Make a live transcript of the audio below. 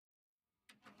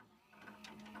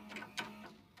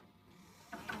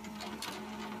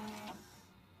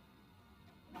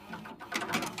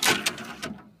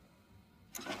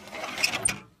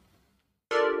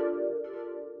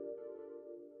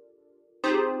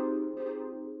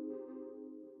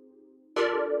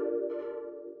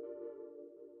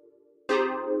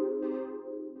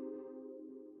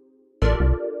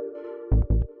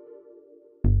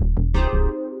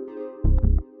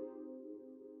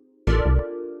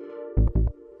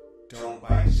Don't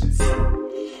bite shit.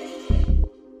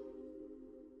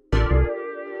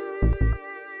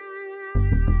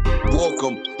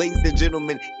 Welcome, ladies and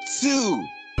gentlemen, to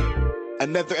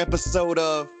another episode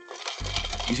of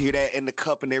You Hear That in the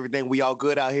Cup and everything. We all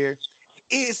good out here.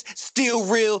 It's still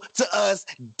real to us,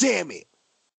 damn it.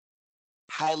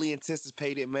 Highly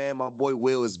anticipated, man. My boy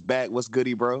Will is back. What's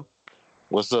goody, bro?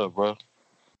 What's up, bro?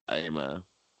 Hey, man.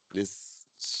 This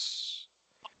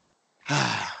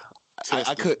I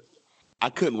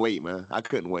couldn't wait, man. I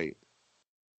couldn't wait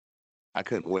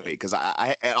because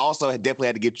I also definitely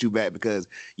had to get you back because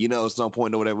at some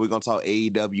point or whatever we're gonna talk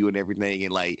AEW and everything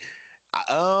and like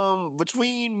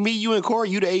between me, you, and Corey,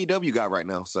 you the AEW guy right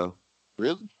now. So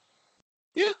really,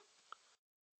 yeah.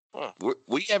 Huh.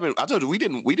 We haven't. I told you we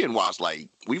didn't watch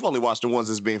we've only watched the ones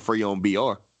that's been free on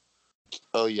BR.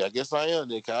 Oh yeah, I guess I am,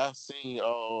 Nick. I've seen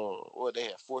they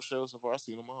had 4 shows so far. I've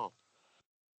seen them all.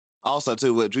 Also,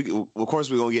 too, of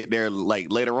course, we're gonna get there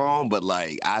later on, but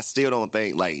I still don't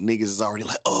think niggas is already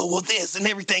oh well, this and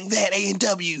everything that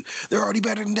A&W they're already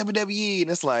better than WWE,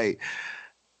 and it's okay,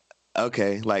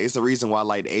 it's the reason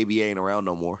why the ABA ain't around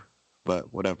no more.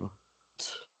 But whatever.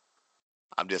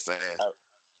 I'm just saying.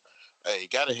 Hey,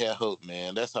 gotta have hope,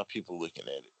 man. That's how people looking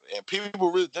at it, and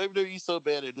people really WWE so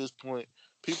bad at this point.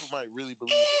 People might really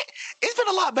believe it. It's been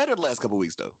a lot better the last couple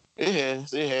weeks, though. It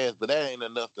has, but that ain't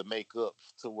enough to make up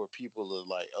to where people are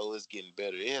like, "Oh, it's getting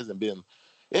better." It hasn't been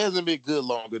good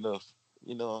long enough.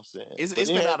 You know what I'm saying? It's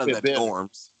been out of the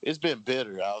norms. It's been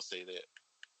better. I'll say that.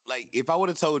 If I would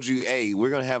have told you, "Hey, we're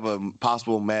gonna have a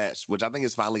possible match," which I think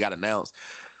is finally got announced,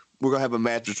 we're gonna have a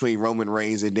match between Roman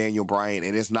Reigns and Daniel Bryan,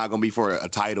 and it's not gonna be for a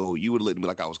title, you would look at me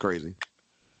like I was crazy.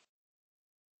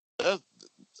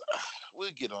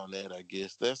 We'll get on that, I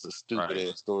guess. That's a stupid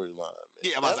ass storyline, man.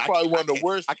 Yeah, that's probably one of the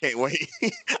worst. I can't wait.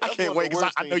 I can't wait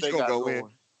because I know you're going to go in.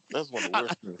 That's one of the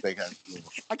worst things they got to do.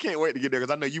 I can't wait to get there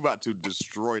because I know you about to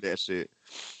destroy that shit.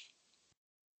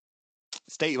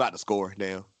 State about to score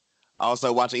now.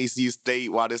 Also watching ECU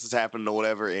State while this is happening or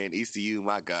whatever, and ECU,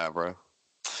 my God, bro.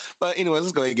 But anyway,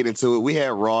 let's go ahead and get into it. We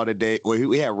had Raw today.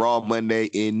 We had Raw Monday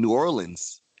in New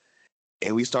Orleans.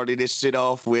 And we started this shit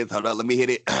off with, hold on, let me hit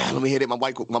it. My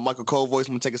Michael Cole voice.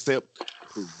 I'm going to take a sip.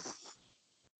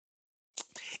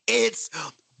 It's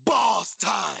boss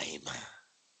time.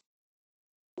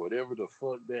 Whatever the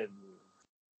fuck that means.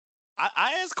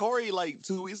 I asked Corey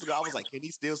 2 weeks ago. I was like, can he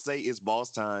still say it's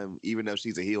boss time even though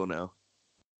she's a heel now?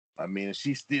 I mean,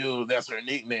 that's her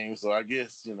nickname. So I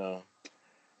guess,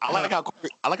 I like how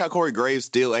Corey Graves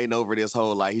still ain't over this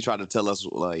whole, he tried to tell us,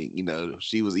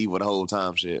 she was evil the whole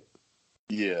time shit.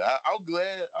 Yeah, I'm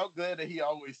glad that he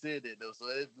always said that though. So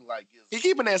it's he's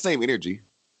keeping that same energy.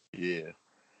 Yeah.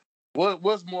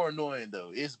 What's more annoying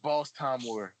though? It's boss time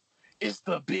or it's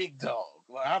the big dog.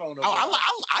 I don't know.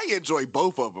 I enjoy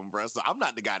both of them, bro. So I'm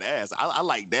not the guy to ask. I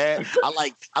like that. I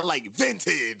like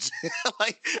vintage.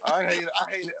 I hate it.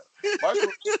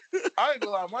 I ain't gonna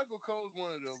lie. Michael Cole's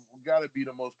gotta be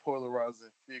the most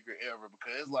polarizing figure ever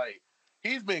because it's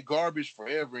he's been garbage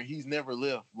forever and he's never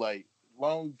left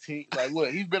long team.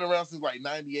 Look, he's been around since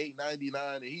 98,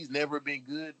 99, and he's never been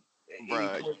good.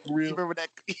 Bro, you remember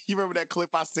that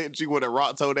clip I sent you where The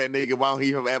Rock told that nigga why don't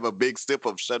he have a big sip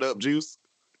of shut up juice?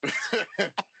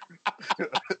 That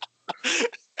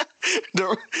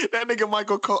nigga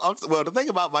Michael Cole. Well, the thing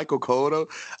about Michael Cole though,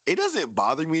 it doesn't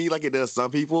bother me like it does some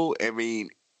people. I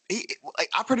mean,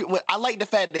 I like the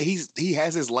fact that he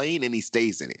has his lane and he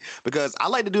stays in it because I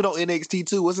like the dude on NXT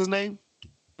too. What's his name?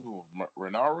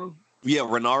 Renaro. Yeah,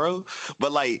 Renaro.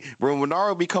 But when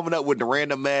Renaro be coming up with the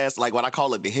random ass, what I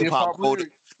call it, the hip hop quote.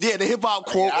 Yeah, the hip hop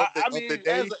quote of the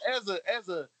day.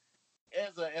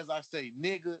 As I say,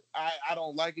 nigga, I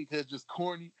don't like it because it's just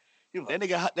corny. That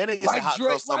nigga said Hot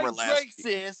Girl Summer last Drake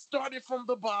said, started from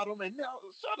the bottom and now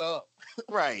shut up.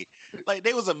 Right.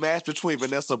 There was a match between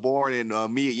Vanessa Bourne and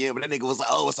Mia Yim, but that nigga was like,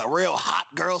 oh, it's a real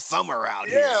hot girl summer out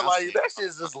here. Yeah, that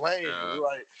shit's just lame.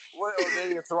 What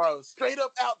they in Toronto? Straight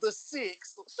up out the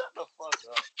 6. Shut the fuck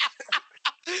up.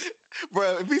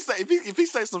 Bro, if he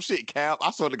say some shit, Cap,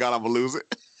 I swear to God, I'm gonna lose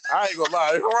it. I ain't gonna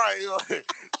lie, right?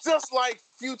 Just like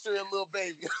Future and Lil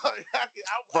Baby, I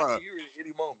can hear it at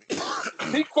any moment.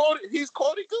 He's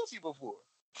quoted Gucci before,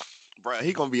 bro.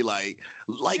 He gonna be like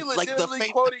the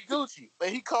quoted Gucci, but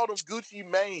he called him Gucci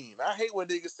Mane. I hate when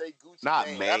niggas say Gucci not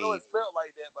Mane. Mane. I know it spelled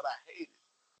like that, but I hate it.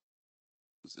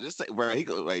 Just say, bro, he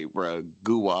go bro,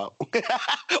 goo wop.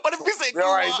 What if we say goo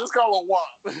all right, wop? just call him Wop.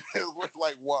 It's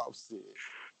like Wop said.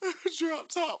 Drop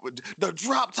top. The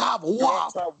drop top Drop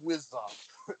wop. top wizard.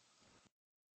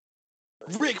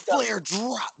 Ric Flair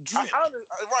drop. Drip.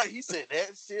 Right, he said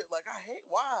that shit. Like, I hate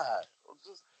why.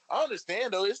 I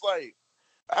understand though. It's like,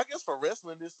 I guess for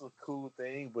wrestling, this is a cool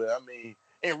thing, but I mean,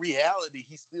 in reality,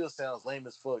 he still sounds lame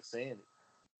as fuck saying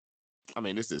it. I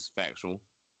mean, this is factual.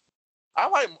 I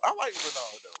like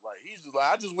Ronaldo. Like, he's just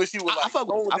like, I just wish he would like tone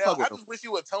down. I just wish he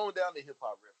would tone down the hip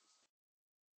hop reference.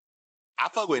 I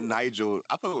fuck with Nigel.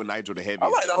 I fuck with Nigel the heaviest. I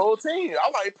like the whole team.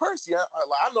 I like Percy. I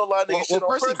know a lot of niggas shit on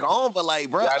Percy gone, but like,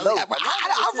 bro, yeah, I know.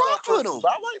 I rock with him.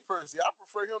 But I like Percy. I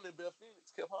prefer him than Beth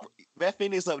Phoenix. Kept on. Beth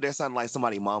Phoenix up there sounding like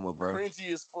somebody mama, bro.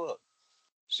 Cringy as fuck.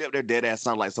 She up there dead ass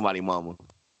sound like somebody mama.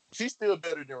 She's still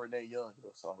better than Renee Young, though,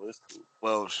 so it's cool.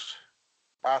 Well,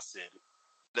 I said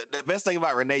it. The best thing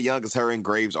about Renee Young is her and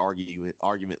Graves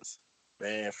arguments.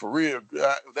 Man, for real,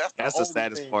 that's the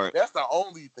saddest part. That's the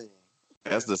only thing.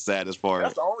 That's the saddest part.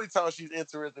 That's the only time she's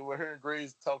interested with her and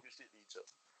Graves talking shit to each other.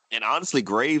 And honestly,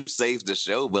 Graves saves the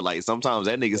show, but like sometimes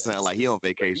that nigga sound like he on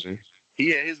vacation.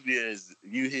 He had his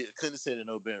videos. Couldn't say it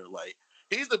no better. Like,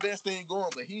 he's the best thing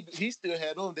going, but he still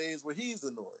had those days where he's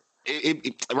annoying.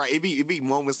 It be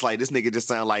moments like this nigga just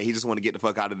sound like he just want to get the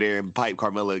fuck out of there and pipe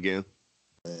Carmella again.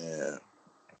 Yeah,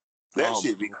 that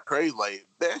shit be crazy. Like,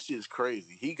 that shit's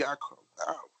crazy. He got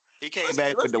out. He came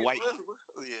back with the white.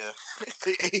 Yeah,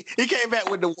 he came back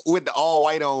with the all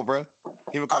white on, bro.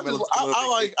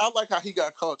 I like how he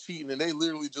got caught cheating, and they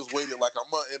literally just waited like a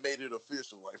month and made it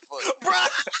official. Like, fuck,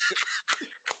 bro.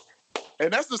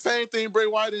 And that's the same thing Bray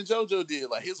Wyatt and JoJo did.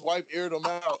 Like, his wife aired him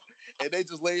out, and they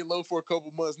just laid low for a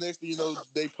couple months. Next thing you know,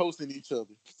 they posting each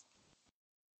other.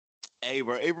 Hey,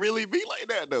 bro, it really be like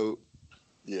that though.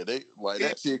 Yeah, they like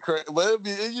that shit crazy. But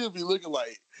it just be looking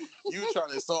like you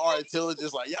trying to so our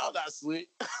intelligence. Like, y'all not slick.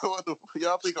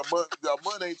 Y'all think a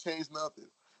month ain't changed nothing.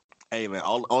 Hey man,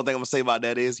 only thing I'm gonna say about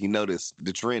that is you notice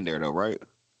the trend there though, right?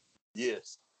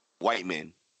 Yes. White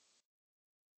men.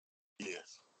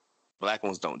 Yes. Black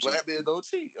ones don't cheat. Black men don't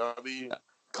cheat. I mean,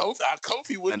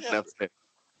 Kofi wouldn't have it.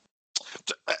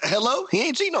 Hello? He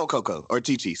ain't cheating on Coco. Or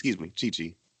Chi-Chi. Excuse me.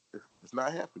 Chi-Chi. It's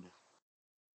not happening.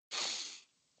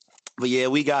 But yeah,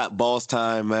 we got Boss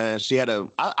Time, man. She had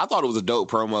I thought it was a dope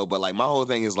promo, but like my whole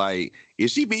thing is like,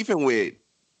 is she beefing with,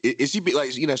 is she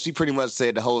like, you know, she pretty much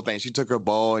said the whole thing. She took her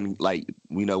ball and like,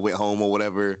 you know, went home or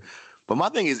whatever. But my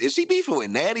thing is she beefing with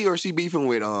Natty or is she beefing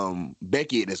with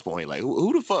Becky at this point? Like,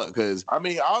 who the fuck? Because I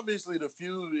mean, obviously the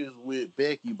feud is with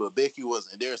Becky, but Becky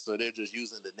wasn't there, so they're just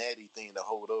using the Natty thing to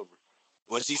hold over.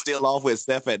 Was she still off with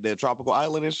Steph at the tropical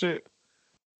island and shit?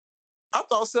 I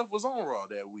thought Steph was on Raw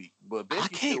that week, but Becky I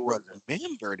can't still wasn't.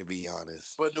 remember, to be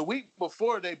honest. But the week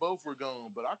before, they both were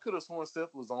gone. But I could have sworn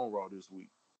Steph was on Raw this week.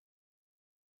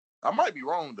 I might be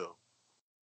wrong though.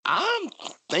 I'm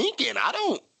thinking. I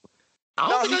don't think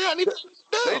I got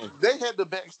anything. They had the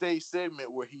backstage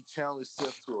segment where he challenged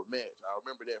Steph to a match. I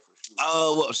remember that for sure.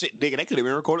 Oh well, shit, nigga, that could have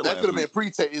been recorded. That could have been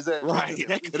pre-tape. Is that right?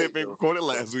 That could have been recorded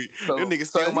last week. So, them niggas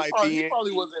still might be. He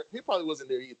probably wasn't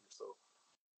there either. So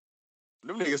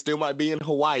them niggas still might be in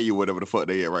Hawaii or whatever the fuck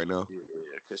they at right now. Yeah,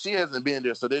 because she hasn't been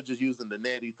there, so they're just using the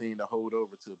Natty thing to hold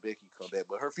over till Becky come back.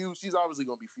 But her feud, she's obviously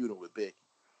gonna be feuding with Becky.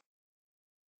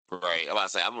 Right. I'm about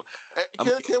to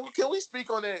say. Can we speak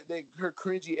on that her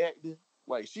cringy acting?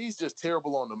 Like, she's just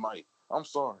terrible on the mic. I'm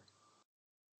sorry.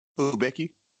 Who,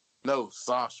 Becky? No,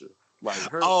 Sasha. Like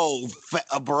her. Oh,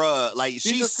 bruh. Like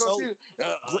she's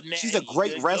a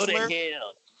great wrestler.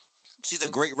 She's a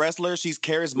great wrestler. She's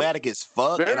charismatic as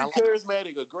fuck. Very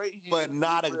charismatic, a great heel, but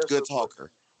not a good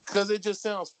talker. Because it just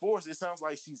sounds forced. It sounds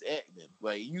like she's acting.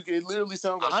 Like it literally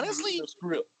sounds like honestly she's a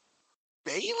script.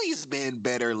 Bailey's been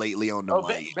better lately on the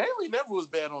mic. Bailey never was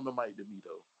bad on the mic to me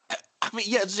though. I mean,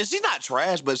 yeah, she's not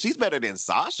trash, but she's better than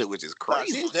Sasha, which is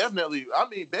crazy. She's definitely. I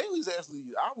mean, Bailey's actually.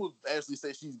 I would actually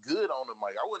say she's good on the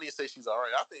mic. I wouldn't even say she's all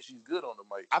right. I think she's good on the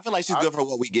mic. I feel like she's good for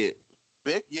what we get.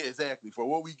 Yeah, exactly. For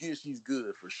what we get, she's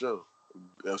good for sure.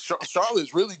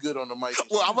 Charlotte's really good on the mic.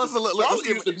 Well, I must look. Charlotte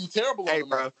used to be terrible on the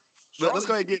mic. Let's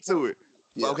go ahead and get to it.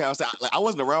 Yeah. Okay, I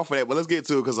wasn't around for that, but let's get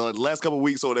to it because the last couple of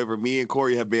weeks or whatever, me and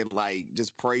Corey have been like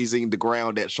just praising the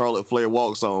ground that Charlotte Flair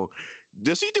walks on.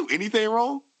 Does she do anything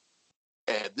wrong?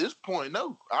 At this point,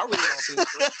 no. I really don't think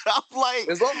so. I'm like,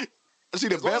 she's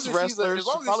the best wrestler. She's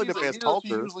probably the best talker.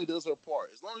 She usually does her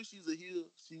part. As long as she's a heel,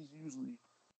 she's usually,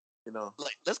 you know.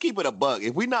 Like, let's keep it a buck.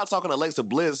 If we're not talking Alexa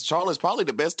Bliss, Charlotte's probably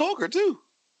the best talker too.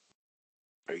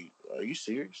 Are you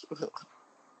serious?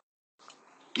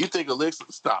 You think Alexa?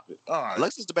 Stop it. All right.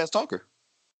 Alexa's the best talker.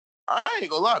 I ain't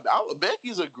gonna lie.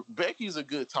 Becky's a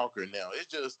good talker now. It's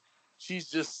just she's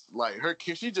just like her.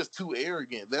 She's just too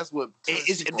arrogant. That's what. She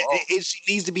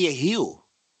needs to be a heel.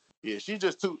 Yeah, she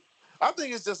just too. I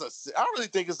think it's just I really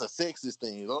think it's a sexist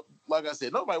thing. Like I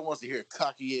said, nobody wants to hear a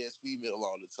cocky ass female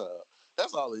all the time.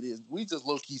 That's all it is. We just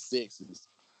low key sexist.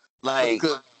 Like,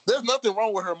 Because there's nothing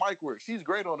wrong with her mic work. She's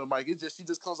great on the mic. It's just she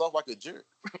just comes off like a jerk.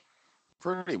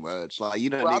 pretty much. Like, you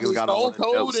know, But I niggas mean, got on Stone the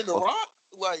Cold jokes, and The Rock,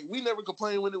 like we never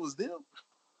complained when it was them.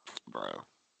 bro.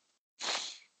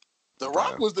 The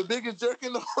Rock Bro, was the biggest jerk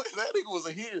in the that nigga was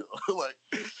a heel. Like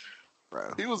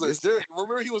bro. he was a jerk.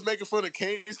 Remember he was making fun of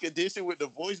Kane's condition with the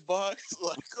voice box?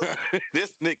 Like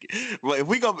This nigga. But if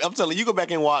we go, I'm telling you, go back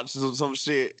and watch some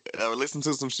shit, or listen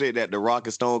to some shit that The Rock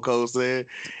and Stone Cold said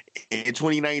in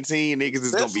 2019. Niggas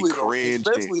is gonna be cringe.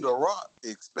 Especially The Rock.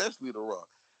 Especially The Rock.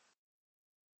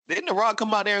 Didn't The Rock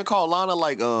come out there and call Lana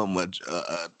like a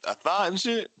thought and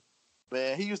shit?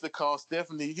 Man, he used to call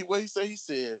Stephanie. What he said? He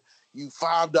said, "You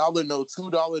 $5, no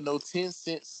 $2, no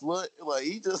 10-cent slut." Like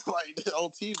he just like on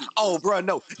TV. Oh, bro,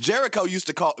 no. Jericho used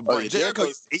to call. Bro, yeah, Jericho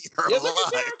used to eat her yeah, alive. look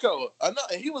at Jericho. I know,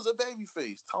 and he was a baby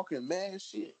face talking mad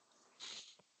shit.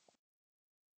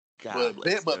 God,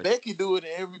 But Becky do it,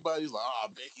 and everybody's like, "Oh,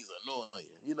 Becky's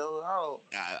annoying." You know,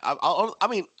 I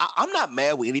mean, I'm not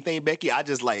mad with anything, Becky. I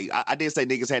just like I did say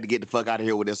niggas had to get the fuck out of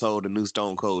here with this whole the new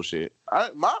Stone Cold shit.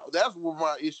 That's what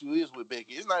my issue is with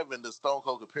Becky. It's not even the Stone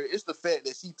Cold compare. It's the fact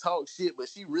that she talks shit, but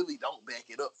she really don't back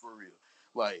it up for real.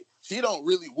 Like she don't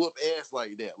really whoop ass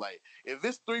like that. Like if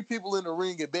it's 3 people in the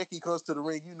ring and Becky comes to the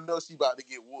ring, you know she about to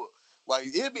get whooped. Like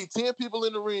it'd be 10 people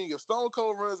in the ring. If Stone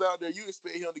Cold runs out there, you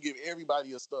expect him to give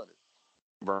everybody a stunner.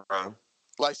 Bro.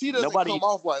 Like she doesn't come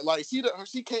off like she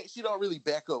don't really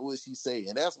back up what she say,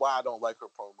 and that's why I don't like her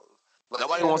promos. Like,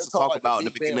 nobody wants to talk about the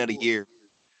beginning of the year.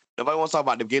 Nobody wants to talk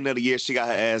about the beginning of the year. She got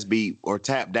her ass beat or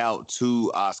tapped out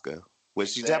to Asuka.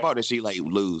 Was she tap out or she like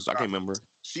lose? I can't remember.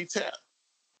 She tapped.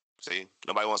 See,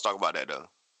 nobody wants to talk about that though,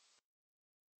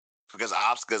 because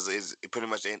Asuka is pretty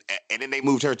much in, and then they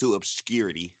moved her to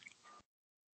obscurity.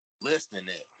 Less than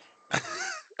that.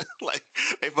 Like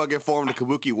they fucking formed the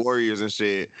Kabuki Warriors and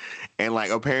shit, and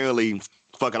like apparently,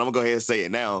 fucking, I'm gonna go ahead and say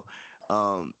it now.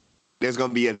 There's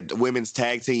gonna be a women's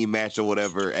tag team match or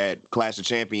whatever at Clash of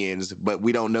Champions, but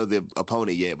we don't know the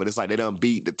opponent yet. But it's like they done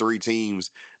beat the 3 teams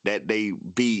that they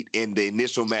beat in the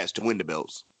initial match to win the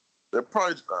belts. They're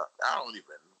probably I don't even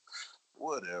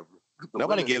whatever.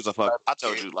 Nobody gives a fuck. I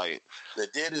told you, like the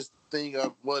deadest thing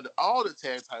of all the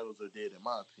tag titles are dead in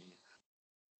my opinion.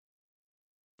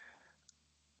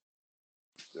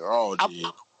 They're all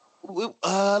dead.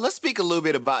 Let's speak a little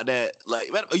bit about that. Like,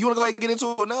 you want to go ahead and get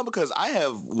into it now? Because I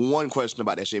have one question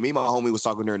about that shit. Me and my homie was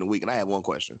talking during the week, and I have one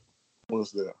question.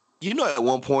 What's that? You know, at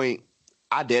one point,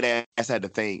 I dead ass had to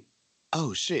think,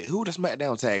 oh shit, who the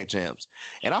SmackDown Tag Champs?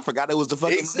 And I forgot it was the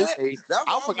fucking New Day.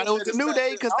 I forgot it was the New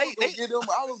Day because I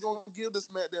was gonna give the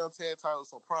SmackDown Tag titles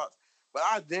some props. But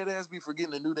I dead ass be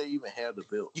forgetting the New Day even had the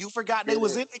belt. You forgot they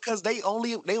was in it because they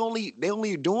only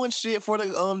doing shit for the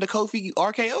Kofi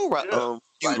RKO right.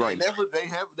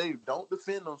 They don't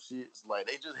defend them shits. Like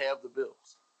they just have the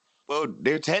belts. Well,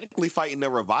 they're technically fighting the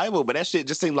Revival, but that shit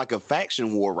just seems like a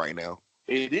faction war right now.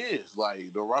 It is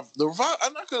like the Revival.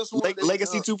 I'm not gonna swear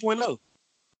Legacy 2.0.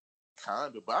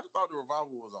 Kind of, but I thought the Revival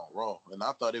was on Raw, and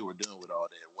I thought they were done with all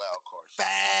that wild card shit.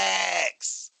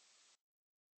 Facts.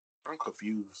 I'm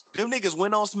confused. Them niggas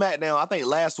went on SmackDown, I think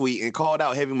last week, and called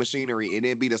out Heavy Machinery, and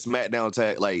then beat a SmackDown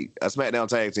tag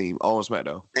team on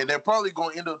SmackDown. And they're probably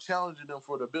going to end up challenging them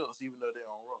for the belts, even though they're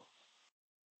on Raw.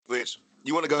 Which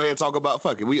you want to go ahead and talk about?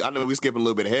 Fuck it. I know we skipping a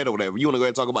little bit ahead or whatever. You want to go ahead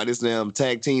and talk about this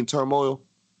tag team turmoil?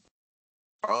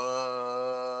 It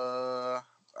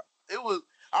was.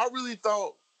 I really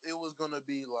thought it was gonna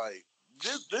be like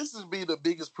this. This would be the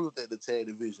biggest proof that the tag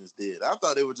division's dead. I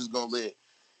thought they were just gonna let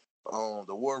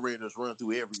the War Raiders run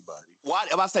through everybody. Why?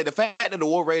 I say the fact that the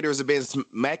War Raiders have been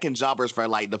smacking jobbers for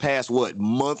like the past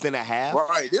month and a half.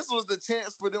 Right. This was the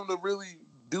chance for them to really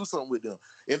do something with them.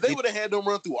 If they would have had them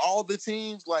run through all the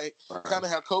teams, like kind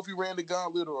of how Kofi ran the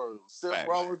gauntlet or Seth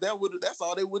Rollins, that's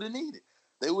all they would have needed.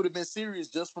 They would have been serious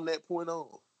just from that point on.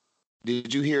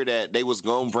 Did you hear that they was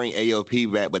gonna bring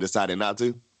AOP back but decided not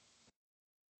to?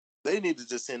 They need to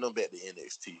just send them back to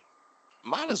NXT.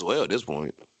 Might as well at this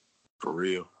point. For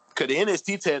real. Because the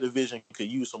NXT tag division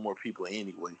could use some more people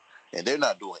anyway. And they're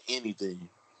not doing anything.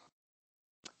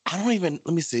 Let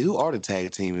me see. Who are the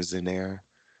tag teams in there?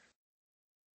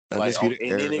 Like in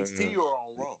NXT or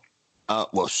on Raw?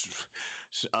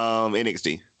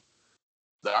 NXT.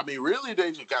 I mean, really,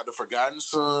 they just got the Forgotten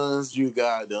Sons. You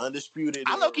got the Undisputed.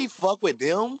 I low-key fuck with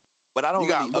them, but I don't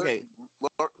really.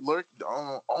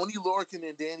 Only Lorcan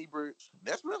and Danny Burch.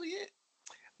 That's really it.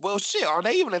 Well, shit, are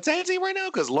they even a tag team right now?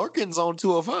 Because Lorcan's on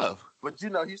 205. But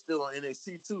he's still on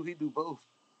NXT too. He do both.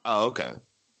 Oh, okay.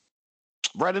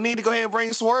 Bro, they need to go ahead and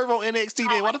bring Swerve on NXT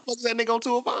then. Why the fuck is that nigga on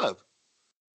 205?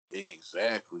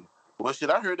 Exactly. Well, shit,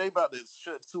 I heard they about to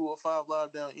shut 205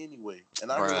 Live down anyway.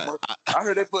 And I Bruh,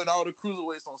 heard they putting all the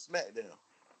cruiserweights on SmackDown.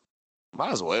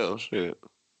 Might as well, shit.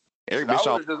 Eric I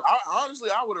Bischoff.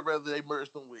 would have rather they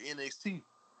merged them with NXT.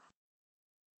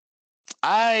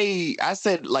 I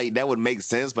said like that would make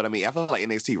sense, but I mean I feel like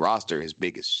NXT roster is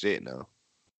big as shit now.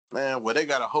 Man, well, they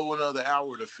got a whole another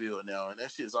hour to fill now, and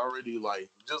that shit's already like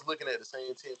just looking at the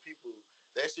same 10 people,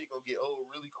 that shit gonna get old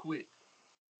really quick.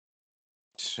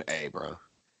 Hey, bro.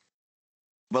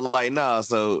 But like, nah,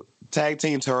 so tag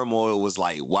team turmoil was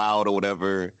like wild or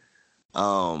whatever.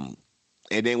 And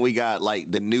then we got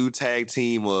like the new tag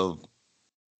team of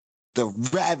the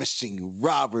ravishing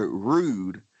Robert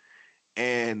Roode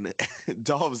and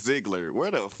Dolph Ziggler.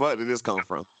 Where the fuck did this come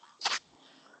from?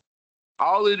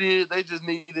 All it is, they just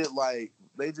needed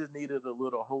a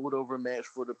little holdover match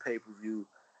for the pay-per-view.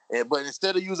 But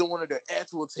instead of using one of their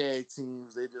actual tag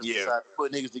teams, they just decided to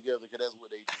put niggas together because that's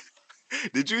what they do.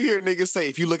 Did you hear niggas say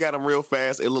if you look at them real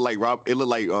fast, it look like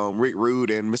Rick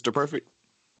Rude and Mr. Perfect?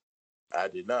 I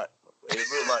did not. It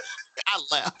looked like I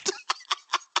laughed.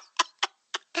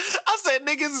 I said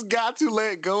niggas got to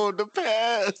let go of the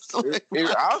past.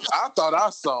 I thought I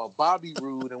saw Bobby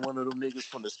Roode and one of them niggas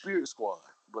from the Spirit Squad.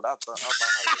 But I thought I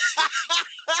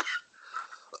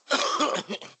might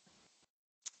have.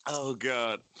 Oh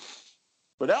God!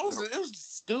 But it was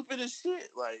stupid as shit.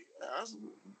 Like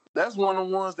that's one of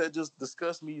the ones that just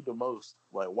disgust me the most.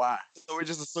 Like why? So we're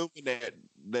just assuming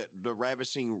that the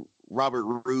ravishing Robert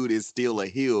Roode is still a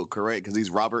heel, correct? Because he's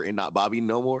Robert and not Bobby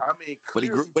no more. I mean, but he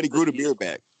grew the beard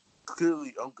back.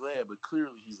 Clearly, I'm glad, but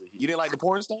clearly he's a heel. You didn't like the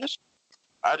porn stash?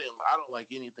 I don't like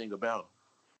anything about him.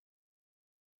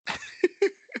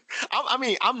 I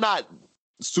mean, I'm not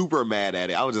super mad at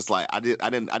it. I was just like, I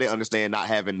didn't understand not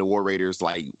having the War Raiders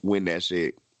like win that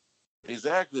shit.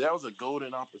 Exactly, that was a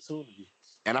golden opportunity,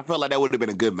 and I felt like that would have been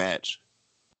a good match.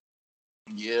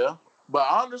 Yeah, but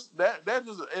honestly, that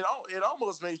just it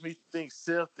almost makes me think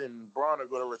Seth and Braun are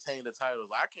going to retain the titles.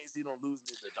 I can't see them losing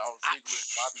it to Dolph Ziggler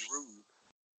and Bobby Roode.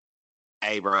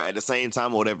 Hey, bro. At the same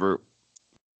time, whatever.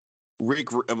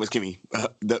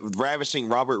 The ravishing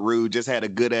Robert Roode just had a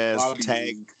good ass Bobby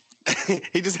tag. Roode.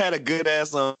 He just had a good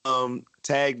ass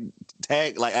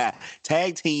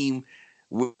tag team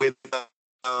with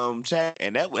Chad,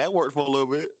 and that worked for a little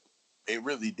bit. It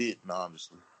really did,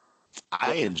 honestly.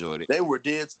 I enjoyed it. They were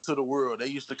dead to the world. They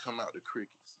used to come out the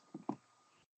crickets.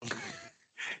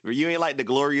 You ain't like the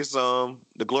glorious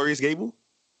Gable?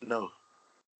 No,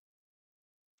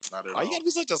 not at all. Why you gotta be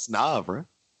such a snob, bro?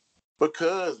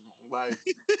 Because like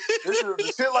this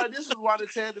is why the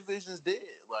tag division's dead.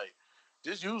 Like,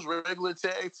 just use regular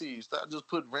tag teams. Stop just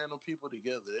putting random people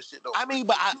together. That shit don't. I mean,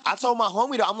 but I told my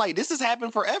homie though, I'm like, this has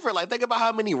happened forever. Like, think about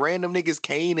how many random niggas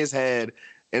Kane has had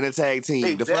in a tag team.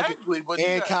 Exactly, but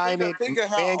Mankind and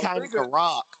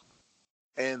Karak.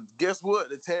 And guess what?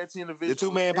 The tag team division, the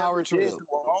two-man power trio,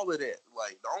 all of that.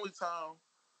 Like the only time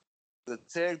the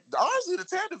tag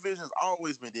division's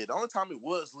always been dead. The only time it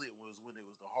was lit was when it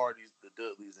was the Hardys, the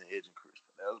Dudleys, and Edge and Christian.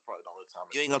 That was probably the only time.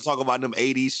 You ain't gonna talk about them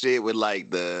 '80s shit with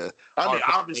like the. I mean,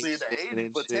 obviously the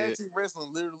 '80s, but tag team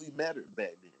wrestling literally mattered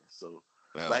back then. So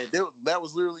like that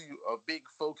was literally a big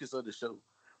focus of the show.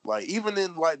 Like even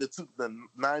in like the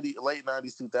late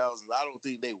 '90s, 2000s, I don't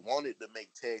think they wanted to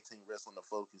make tag team wrestling the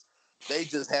focus. They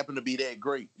just happened to be that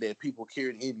great that people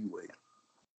cared anyway.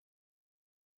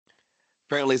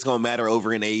 Apparently, it's gonna matter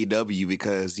over in AEW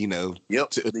because the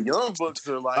Young Bucks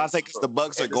are like. I think the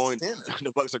Bucks are going.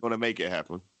 The Bucks are going to make it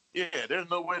happen. Yeah, there's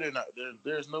no way they're not.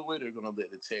 There's no way they're gonna let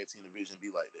the tag team division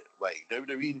be like that. Like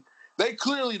WWE, they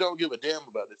clearly don't give a damn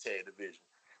about the tag division.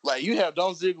 Like you have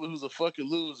Dolph Ziggler, who's a fucking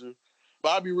loser,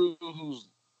 Bobby Roode, who's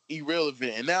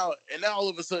irrelevant, and now all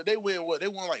of a sudden they win what? They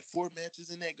won like 4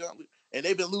 matches in that gauntlet, and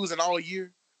they've been losing all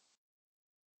year.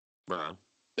 Bro.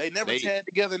 They never tagged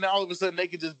together. Now all of a sudden they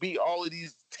can just beat all of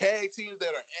these tag teams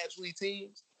that are actually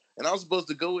teams. And I'm supposed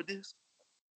to go with this.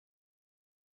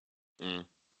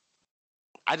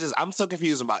 I'm so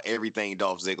confused about everything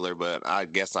Dolph Ziggler, but I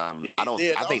guess I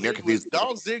think they're confused.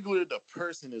 Dolph Ziggler, the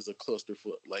person, is a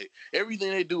clusterfuck. Like everything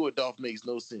they do with Dolph makes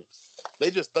no sense. They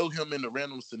just throw him into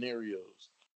random scenarios.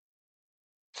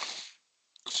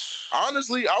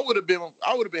 Honestly, I would have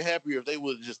been happier if they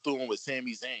would have just threw him with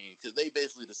Sami Zayn because they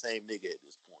basically the same nigga at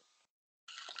this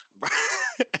point.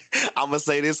 I'm gonna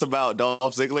say this about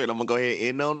Dolph Ziggler, and I'm gonna go ahead and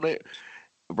end on it,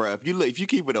 bro. If you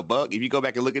keep it a buck, if you go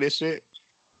back and look at this shit,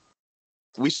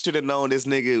 we should have known this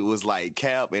nigga was like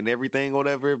cap and everything,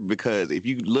 whatever. Because if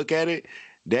you look at it,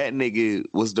 that nigga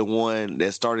was the one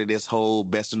that started this whole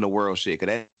best in the world shit. Cause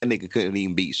that nigga couldn't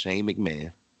even beat Shane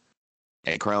McMahon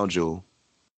at Crown Jewel.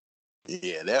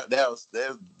 Yeah, that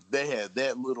they had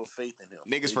that little faith in him.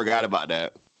 Niggas forgot about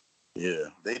that. Yeah,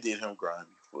 they did him grimy.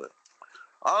 But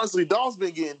honestly, Dolph's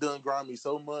been getting done grimy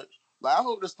so much. Like, I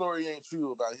hope the story ain't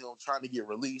true about him trying to get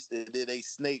released and then they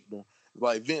snaked him.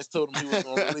 Like, Vince told him he was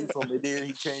going to release him, and then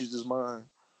he changed his mind.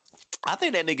 I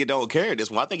think that nigga don't care this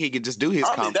one. I think he could just do his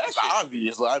comedy that's shit.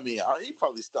 Obvious. He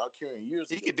probably stopped caring years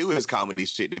ago. He could do his comedy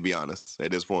shit, to be honest,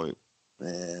 at this point.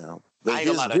 Man. I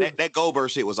ain't gonna lie, that Goldberg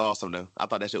shit was awesome, though. I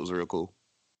thought that shit was real cool.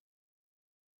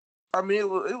 I mean, it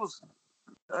was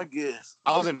I guess.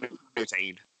 I was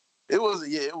entertained. It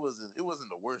wasn't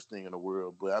the worst thing in the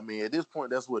world, but I mean, at this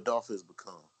point, that's what Dolph has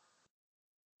become.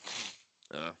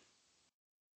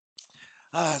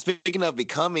 Speaking of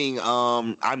becoming,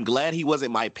 I'm glad he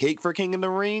wasn't my pick for King of the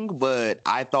Ring, but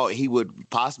I thought he would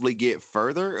possibly get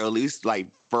further, or at least like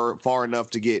far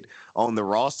enough to get on the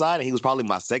Raw side, and he was probably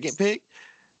my second pick.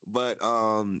 But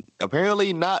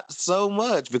apparently not so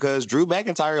much, because Drew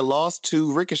McIntyre lost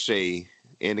to Ricochet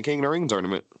in the King of the Ring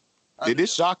tournament. Did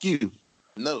this shock you?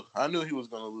 No, I knew he was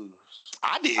going to lose.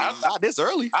 I did. Not this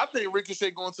early. I think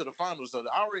Ricochet going to the finals. So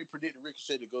I already predicted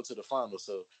Ricochet to go to the finals.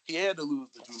 So he had to lose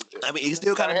to Drew. I mean, it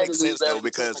still kind of makes sense though,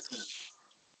 because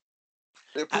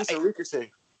they're pushing Ricochet.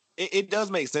 It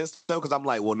does make sense though, because I'm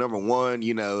like, well, number one,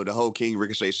 you know, the whole King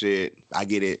Ricochet shit, I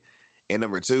get it, and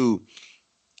number two,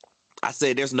 I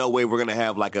said there's no way we're gonna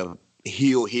have like a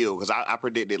heel because I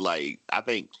predicted, like, I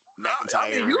think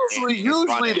McIntyre.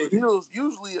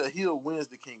 Usually a heel wins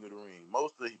the King of the Ring.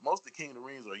 Most of the King of the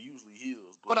Rings are usually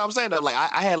heels. But I'm saying that, like,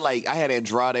 I had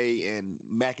Andrade and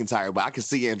McIntyre, but I could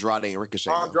see Andrade and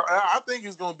Ricochet. I think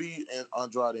it's gonna be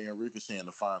Andrade and Ricochet in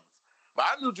the finals. But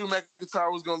I knew Drew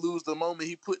McIntyre was gonna lose the moment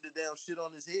he put the damn shit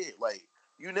on his head. Like,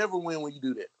 you never win when you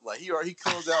do that. Like, he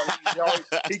comes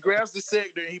out, he grabs the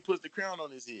scepter and he puts the crown on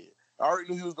his head. I already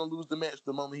knew he was gonna lose the match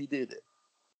the moment he did it.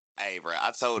 Hey, bro,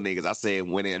 I told niggas, I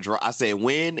said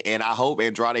win, and I hope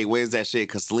Andrade wins that shit,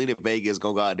 because Selena Vega is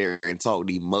gonna go out there and talk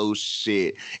the most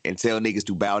shit and tell niggas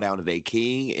to bow down to their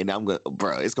king, and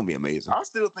it's gonna be amazing. I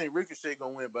still think Ricochet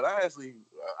gonna win, but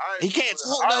he can't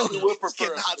talk though. He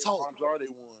cannot talk. Andrade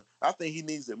won. I think he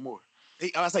needs it more.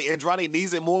 I say Andrade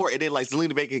needs it more, and then like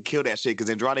Selena Vega can kill that shit,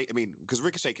 because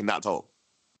Ricochet cannot talk.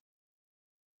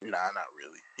 Nah, not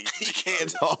really. He can't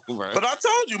talk, bro. But I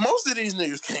told you, most of these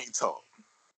niggas can't talk.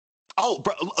 Oh,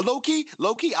 bro, low-key,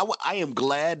 I am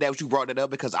glad that you brought that up,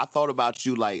 because I thought about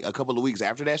you like a couple of weeks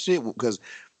after that shit, because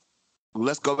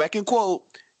let's go back and quote,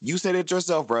 you said it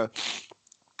yourself, bro.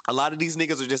 A lot of these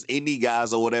niggas are just indie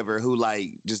guys or whatever who,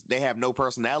 like, just they have no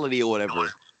personality or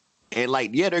whatever. And,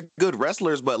 like, yeah, they're good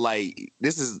wrestlers, but, like,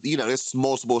 this is, you know, there's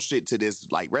multiple shit to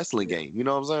this, like, wrestling game. You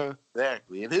know what I'm saying?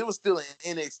 Exactly. And it was still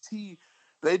in NXT.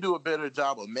 They do a better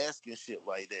job of masking shit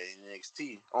like that in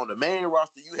NXT. On the main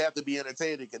roster, you have to be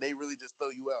entertaining, because they really just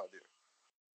throw you out there.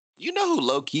 You know who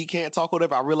low-key can't talk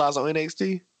whatever I realized on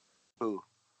NXT? Who?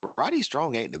 Roddy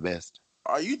Strong ain't the best.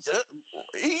 Are you just...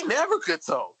 He never could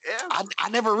talk. I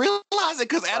never realized it,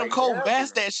 because Adam Cole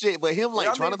passed that shit, but him,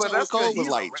 like, trying to talk Cole was,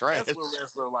 like, trash.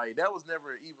 Wrestler, like, that was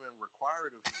never even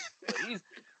required of him.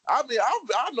 I've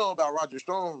known about Roger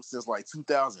Strong since like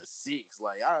 2006.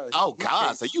 Like, so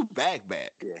you back.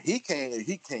 Yeah, he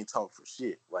can't talk for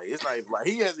shit. Like, it's like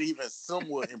he hasn't even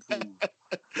somewhat improved.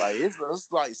 Like,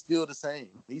 it's like still the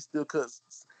same. He still cuts.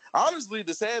 Honestly,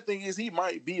 the sad thing is he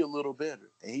might be a little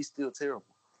better, and he's still terrible.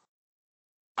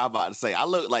 I'm about to say, I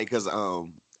look like, because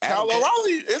Kyle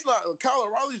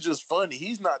O'Reilly's just funny.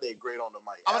 He's not that great on the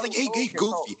mic. I think he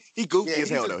goofy. He goofy as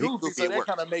hell, though. He goofy, so that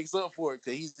kind of makes up for it,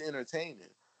 because he's entertaining.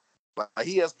 Like,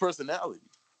 he has personality.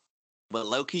 But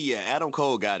low-key, yeah, Adam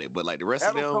Cole got it. But, like, the rest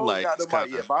of them, Cole like, got the mic.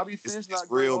 Yeah, Bobby Fish not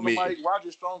great on the mic. Roger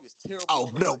Strong is terrible.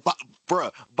 Oh, no,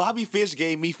 bruh. Bobby Fish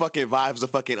gave me fucking vibes of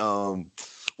fucking,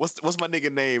 what's my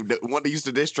nigga name? The one that used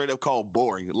to just straight up call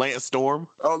boring. Lance Storm.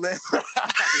 Oh, Lance. Yeah,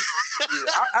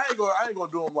 I ain't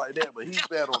gonna do him like that, but he's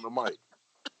bad on the mic.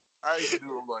 I ain't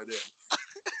gonna do him like that.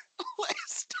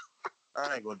 Lance Storm.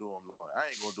 I ain't gonna do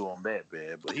him that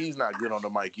bad, but he's not good on the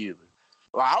mic either.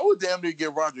 Well, I would damn near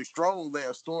give Roger Strong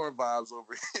Lance Storm vibes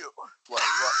over here.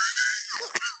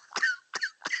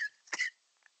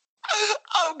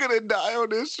 I'm gonna die on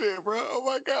this shit, bro. Oh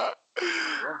my god.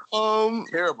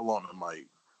 Terrible on the mic.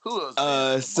 Who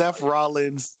else? Seth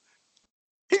Rollins.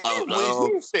 Keep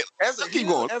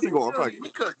going. He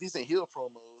cuts decent heel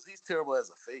promos. He's terrible as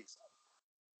a face.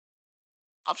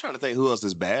 I'm trying to think who else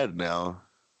is bad now.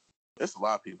 There's a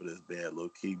lot of people that's bad, low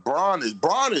key. Braun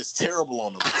is terrible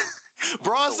on the mic.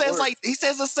 Braun says he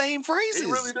says the same phrases.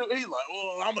 He really do. He's like,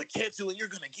 "Well, I'm gonna catch you, and you're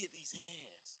gonna get these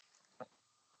hands."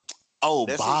 Oh,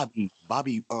 That's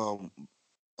Bobby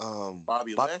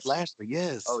Lashley.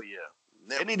 Yes. Oh yeah.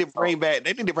 They need to bring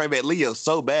back Leo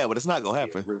so bad, but it's not gonna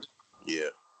happen. Yeah.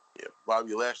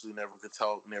 Bobby Lashley never could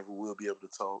talk, never will be able to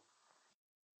talk.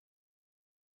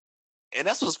 And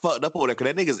that's what's fucked up over there,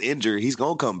 because that nigga's injured. He's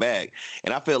gonna come back.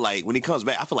 And I feel like when he comes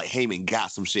back, I feel like Heyman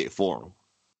got some shit for him.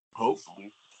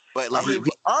 Hopefully. But like,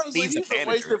 honestly, he's been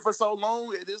wasted for so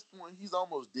long. At this point, he's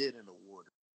almost dead in the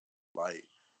water. Like,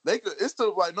 it's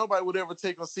still like nobody would ever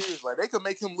take him serious. Like, they could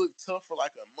make him look tough for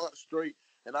like a month straight,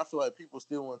 and I feel like people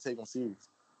still want to take him serious.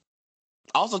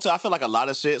 Also, too, I feel like a lot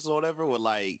of shits or whatever would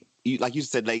like you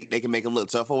said, they can make him look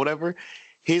tough or whatever.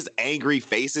 His angry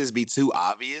faces be too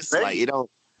obvious. Like, you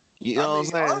don't. You know what I'm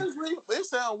saying? Honestly, they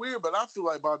sound weird, but I feel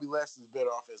like Bobby Lashley's better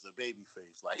off as a baby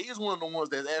face. Like, he's one of the ones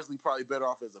that's actually probably better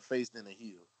off as a face than a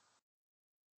heel.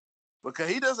 Because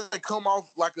he doesn't come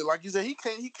off like you said, he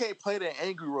can't play that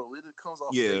angry role. It comes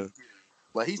off fake.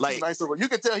 Like, he's too nice. You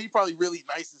can tell he probably really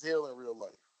nice as hell in real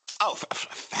life. Oh,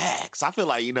 facts. I feel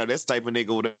like, this type of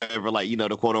nigga, whatever, like,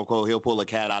 the quote unquote, he'll pull a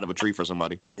cat out of a tree for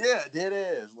somebody. Yeah, dead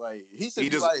ass. Like, he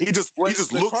just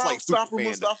looks like Superman.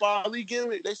 Mustafa Ali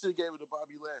gimmick, they should have gave it to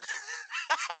Bobby Lashley.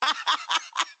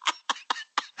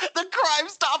 The Crime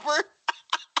Stopper.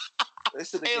 They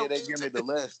should have gave that gimmick to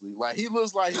Lashley. Like, he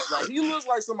looks like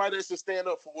somebody that should stand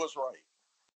up for what's right.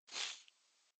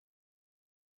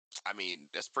 I mean,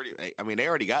 that's pretty. I mean, they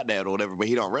already got that or whatever, but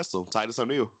he don't wrestle. Titus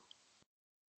O'Neil.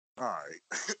 All right.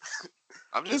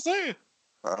 I'm just saying.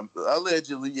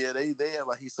 Allegedly, yeah, they act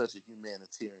like he's such a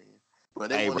humanitarian, but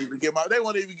they won't even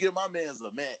give my man's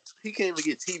a match. He can't even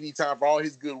get TV time for all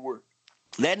his good work.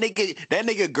 That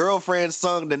nigga girlfriend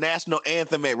sung the national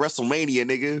anthem at WrestleMania,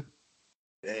 nigga.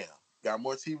 Damn, got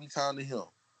more TV time than him.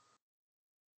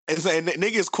 And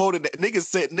niggas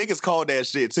called that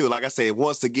shit too. Like I said,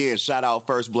 once again, shout out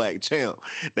First Black Champ.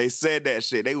 They said that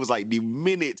shit. They was like, the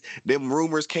minute them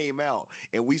rumors came out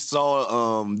and we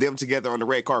saw them together on the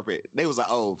red carpet, they was like,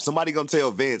 oh, somebody gonna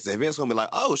tell Vince, and Vince gonna be like,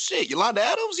 oh shit, Yolanda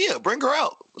Adams, yeah, bring her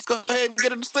out. Let's go ahead and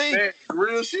get her this thing. Man,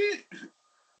 real shit.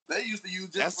 They used to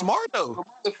use that's smart though.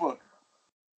 Motherfucker.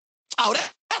 Oh,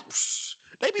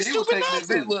 they be stupid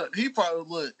now. Look, he probably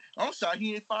look. I'm shocked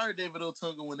he ain't fired David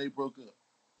Otunga when they broke up.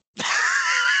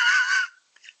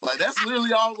 Like, that's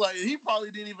literally all. Like, he probably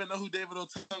didn't even know who David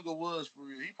Otunga was for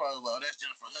real. He probably like, oh, that's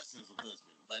Jennifer Hudson's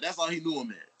husband. Like, that's all he knew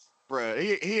him as. Bruh,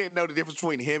 he didn't know the difference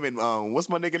between him and what's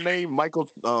my nigga name? Michael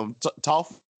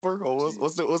Toffer, or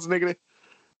what's the nigga name?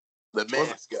 The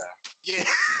mask guy. Yeah.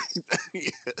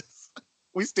 Yes.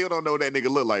 We still don't know what that nigga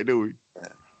look like, do we?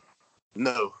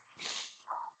 No.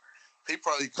 He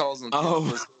probably calls him.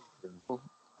 Damn,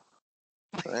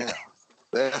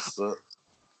 that sucks.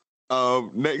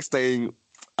 Next thing,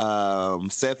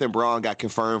 Seth and Braun got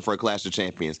confirmed for a Clash of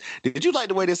Champions. Did you like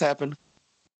the way this happened?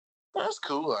 That's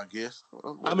cool, I guess.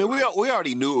 I mean, we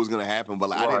already knew it was gonna happen, but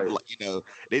like, I didn't, like,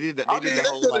 they did the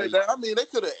whole like. I mean, they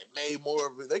could have made more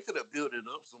of it. They could have built it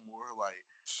up some more. Like,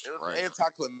 it was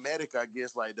anticlimactic, I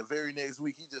guess. Like, the very next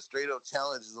week, he just straight up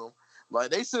challenges them.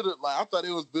 Like, they should have. Like, I thought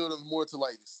it was building more to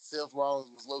like Seth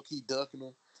Rollins was low key ducking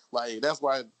him. Like, that's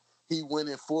why he went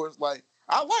in force. Like,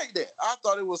 I like that. I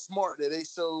thought it was smart that they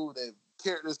showed that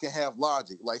characters can have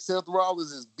logic. Like, Seth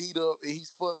Rollins is beat up and he's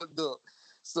fucked up.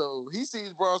 So he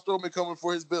sees Braun Strowman coming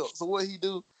for his belt. So what he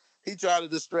do? He tried to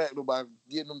distract him by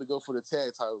getting him to go for the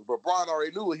tag titles. But Braun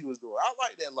already knew what he was doing. I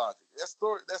like that logic. That's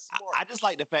smart. I just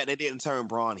like the fact they didn't turn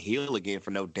Braun heel again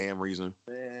for no damn reason.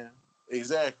 Yeah,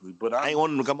 exactly. But I ain't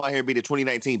want him to come out here and be the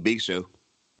 2019 Big Show.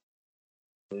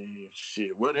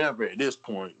 Shit, whatever at this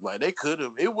point. Like, they could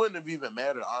have. It wouldn't have even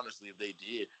mattered, honestly, if they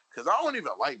did. Because I don't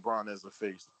even like Braun as a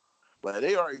face. Like,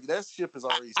 that ship is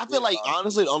already. I feel like,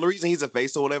 honestly, the only reason he's a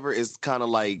face or whatever is kind of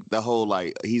like the whole,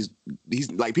 like, he's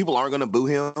like, people aren't going to boo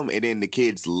him, and then the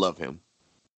kids love him.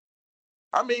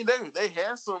 I mean, they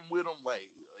had something with him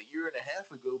like a year and a half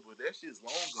ago, but that shit's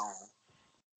long gone.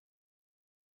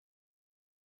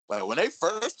 Like, when they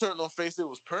first turned on face, it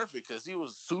was perfect because he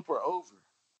was super over.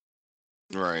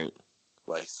 Right.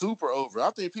 Like, super over.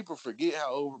 I think people forget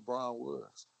how over Braun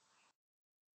was.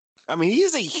 I mean,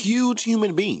 he's a huge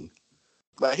human being.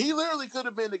 Like, he literally could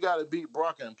have been the guy that beat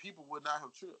Brock, and people would not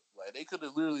have tripped. Like, they could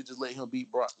have literally just let him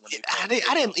beat Brock. I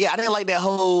didn't like that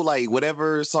whole, like,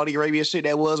 whatever Saudi Arabia shit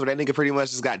that was, where that nigga pretty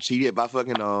much just got cheated by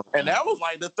fucking. And that was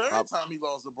like the third time he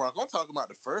lost to Brock. I'm talking about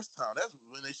the first time. That's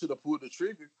when they should have pulled the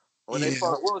trigger. When they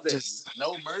fought, what was that?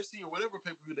 No Mercy or whatever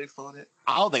pay-per-view they fought at.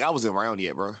 I don't think I was around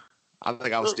yet, bro. I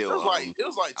think I was still. It was like 2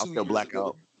 years I was still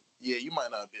blackout. Yeah, you might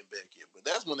not have been back yet, but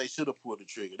that's when they should have pulled the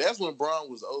trigger. That's when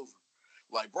Braun was over.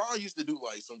 Like Braun used to do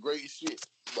like some great shit.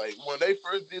 Like when they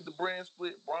first did the brand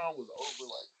split, Braun was over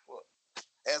like fuck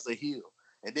as a heel.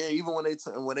 And then even when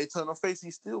they turned on face,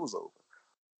 he still was over.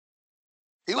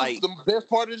 He was Like the best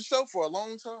part of the show for a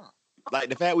long time. Like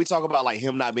the fact we talk about like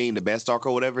him not being the best talker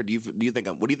or whatever. Do you think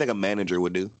what do you think a manager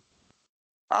would do?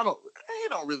 He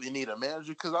don't really need a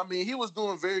manager because I mean he was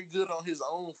doing very good on his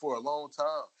own for a long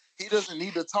time. He doesn't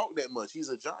need to talk that much. He's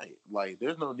a giant. Like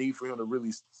there's no need for him to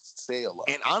really say a lot.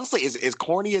 And honestly, as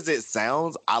corny as it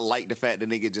sounds, I like the fact that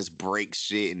nigga just breaks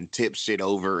shit and tips shit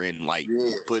over and like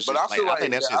push. But I feel like I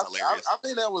think that shit's hilarious. I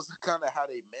think that was kind of how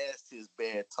they masked his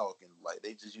bad talking. Like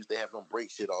they just used to have him break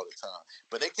shit all the time.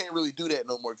 But they can't really do that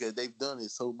no more because they've done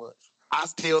it so much. I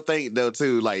still think though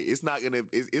too, like it's not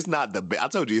the best. I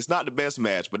told you it's not the best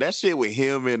match, but that shit with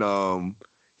him and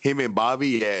Bobby,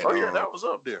 yeah. Oh yeah, that was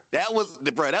up there. That was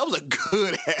a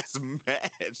good ass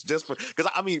match. Just for because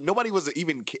I mean nobody was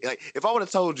even like if I would have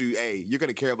told you, hey, you're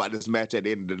gonna care about this match at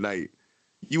the end of the night,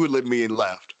 you would look me and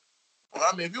laughed. Well,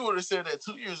 I mean, if you would have said that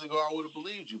 2 years ago, I would have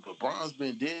believed you. But Braun's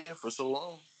been dead for so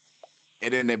long.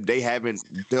 And then if they haven't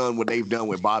done what they've done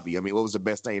with Bobby, I mean, what was the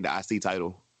best thing? The IC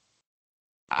title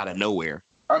out of nowhere.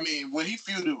 I mean, when he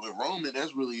feuded with Roman,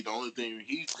 that's really the only thing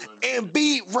he's done. And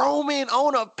beat Roman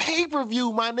on a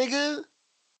pay-per-view, my nigga.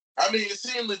 I mean, it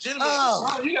seemed legitimate.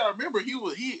 Oh. You gotta remember,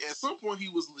 he at some point he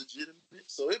was legitimate,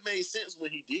 so it made sense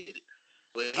when he did it.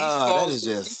 But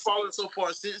he's fallen so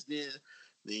far since then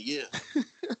yeah.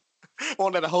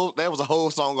 Well, that was a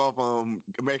whole song off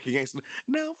American Gangster.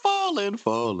 Now falling.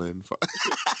 I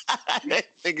mean,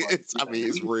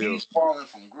 it's real. He's falling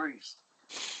from grace.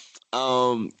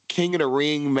 King of the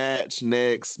Ring match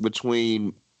next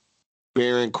between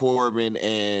Baron Corbin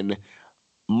and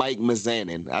Mike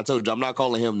Mizanin. I told you I'm not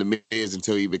calling him the Miz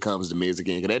until he becomes the Miz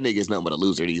again. Because that nigga is nothing but a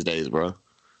loser these days, bro.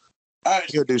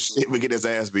 He'll do shit but get his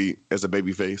ass beat as a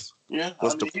babyface. Yeah,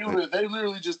 they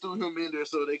literally just threw him in there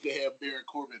so they could have Baron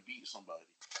Corbin beat somebody.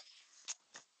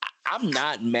 I'm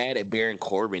not mad at Baron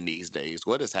Corbin these days.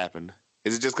 What has happened?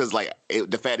 Is it just because like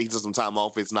the fact he took some time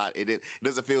off? It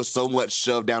doesn't feel so much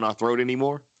shoved down our throat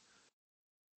anymore.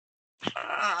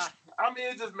 I mean,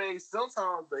 it just made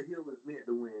sometimes the heel is meant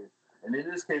to win, and in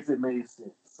this case, it made sense.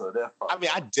 So that's fine. I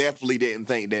mean, I definitely didn't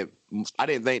think that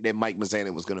Mike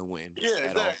Mizanin was going to win. Yeah,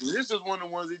 exactly. This is one of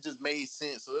the ones that just made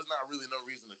sense. So there's not really no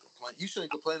reason to complain. You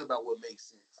shouldn't complain about what makes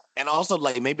sense. And also,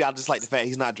 like, maybe I just like the fact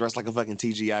he's not dressed like a fucking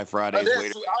TGI Fridays waiter.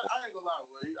 I ain't gonna lie,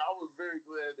 bro. I was very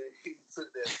glad that he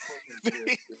took that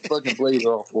fucking blazer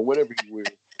off or whatever he wears.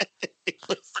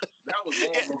 That was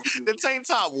the tank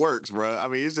top works, bro. I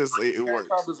mean, it's just it works.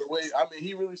 Top is a way. I mean,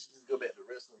 he really should just go back to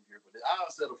wrestling gear, but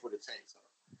I'll settle for the tank top.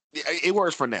 Yeah, it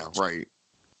works for now, right?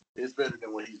 It's better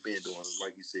than what he's been doing,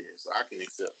 like you said, so I can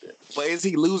accept that. But is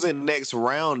he losing next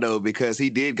round though? Because he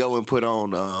did go and put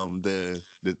on the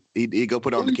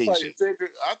king shit.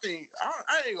 Cedric, I ain't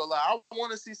gonna lie. I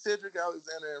want to see Cedric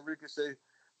Alexander and Ricochet,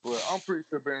 but I'm pretty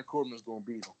sure Baron Corbin is gonna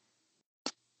beat him.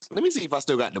 Let me see if I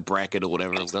still got the bracket or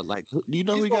whatever. Like, do you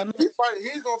know who got?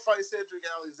 He's gonna fight Cedric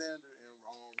Alexander,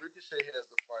 and Ricochet has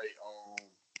to fight.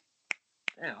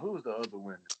 Damn, who's the other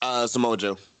winner? Samoa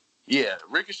Joe. Yeah,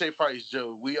 Ricochet fights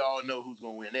Joe. We all know who's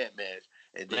gonna win that match,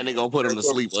 and they're gonna put him to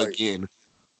sleep again.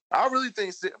 I really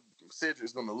think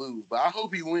Cedric's gonna lose, but I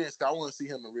hope he wins. Cause I want to see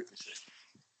him and Ricochet.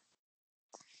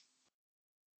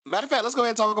 Matter of fact, let's go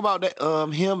ahead and talk about that.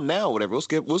 Him now, or whatever.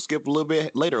 We'll skip a little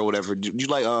bit later, or whatever. Do you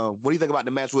like? What do you think about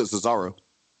the match with Cesaro?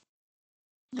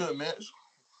 Good match.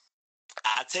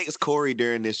 I text Corey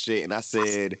during this shit, and I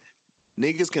said,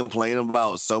 "Niggas complain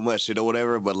about so much shit or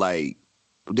whatever, but like,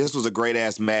 this was a great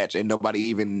ass match, and nobody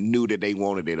even knew that they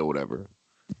wanted it or whatever."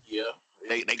 Yeah,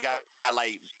 they got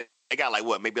like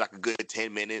what, maybe like a good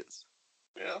 10 minutes.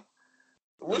 Yeah.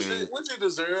 What you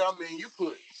deserve? I mean, you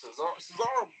put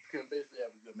Cesaro can basically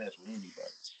have a good match with anybody.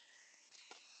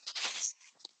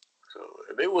 So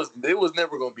it was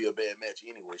never going to be a bad match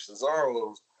anyway.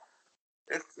 Cesaro,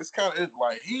 it's kind of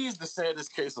like he's the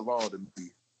saddest case of all to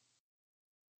me.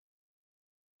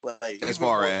 Like as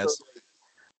far as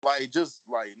just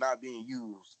like not being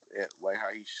used at like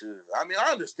how he should. I mean,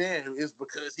 I understand it's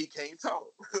because he can't talk.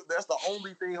 That's the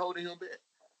only thing holding him back.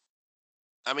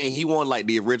 I mean, he won like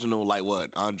the original, like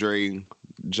what, Andre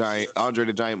the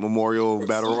Giant Memorial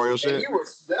Battle Royal shit.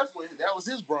 That was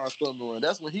his Braun Strowman run.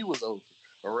 That's when he was over.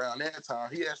 Around that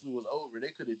time, he actually was over. They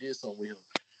could have did something with him,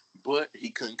 but he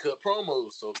couldn't cut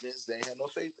promos, so Vince they had no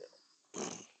faith in him.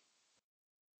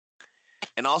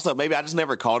 And also, maybe I just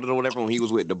never called it or whatever when he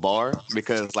was with the Bar,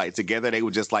 because like together they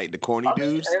were just like the corny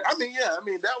dudes. I mean,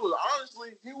 that was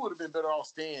honestly he would have been better off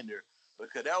staying there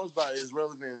because that was about as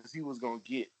relevant as he was gonna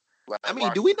get. Like, I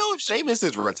mean, do we know if Sheamus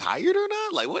is retired or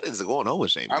not? Like, what is going on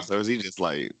with Sheamus? Or is he just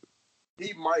like...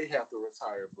 He might have to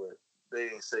retire, but they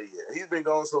ain't say yet. He's been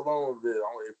gone so long that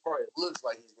it probably looks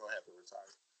like he's going to have to retire.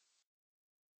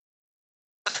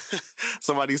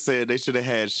 Somebody said they should have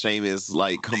had Sheamus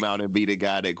like come out and be the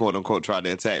guy that quote unquote tried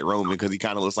to attack Roman because he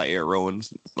kind of looks like Eric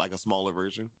Rowan's, like a smaller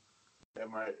version. I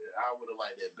would have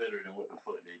liked that better than what the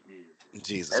fuck they did.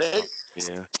 Jesus,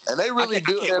 and they really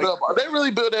built that up. They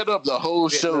really built that up the whole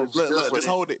show. Look, just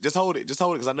hold it,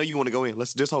 because I know you want to go in.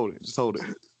 Let's just hold it, Because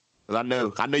I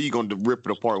know you're going to rip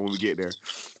it apart when we get there.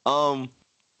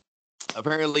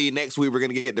 Apparently next week we're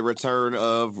going to get the return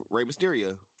of Rey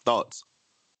Mysterio. Thoughts?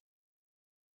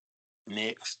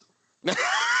 Next.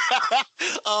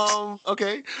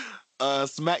 Okay.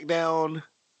 SmackDown.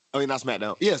 I mean, not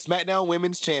SmackDown. Yeah, SmackDown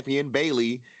Women's Champion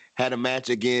Bayley had a match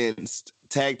against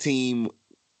tag team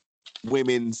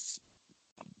women's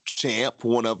champ,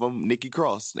 one of them, Nikki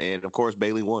Cross, and of course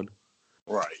Bayley won.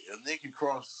 Right, and Nikki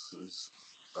Cross is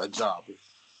a jobber.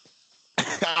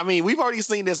 I mean, we've already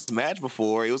seen this match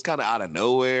before. It was kind of out of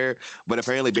nowhere, but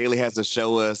apparently Bayley has to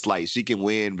show us like she can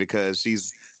win because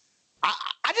she's.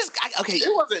 Okay.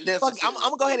 It wasn't necessary. I'm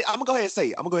gonna go ahead and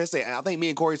say. And I think me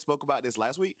and Corey spoke about this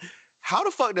last week. How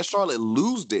the fuck does Charlotte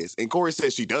lose this? And Corey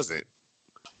says she doesn't.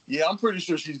 Yeah, I'm pretty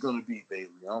sure she's gonna beat Bayley.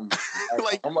 I'm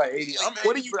like 80.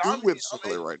 What are you doing with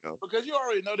Charlotte right now? Because you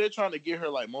already know they're trying to get her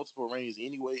like multiple reigns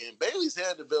anyway, and Bayley's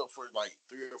had the belt for like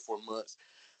 3 or 4 months.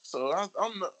 So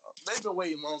they've been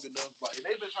waiting long enough. Like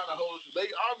they've been trying to hold. They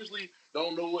obviously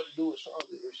don't know what to do with Charlotte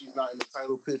if she's not in the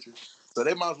title picture. So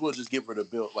they might as well just give her the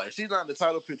belt. Like if she's not in the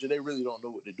title picture, they really don't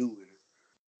know what to do with her.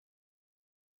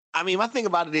 I mean, my thing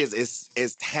about it is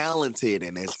it's talented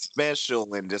and it's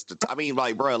special and just. I mean,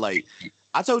 like, bro, like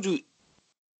I told you,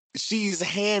 she's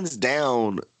hands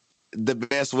down the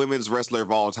best women's wrestler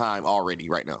of all time already.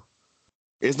 Right now,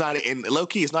 it's not. And low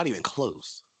key, it's not even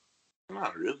close.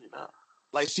 Not really, not.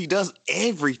 Like she does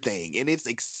everything, and it's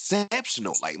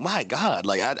exceptional. Like my God,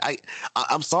 like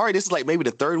I'm sorry, this is like maybe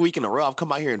the 3rd week in a row I've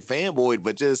come out here and fanboyed,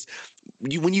 but just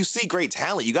when you see great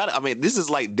talent, you got to. I mean, this is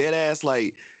like dead ass.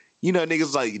 Like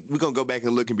niggas like we're gonna go back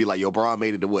and look and be like, yo, Braun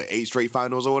made it to what 8 straight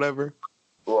finals or whatever.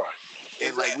 Right.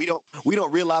 And like we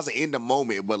don't realize it in the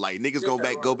moment, but like niggas go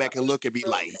back and look and be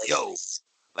like, yo.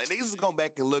 Like niggas is going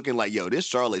back and looking like, yo, this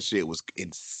Charlotte shit was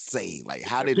insane. Like,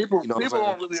 how did people don't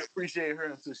really appreciate her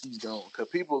until she's gone? Because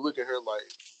people look at her like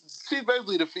she's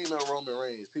basically the female Roman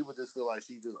Reigns. People just feel like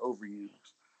she's just overused.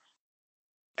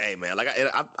 Hey man, like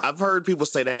I've heard people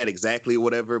say that exactly,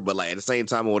 whatever. But like at the same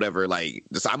time or whatever, like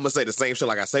I'm gonna say the same shit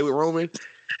like I say with Roman.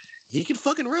 He can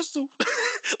fucking wrestle.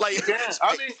 Like, yeah,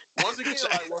 I mean, once again,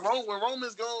 like when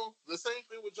Roman's gone, the same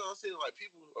thing with John Cena. Like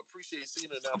people appreciate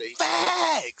Cena now.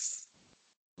 Facts.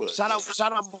 But, shout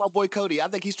out my boy Cody. I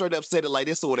think he straight up said it like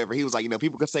this or whatever. He was like,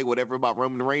 people can say whatever about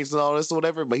Roman Reigns and all this or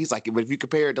whatever, but he's like, but if you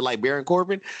compare it to like Baron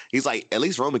Corbin, he's like, at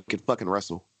least Roman can fucking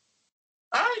wrestle.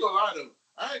 I ain't gonna lie though.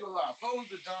 Opposed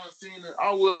to John Cena,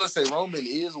 I will say Roman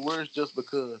is worse just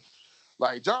because,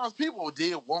 like, people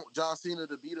did want John Cena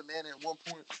to be the man at one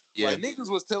point. Yeah. Like, niggas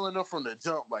was telling them from the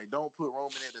jump, like, don't put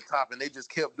Roman at the top, and they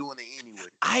just kept doing it anyway.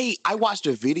 I watched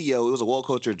a video. It was a World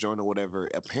Culture Journal or whatever.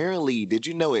 Apparently, did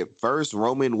you know at first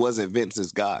Roman wasn't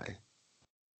Vince's guy?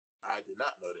 I did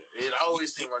not know that. It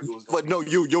always seemed like it was. But no,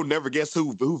 you'll never guess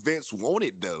who Vince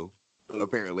wanted, though.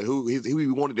 Apparently, who he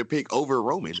wanted to pick over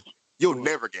Roman. You'll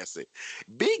never guess it.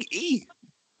 Big E.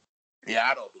 Yeah,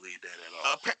 I don't believe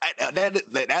that at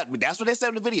all. That's what they said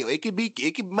in the video.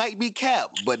 It might be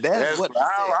cap, but that's what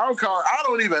I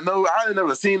don't even know. I ain't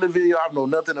never seen the video. I know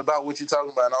nothing about what you're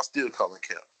talking about, and I'll still call it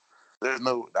cap.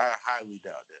 I highly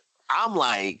doubt that. I'm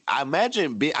like, I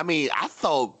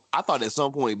thought at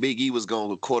some point Big E was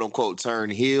gonna quote unquote turn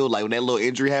heel, like when that little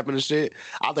injury happened and shit.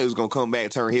 I thought he was gonna come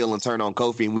back, turn heel, and turn on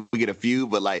Kofi, and we get a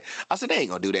feud. But like, I said, they ain't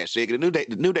gonna do that shit. The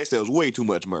New Day sells way too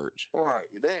much merch. All right,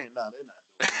 they're not.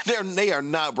 They are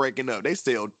not breaking up. They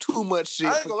sell too much shit.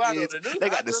 I ain't gonna lie, they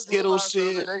got the Skittles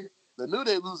shit. The New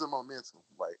Day losing momentum.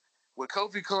 Like when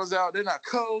Kofi comes out, they're not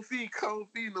Kofi.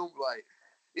 No, like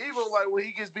even like when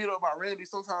he gets beat up by Randy,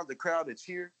 sometimes the crowd will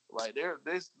cheer. Like they're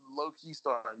low key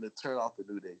starting to turn off the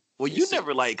New Day. Well, you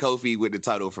never liked Kofi with the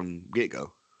title from get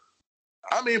go.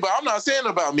 I mean, but I'm not saying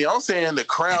about me. I'm saying the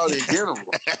crowd in general.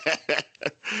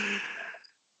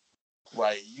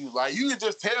 Like you can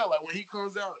just tell, like when he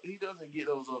comes out, he doesn't get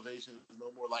those ovations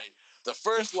no more. Like the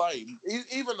first, like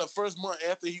even the first month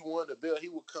after he won the belt, he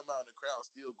would come out and the crowd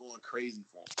still going crazy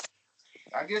for him.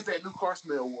 I guess that new car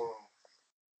smell wore on.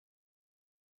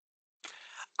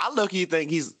 I low-key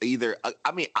think he's either.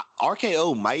 I mean,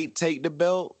 RKO might take the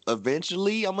belt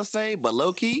eventually. I'm gonna say, but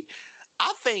low-key,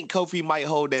 I think Kofi might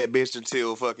hold that bitch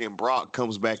until fucking Brock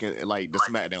comes back in like the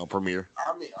SmackDown premiere.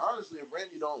 I mean, honestly, if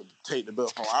Randy don't take the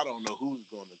belt home, I don't know who's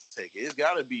going to take it. It's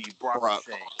got to be Brock and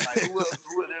Shane. Like, who else?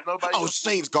 There's nobody else.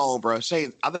 Shane's gone, bro. I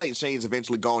think Shane's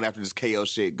eventually gone after this KO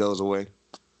shit goes away.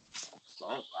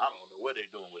 I don't know what they're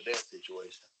doing with that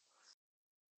situation.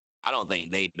 I don't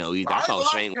think they know either. I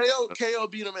thought Shane. KO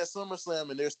beat him at SummerSlam,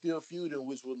 and they're still feuding,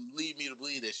 which would lead me to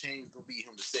believe that Shane's going to beat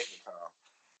him the second time.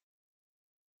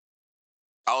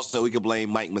 Also, we could blame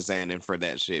Mike Mizanin for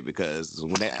that shit because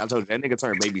when I told you that nigga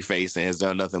turned babyface and has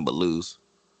done nothing but lose.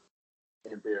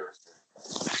 Embarrassing.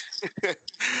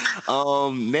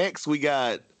 Next we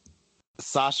got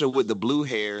Sasha with the blue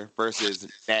hair versus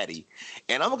Natty,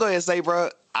 and I'm gonna go ahead and say,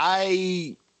 bro,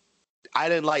 I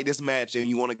didn't like this match, and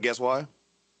you want to guess why?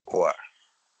 Why?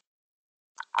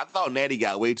 I thought Natty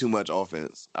got way too much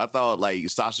offense. I thought like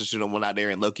Sasha should have went out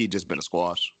there and low-key just been a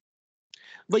squash.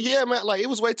 But yeah, man, like it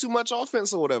was way too much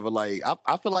offense or whatever. Like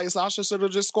I feel like Sasha should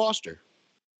have just squashed her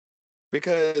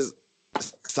because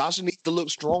Sasha needs to look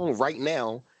strong right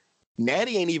now.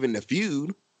 Natty ain't even the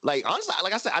feud. Like honestly,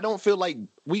 like I said, I don't feel like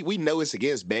we know it's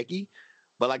against Becky,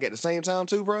 but like at the same time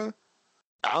too, bro,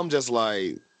 I'm just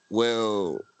like,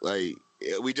 well, like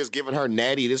we just giving her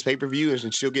Natty this pay-per-view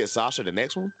and she'll get Sasha the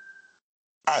next one.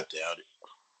 I doubt it.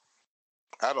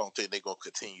 I don't think they're gonna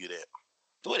continue that.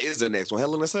 What is the next one?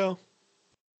 Hell in a Cell?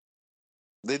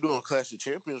 They're doing Clash of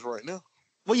Champions right now.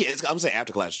 Well, yeah, I'm saying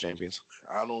after Clash of Champions.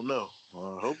 I don't know.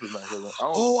 I hope it's not Helen.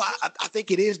 I think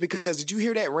it is because did you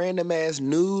hear that random ass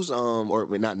news? Or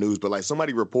not news, but like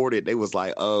somebody reported they was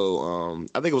like, I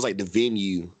think it was like the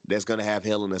venue that's gonna have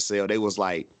Hell in a Cell. They was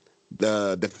like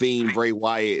the Fiend Bray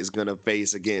Wyatt is gonna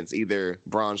face against either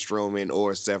Braun Strowman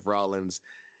or Seth Rollins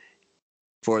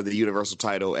for the Universal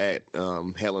title at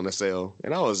Hell in a Cell,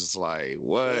 and I was just like,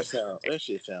 "What?" That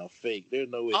shit sound fake. There's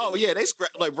no way. Oh yeah, they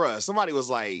scrapped like, bruh. Somebody was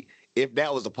like, "If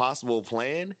that was a possible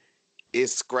plan,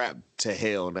 it's scrapped to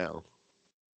hell now."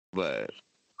 But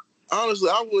honestly,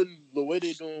 I wouldn't. The way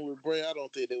they're doing with Bray, I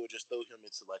don't think they would just throw him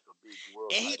into like a big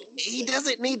world. He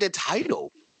doesn't need the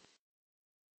title.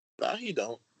 Nah, he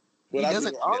don't. But I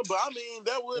mean,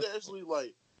 that would actually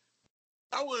like.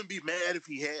 I wouldn't be mad if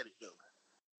he had it though.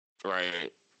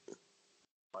 Right.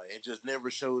 Like it just never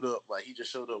showed up. Like he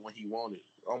just showed up when he wanted,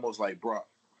 almost like Brock.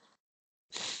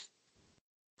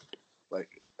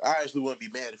 Like I actually wouldn't be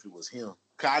mad if it was him.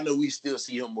 Cause I know we still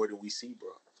see him more than we see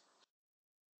Brock.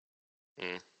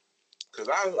 Cause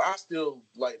I still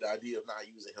like the idea of not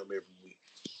using him every week.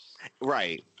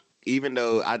 Right. Even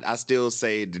though I still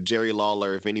say to Jerry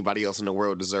Lawler, if anybody else in the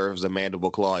world deserves a mandible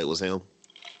claw, it was him.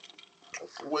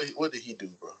 What did he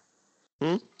do,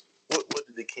 bro? What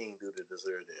did the King do to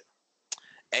deserve that?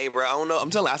 Hey, bro, I don't know. I'm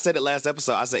telling you, I said it last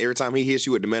episode. I said every time he hits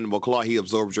you with the mandible claw, he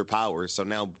absorbs your powers. So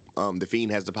now the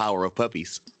Fiend has the power of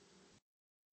puppies.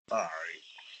 All right.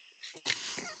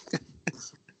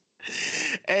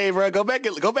 Hey, bro, go back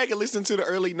and listen to the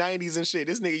early 90s and shit.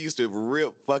 This nigga used to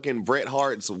rip fucking Bret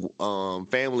Hart's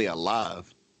family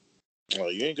alive. Oh,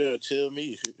 you ain't gonna tell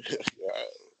me.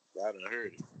 I done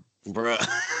heard it. Bro.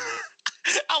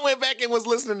 I went back and was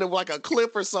listening to like a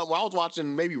clip or something. I was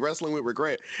watching maybe Wrestling with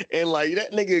Regret, and like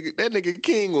that nigga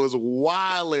King was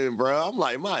wilding, bro. I'm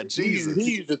like, my Jesus.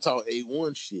 He used to talk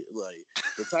A1 shit, like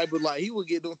the type of like he would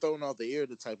get them thrown off the air.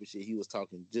 The type of shit he was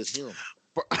talking, just him,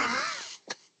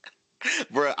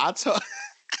 bro. I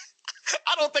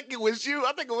don't think it was you.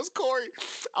 I think it was Corey.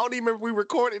 I don't even remember if we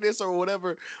recorded this or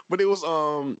whatever, but it was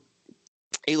a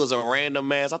random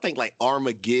match. I think like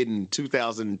Armageddon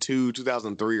 2002,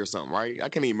 2003 or something, right? I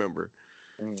can't even remember.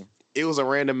 It was a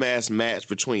random ass match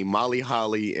between Molly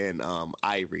Holly and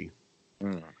Ivory.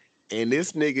 And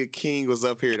this nigga King was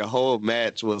up here. The whole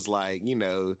match was like, you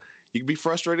know, you can be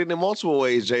frustrated in multiple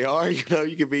ways, JR. You know,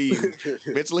 you can be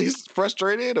mentally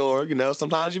frustrated or, you know,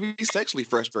 sometimes you be sexually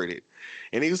frustrated.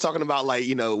 And he was talking about like,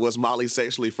 you know, was Molly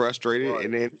sexually frustrated? Right.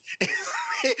 And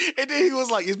then he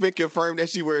was like, it's been confirmed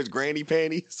that she wears granny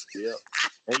panties. Yeah.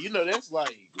 And you know, that's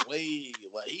like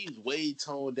he's way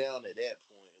toned down at that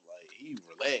point. Like he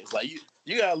relaxed. Like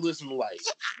you gotta listen to like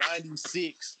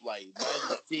 96,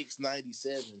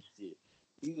 97 shit.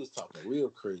 He was talking real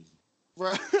crazy.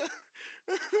 Bro.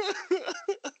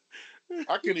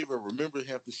 I can't even remember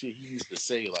half the shit he used to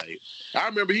say. Like, I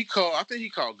remember I think he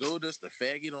called Goldust a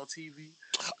faggot on TV.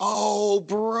 Oh,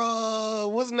 bro.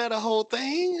 Wasn't that a whole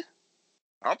thing?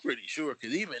 I'm pretty sure,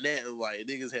 because even that, like,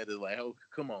 niggas had to, like, oh,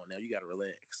 come on now, you gotta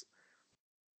relax.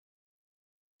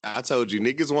 I told you,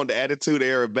 niggas want the attitude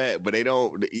era back, but they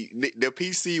don't. The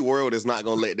PC world is not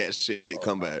gonna let that shit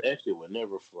come back. That shit would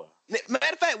never fly.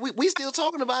 Matter of fact, we still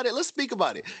talking about it. Let's speak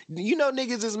about it. You know,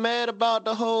 niggas is mad about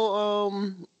the whole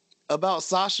about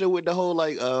Sasha with the whole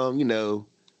like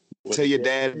What tell the your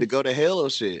dad- dad to go to hell or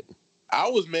shit. I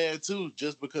was mad too,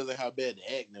 just because of how bad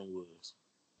the acting was.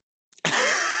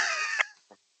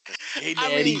 Hey, I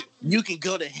daddy, mean, you can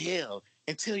go to hell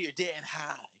and tell your dad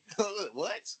hi.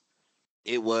 What?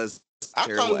 it was I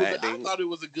terrible I acting. thought it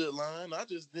was a good line. I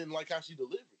just didn't like how she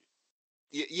delivered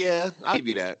it. Yeah, I'll give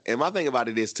you that. And my thing about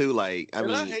it is too, like, I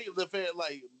And I mean, hate the fact,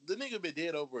 like, the nigga been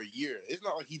dead over a year. It's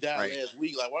not like he died right. last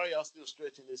week. Like, why are y'all still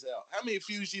stretching this out? How many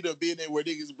feuds she done been in where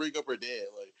niggas bring up her dad?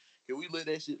 Like, can we let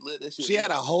that shit She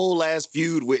had a whole last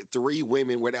feud with 3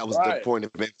 women where that was the right. point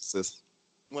of emphasis.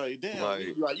 Like, damn,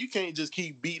 Like, like you can't just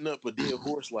keep beating up a dead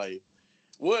horse. Like,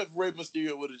 what if Rey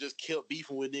Mysterio would have just kept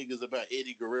beefing with niggas about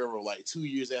Eddie Guerrero like 2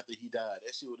 years after he died?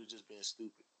 That shit would have just been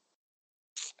stupid.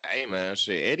 hey man,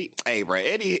 shit, Eddie. Hey, bro,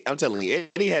 Eddie. I'm telling you,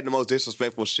 Eddie had the most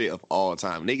disrespectful shit of all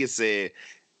time. Nigga said,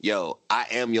 "Yo, I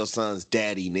am your son's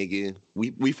daddy, nigga.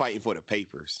 We fighting for the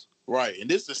papers." Right, and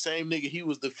this is the same nigga he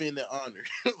was defending honor.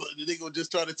 The nigga was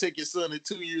just trying to take his son in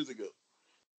 2 years ago.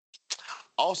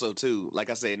 Also, too, like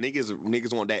I said,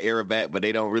 niggas want that era back, but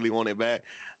they don't really want it back,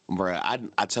 bro.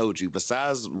 I told you.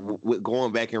 Besides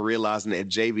going back and realizing that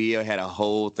JBL had a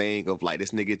whole thing of like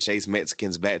this nigga chase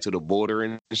Mexicans back to the border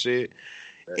and shit.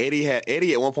 Eddie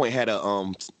at one point had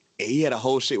he had a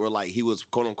whole shit where like he was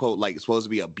quote unquote like supposed to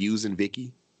be abusing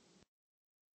Vicky.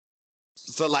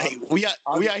 So like we out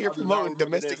here promoting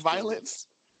domestic violence,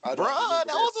 bro. That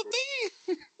was a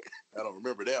thing. I don't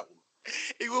remember that one.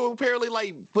 He was apparently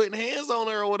like putting hands on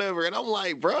her or whatever, and I'm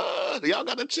like, bro, y'all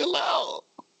gotta chill out.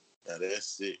 Now that's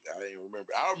sick. I didn't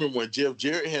remember. I remember when Jeff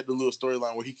Jarrett had the little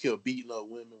storyline where he kept beating up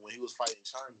women when he was fighting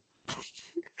China.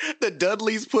 The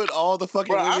Dudleys put all the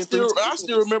fucking Bro, women I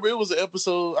still remember it was an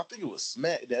episode. I think it was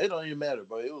SmackDown. It don't even matter,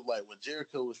 bro. It was like when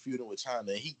Jericho was feuding with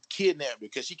China, and he kidnapped her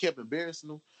because she kept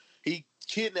embarrassing him. He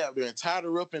kidnapped her and tied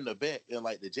her up in the back in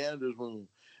like the janitor's room,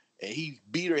 and he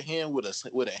beat her hand with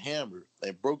a hammer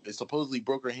and supposedly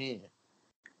broke her hand.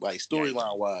 Like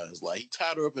storyline wise, like he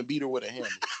tied her up and beat her with a hammer.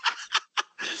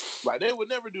 Like they would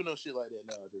never do no shit like that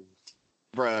nowadays.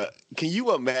 Bruh, can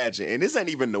you imagine? And this ain't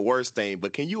even the worst thing,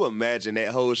 but can you imagine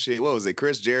that whole shit? What was it?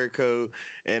 Chris Jericho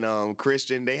and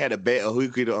Christian, they had a bet of who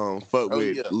could fuck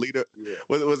with Lita. Yeah.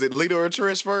 Was it Lita or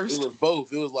Trish first? It was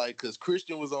both. It was like because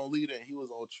Christian was on Lita and he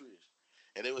was on Trish,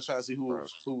 and they was trying to see who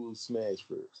would smash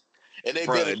first. And they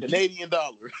bet a Canadian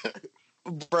dollar.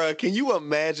 Bruh, can you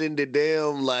imagine the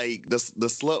damn like the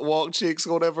slut walk chicks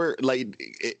or whatever? Like,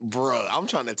 bruh, I'm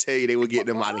trying to tell you, they would get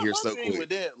them out of here so quick. With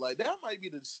that, like that might be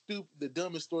the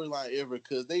dumbest storyline ever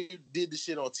because they did the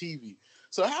shit on TV.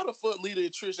 So how the fuck Lita and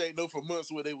Trish ain't know for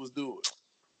months what they was doing?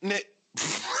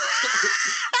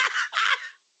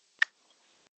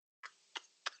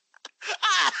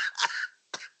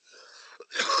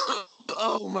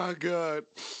 Oh my god.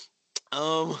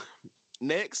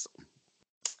 Next.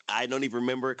 I don't even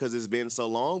remember because it's been so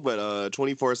long, but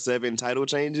 24/7 title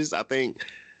changes. I think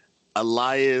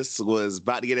Elias was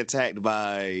about to get attacked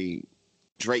by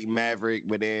Drake Maverick,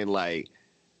 but then like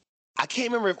I can't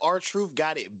remember if R-Truth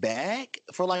got it back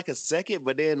for like a second,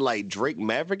 but then like Drake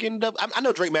Maverick ended up. I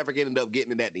know Drake Maverick ended up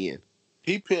getting it at the end.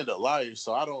 He pinned Elias,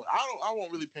 so I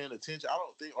won't really paying attention. I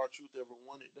don't think R-Truth ever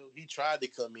won it though. He tried to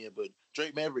come in, but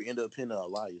Drake Maverick ended up pinning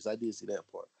Elias. I did see that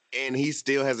part. And he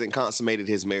still hasn't consummated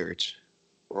his marriage.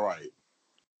 Right.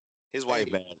 His wife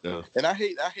bad though. And I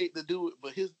hate to do it,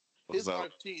 but his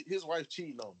wife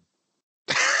cheating on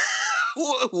him.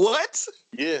 What?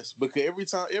 Yes,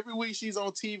 because every week she's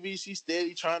on TV, she's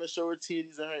steady trying to show her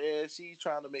titties and her ass. She's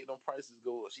trying to make them prices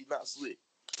go up. She's not slick.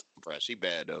 Bruh, she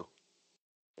bad though.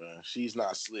 She's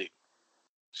not slick.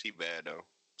 She bad though.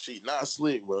 She's not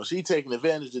slick, bro. She taking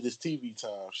advantage of this TV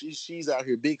time. She's out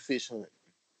here big fish hunting.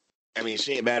 I mean,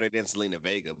 she ain't better than Selena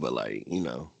Vega, but like, you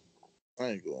know.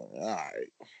 I ain't going. All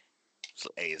right.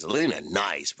 Hey, Selena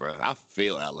nice, bro. I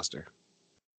feel Alistair.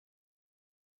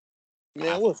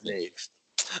 Man, what's next?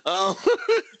 See, I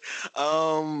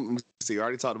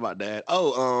already talked about that.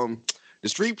 Oh, the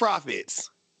Street Profits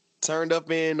turned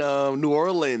up in New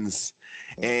Orleans,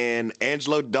 and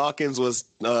Angelo Dawkins was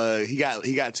he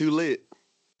got too lit,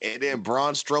 and then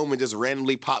Braun Strowman just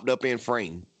randomly popped up in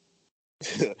frame.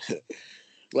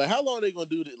 Like, how long are they gonna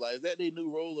do this? Like, is that their new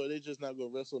role, or they just not gonna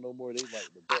wrestle no more? They like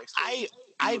the backstage.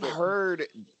 I've heard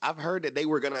that they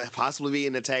were gonna possibly be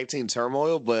in the tag team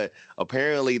turmoil, but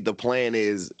apparently the plan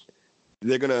is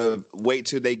they're gonna wait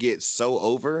till they get so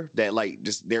over that like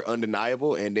just they're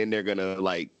undeniable, and then they're gonna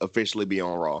like officially be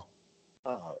on Raw.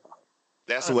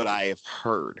 That's what I have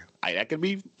heard. That could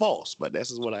be false, but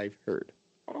this is what I've heard.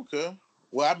 Okay.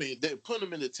 Well, I mean, putting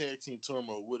them in the tag team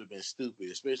turmoil would have been stupid,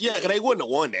 especially because they wouldn't have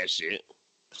won that shit.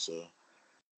 So,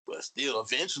 But still,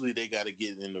 eventually they got to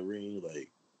get in the ring.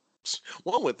 Like,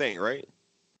 one would think, right?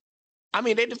 I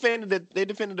mean, they defended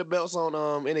the belts on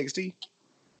NXT.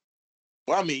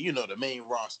 well, I mean, the main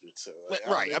roster. So, like,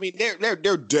 Right. I mean, they're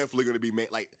definitely going to be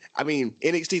made. Like, I mean,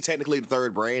 NXT technically the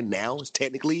third brand now. It's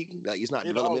technically like it's not it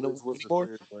developmental always was the anymore.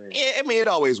 third brand. Yeah, I mean, it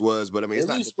always was, but I mean, At it's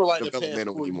not least for like the past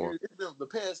developmental 4 anymore. years. It's been the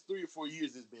past 3 or 4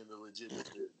 years. It's been the legitimate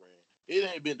third brand.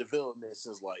 It ain't been development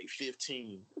since like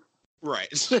 15.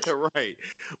 Right. Right.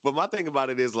 But my thing about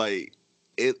it is like,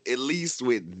 at least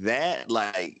with that,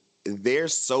 like they're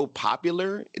so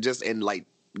popular, just in like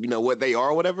what they are,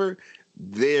 or whatever.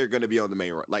 They're going to be on the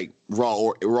main, like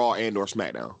Raw and or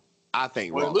SmackDown. I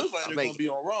think Well, Raw. it looks like I they're think, gonna be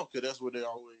on Raw because that's what they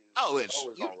always. oh, it's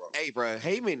always on Raw. hey, bro,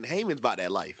 Heyman's about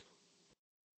that life.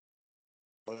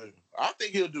 But I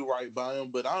think he'll do right by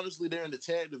him. But honestly, they're in the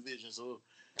tag division, so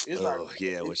it's not.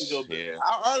 Yeah,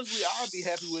 Honestly, I'd be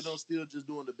happy with them still just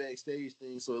doing the backstage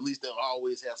thing. So at least they'll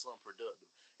always have something productive.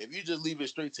 If you just leave it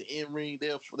straight to in ring, they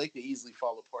could easily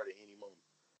fall apart at any moment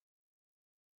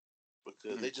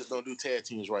because they just don't do tag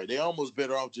teams right. They're almost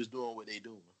better off just doing what they're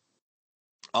doing.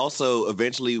 Also,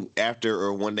 eventually, after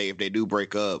or one day, if they do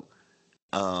break up,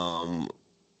 how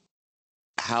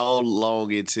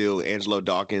long until Angelo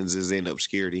Dawkins is in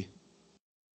obscurity?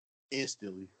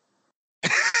 Instantly.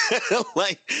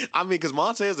 Like, I mean, because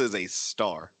Montez is a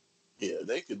star. Yeah,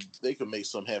 they could make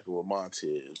something happen with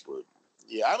Montez, but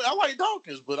yeah, I like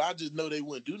Dawkins, but I just know they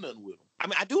wouldn't do nothing with him. I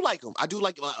mean, I do like him.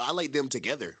 I like them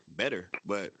together better,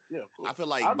 but Yeah, cool. I feel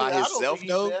like by himself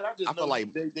though, I feel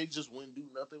like they just wouldn't do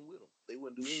nothing with him. They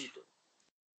wouldn't do anything.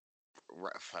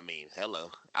 I mean,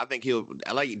 hello. I think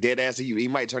I like dead ass. He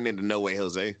might turn into No Way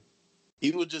Jose.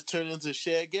 He would just turn into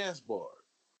Shad Gaspard.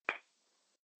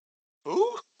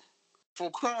 Who?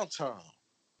 From Crown Time.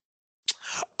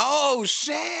 Oh,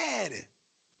 Shad.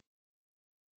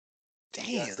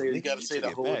 Damn. You gotta say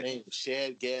the whole name.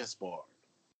 Shad Gaspard.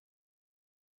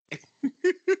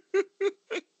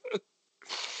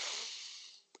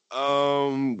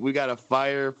 We got a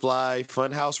Firefly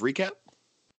Funhouse recap.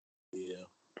 Yeah.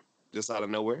 Just out of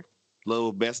nowhere.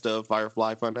 Little best of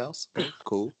Firefly Funhouse.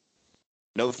 Cool.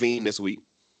 No Fiend this week.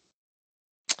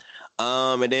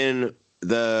 And then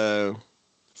the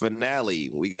finale,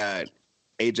 we got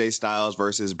AJ Styles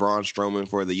versus Braun Strowman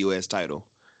for the U.S. title.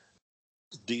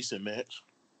 Decent match.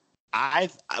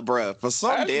 Bruh, for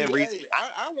some damn reason,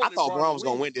 I thought Braun was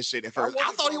going to win this shit at first.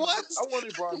 I thought he was. I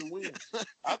wanted Braun to win.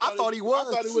 I thought he was.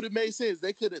 I thought it would have made sense.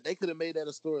 They could have made that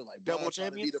a story like double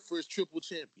champion, be the first triple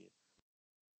champion.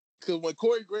 Because when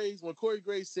Corey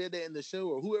Graves said that in the show,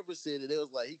 or whoever said it, it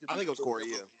was like he could. I think it was Corey.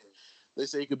 Yeah. They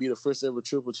say he could be the first ever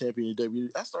triple champion in WWE.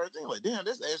 I started thinking like, damn,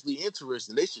 that's actually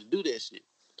interesting. They should do that shit.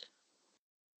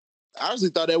 I honestly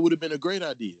thought that would have been a great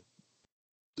idea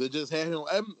to just have him.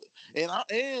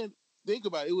 And think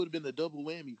about it, it would have been a double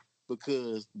whammy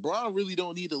because Braun really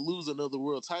don't need to lose another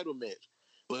world title match.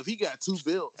 But if he got 2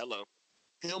 belts,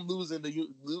 him losing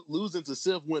to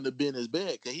Seth wouldn't have been as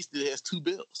bad because he still has 2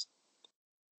 belts.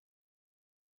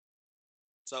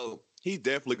 So he's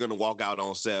definitely going to walk out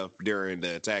on Seth during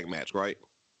the tag match, right?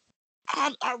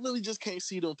 I really just can't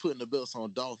see them putting the belts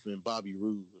on Dolph and Bobby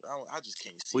Roode. I just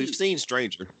can't see. We've seen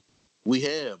Stranger. We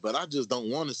have, but I just don't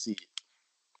want to see it.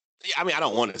 Yeah, I mean, I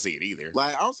don't want to see it either.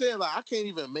 Like I'm saying, like I can't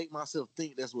even make myself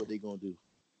think that's what they're gonna do.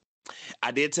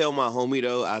 I did tell my homie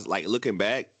though, I was like looking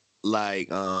back, like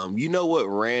you know what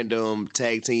random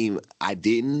tag team I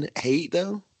didn't hate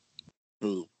though?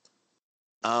 Who?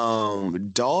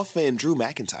 Dolph and Drew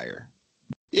McIntyre.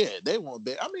 Yeah, they won't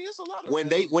bet. I mean, it's a lot of when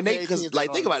they because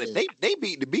like think about it, they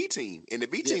beat the B team and the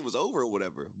B team was over or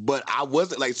whatever. But I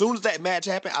wasn't like as soon as that match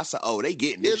happened, I said, "Oh, they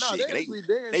getting this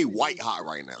shit." They white hot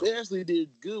right now. They actually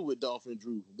did good with Dolph and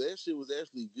Drew. That shit was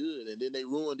actually good, and then they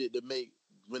ruined it to make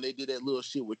when they did that little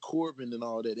shit with Corbin and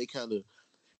all that. They kind of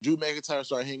Drew McIntyre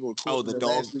started hanging with Corbin. The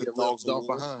dogs Dolph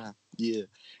behind. Yeah,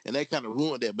 and they kind of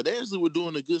ruined that. But they actually were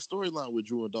doing a good storyline with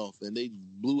Drew and Dolph, and they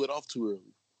blew it off too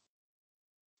early.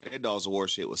 That Dogs of War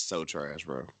shit was so trash,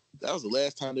 bro. That was the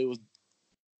last time they was.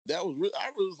 That was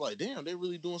I really was like, damn, they're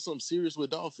really doing something serious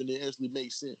with Dolph, and it actually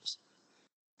makes sense.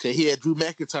 Cause he had Drew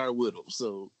McIntyre with him,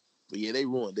 so but yeah, they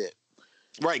ruined that.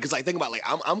 Right, because like think about like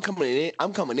I'm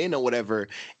coming in or whatever,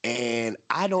 and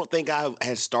I don't think I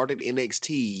had started NXT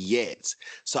yet,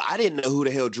 so I didn't know who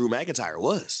the hell Drew McIntyre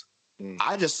was.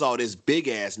 I just saw this big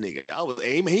ass nigga.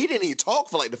 He didn't even talk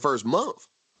for like the first month.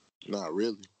 Not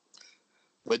really.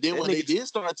 But then when they did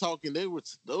start talking, those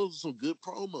were some good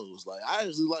promos. Like I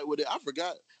actually like what I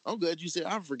forgot. I'm glad you said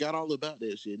I forgot all about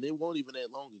that shit. And it wasn't even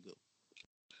that long ago.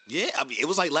 Yeah, I mean it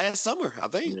was like last summer, I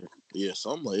think. Yeah,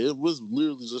 something like it was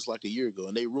literally just like a year ago,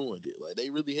 and they ruined it. Like they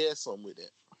really had something with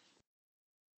that.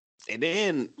 And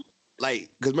then,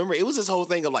 like, because remember, it was this whole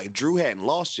thing of like Drew hadn't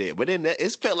lost yet, but then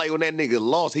it felt like when that nigga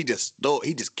lost, he just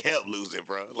kept losing,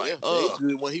 bro. Like,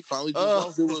 when he finally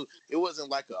just lost, it wasn't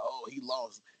like he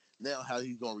lost. Now how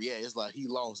he's gonna react? It's like he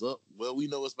lost up. Well, we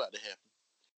know what's about to happen.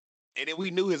 And then we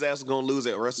knew his ass was gonna lose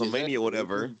at WrestleMania or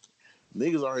whatever.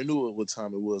 Niggas already knew what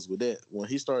time it was with that. When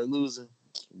he started losing,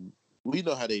 we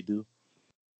know how they do.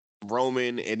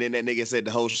 Roman, and then that nigga said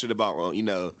the whole shit about,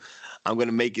 I'm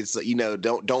gonna make it so,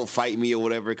 don't fight me or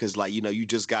whatever, because like, you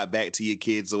just got back to your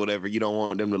kids or whatever. You don't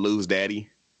want them to lose daddy.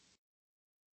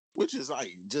 Which is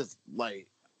like just like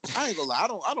I ain't gonna lie,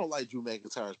 I don't like Drew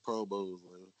McIntyre's promos.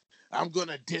 I'm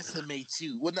gonna decimate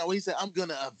you. Well, no, he said I'm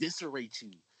gonna eviscerate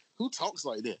you. Who talks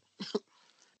like that?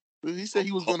 He said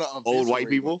he was gonna eviscerate old white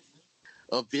people.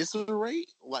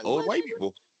 Eviscerate? Like old white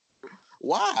people.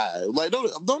 Why? Like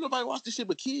don't nobody watch this shit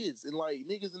but kids and like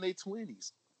niggas in their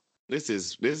 20s. This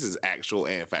is actual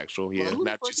and factual. Yeah,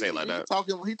 not you say like that.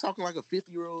 He talking like a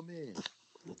 50-year-old man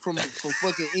from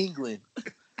fucking England.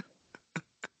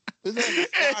 His name is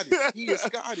Scottish. He is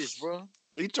Scottish, bro.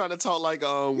 He trying to talk like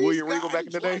William Regal back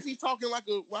in the day. Why is he talking like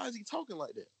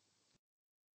that?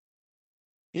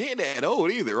 He ain't that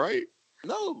old either, right?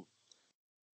 No.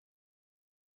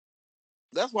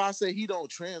 That's why I say he don't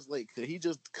translate, because he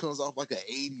just comes off like an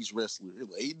 80s wrestler.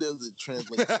 He doesn't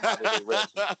translate to modern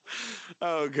wrestler.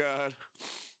 Oh, God.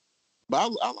 But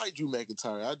I like Drew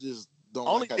McIntyre. I just don't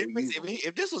Only like difference,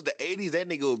 if this was the 80s, that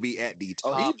nigga would be at the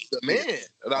top. Oh, he'd be the man.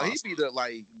 No, he'd be the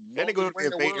that nigga would be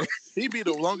world, he'd be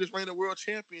the longest reigning world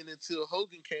champion until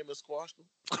Hogan came and squashed him.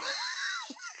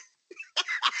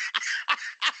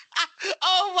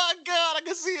 Oh my God, I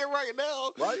can see it right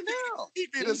now. Right now.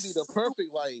 He'd be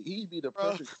the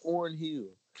perfect foreign heel.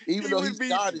 Even though he's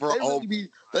Scottish,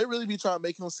 they really be trying to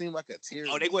make him seem like a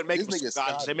terrorist. Oh, they wouldn't make him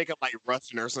Scottish. They make him like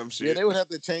Russian or some shit. Yeah, they would have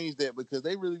to change that, because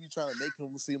they really be trying to make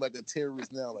him seem like a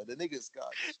terrorist now. Like, the nigga's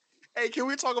Scottish. Hey, can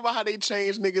we talk about how they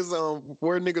changed niggas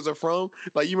where niggas are from?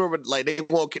 Like, you remember, like, they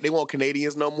want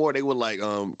Canadians no more. They were like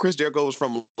Chris Jericho was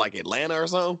from like Atlanta or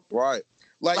something. Right.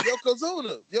 Like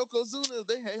Yokozuna,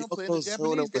 they had him playing the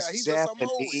Japanese guy. He's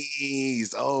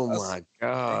Japanese. Oh my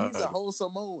God. He's a whole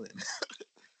Samoan.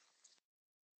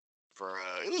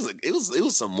 Bruh, it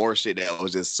was some more shit that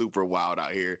was just super wild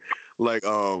out here. Like,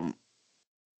 God,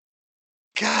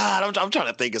 I'm trying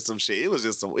to think of some shit.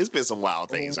 It's been some wild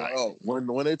things. Oh, when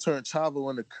they turned Chavo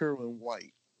into Kerwin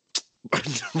White.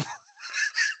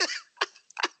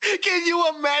 Can you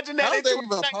imagine that? How is that even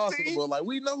possible? Like,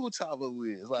 we know who Chavo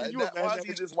is. Like, why is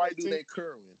he this white dude named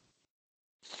Kerwin?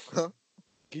 Huh?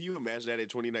 Can you imagine that in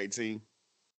 2019?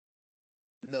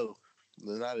 No,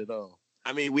 not at all.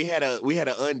 I mean, we had an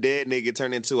undead nigga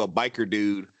turn into a biker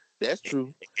dude. That's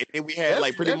true. And then we had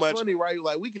pretty much funny, right?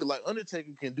 Like, we could, like,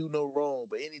 Undertaker can do no wrong,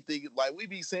 but anything, like, we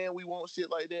be saying we want shit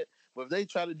like that, but if they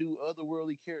try to do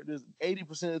otherworldly characters,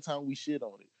 80% of the time we shit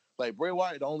on it. Like, Bray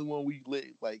Wyatt, the only one we let,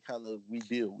 like, kind of we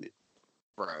deal with.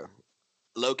 Bro,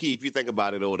 low key, if you think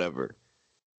about it or whatever,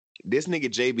 this nigga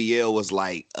JBL was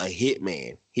like a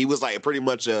hitman. He was like pretty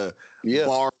much a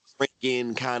bar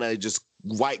drinking kind of just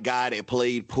white guy that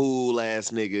played pool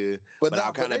ass nigga. But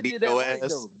I'll kind of beat your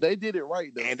ass. They did it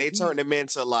right though. And they turned him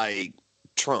into like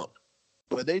Trump.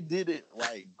 But they did it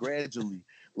like gradually.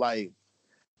 Like,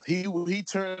 he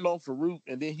turned on Farouk,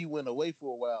 and then he went away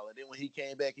for a while, and then when he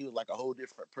came back, he was like a whole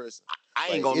different person. I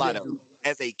ain't gonna lie though.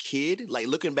 As a kid, like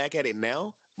looking back at it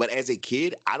now, but as a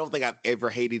kid, I don't think I've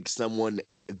ever hated someone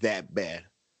that bad.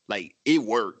 Like, it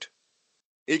worked.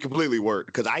 It completely worked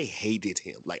because I hated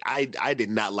him. Like, I did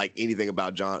not like anything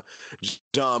about John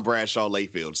Bradshaw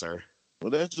Layfield, sir. Well,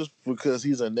 that's just because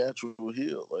he's a natural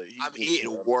heel. Like, I mean,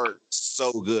 it worked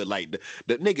so good. Like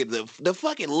the nigga, the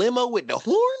fucking limo with the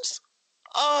horns.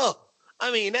 Oh, I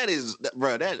mean, that is,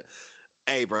 bro.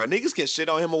 Hey, bro, niggas can shit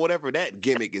on him or whatever. That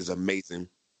gimmick is amazing,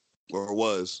 or it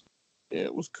was. Yeah,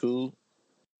 it was cool.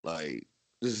 Like,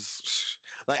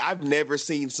 I've never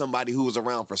seen somebody who was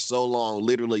around for so long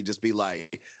literally just be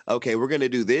like, okay, we're gonna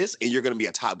do this, and you're gonna be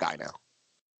a top guy now.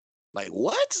 Like,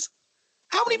 what?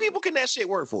 How many people can that shit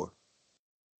work for?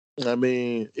 I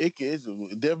mean, it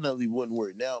definitely wouldn't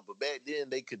work now, but back then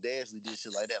they could actually did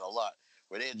shit like that a lot,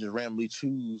 where they just randomly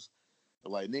choose.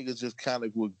 Like, niggas just kind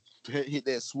of would hit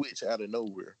that switch out of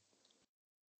nowhere,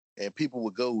 and people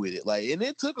would go with it. Like, and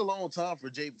it took a long time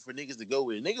for niggas to go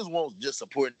with it. Niggas won't just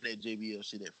support that JBL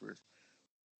shit at first.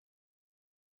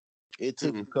 It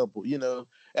took a couple,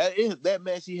 that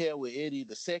match he had with Eddie.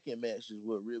 The second match is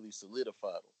what really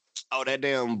solidified him. Oh, that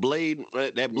damn blade,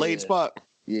 that blade spot.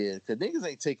 Yeah, because niggas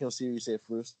ain't take him serious at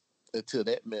first until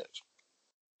that match,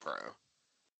 bro.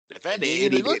 The fact that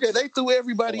Eddie they threw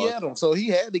everybody at him, so he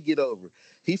had to get over.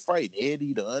 He fighting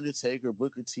Eddie, The Undertaker,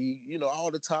 Booker T, all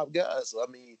the top guys. So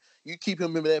I mean, you keep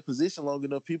him in that position long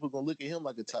enough, people gonna look at him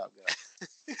like a top guy.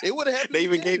 It would have happened.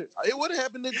 It would have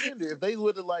happened to Jinder if they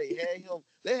would have had him.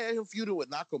 They had him feuding with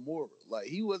Nakamura. Like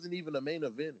he wasn't even a main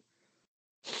eventer.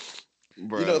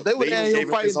 Bro, they would have had him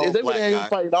fighting. If they would have had him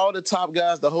fighting all the top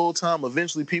guys the whole time,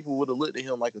 eventually people would have looked at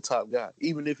him like a top guy,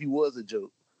 even if he was a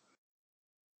joke.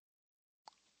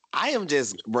 I am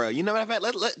just, bro. You know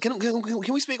what? Can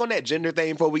we speak on that Jinder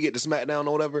thing before we get to SmackDown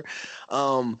or whatever?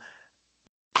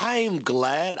 I am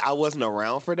glad I wasn't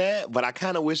around for that, but I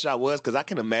kind of wish I was because I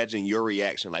can imagine your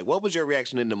reaction. Like, what was your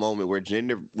reaction in the moment when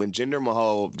Jinder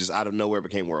Mahal just out of nowhere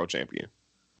became world champion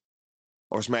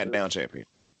or SmackDown champion?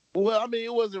 Well, I mean,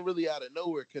 it wasn't really out of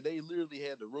nowhere because they literally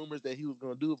had the rumors that he was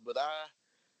going to do it, but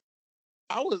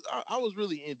I was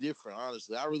really indifferent,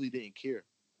 honestly. I really didn't care.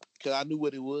 Because I knew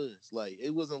what it was. Like,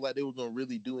 it wasn't like they were going to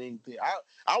really do anything.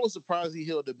 I was surprised he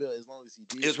held the belt as long as he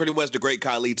did. It was pretty much the Great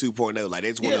Khali 2.0. Like,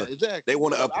 they just want to, exactly. They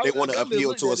want to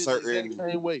appeal to a certain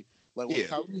the same way. Like when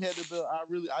Khali had the belt,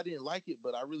 I didn't like it,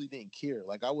 but I really didn't care.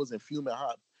 Like I wasn't fuming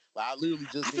hot. Like I literally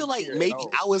just. I feel like maybe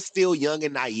I was still young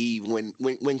and naive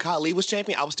when Khali was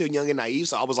champion. I was still young and naive,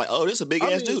 so I was like, "Oh, this is a big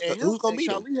ass dude. Who's gonna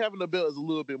beat him?" Khali having the belt is a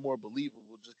little bit more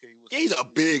believable. Just because he's a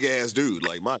big ass dude.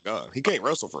 Like my God, he can't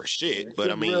wrestle for shit.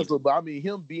 But I mean,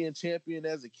 him being champion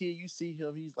as a kid, you see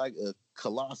him, he's like a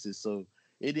colossus. So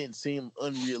it didn't seem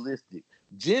unrealistic.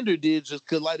 Jinder did just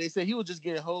because, like they said, he was just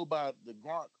getting hold by the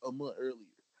Gronk a month earlier.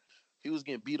 He was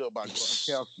getting beat up by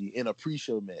Gronkowski in a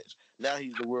pre-show match. Now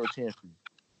he's the world champion.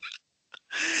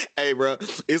 Hey, bro,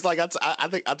 it's like I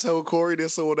think I told Corey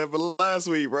this or whatever last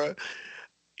week, bro.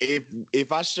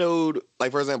 If I showed,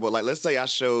 like, for example, like, let's say I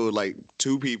showed like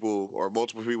two people or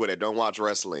multiple people that don't watch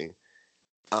wrestling,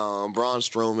 Braun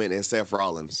Strowman and Seth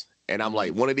Rollins, and I'm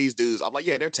like, one of these dudes, I'm like,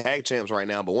 yeah, they're tag champs right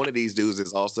now, but one of these dudes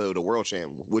is also the world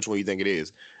champ. Which one you think it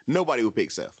is? Nobody would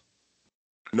pick Seth.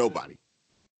 Nobody.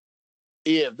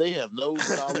 Yeah, if they have no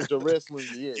knowledge of wrestling,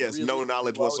 yes, really, no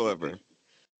knowledge whatsoever.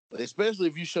 Especially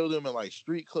if you show them in like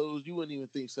street clothes, you wouldn't even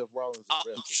think Seth Rollins is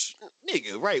wrestling.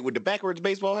 Nigga, right, with the backwards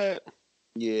baseball hat.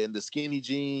 Yeah, and the skinny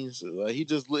jeans. Like he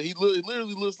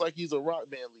literally looks like he's a rock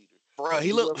band leader. Bro,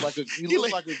 he looks like a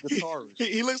guitarist.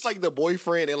 He looks like the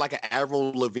boyfriend in like an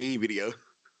Avril Lavigne video.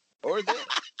 Or that.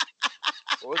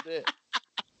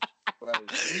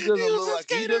 Right. He doesn't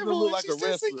look like a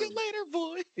wrestler. See you later,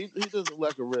 boy. He doesn't look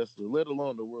like a wrestler, let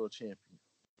alone the world champion.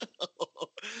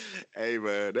 Hey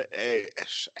man,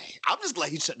 I'm just glad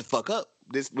he shut the fuck up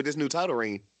with this new title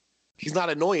reign. He's not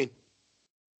annoying.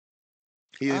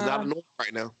 He is not annoying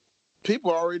right now.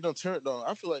 People already done turned on.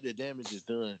 I feel like the damage is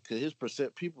done because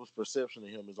people's perception of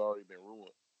him has already been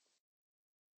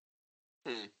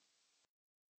ruined.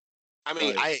 I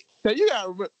mean, you got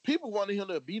remember, people wanted him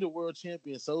to be the world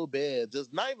champion so bad,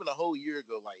 just not even a whole year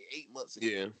ago, like 8 months ago.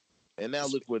 Yeah. And now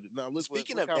look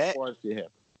Speaking of how that, far shit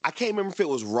happened. I can't remember if it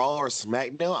was Raw or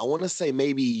SmackDown. I want to say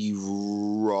maybe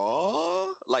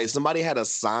Raw. Like somebody had a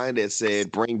sign that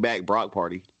said "Bring back Brock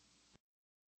Party."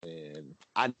 And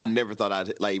I never thought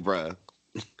bruh.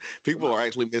 People are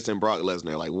actually missing Brock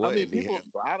Lesnar. Like what? I mean,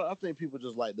 I think people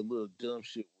just like the little dumb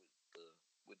shit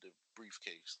with the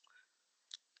briefcase.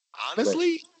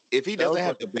 Honestly, if he doesn't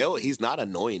have the belt, he's not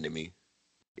annoying to me.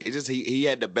 It just he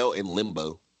had the belt in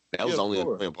limbo. That was the only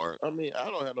annoying part. I mean,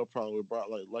 I don't have no problem with Brock.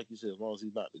 Like you said, as long as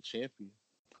he's not the champion.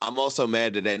 I'm also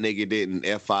mad that nigga didn't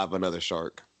F5 another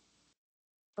shark.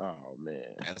 Oh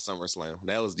man, at SummerSlam.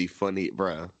 That was the funny,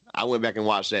 bruh. I went back and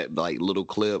watched that like little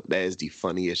clip. That is the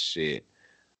funniest shit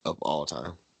of all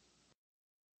time.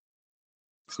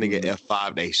 This nigga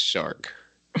F5 a shark.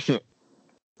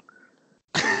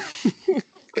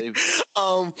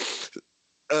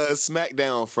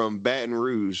 SmackDown from Baton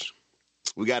Rouge.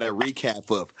 We got a recap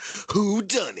of Who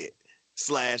Done It /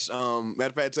 matter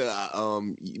of fact,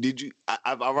 did you?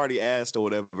 I've already asked or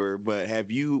whatever, but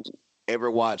have you ever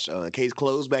watched Case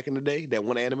Closed back in the day? That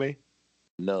one anime?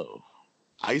 No.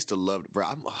 I used to love it, bro.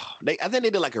 I think they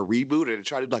did like a reboot, or they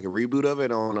tried to do like a reboot of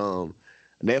it on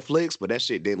Netflix, but that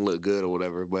shit didn't look good or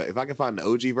whatever. But if I can find the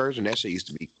OG version, that shit used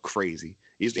to be crazy.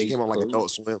 It came on like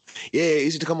Adult Swim. Yeah, it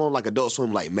used to come on like Adult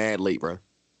Swim like mad late, bro.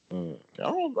 I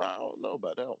don't know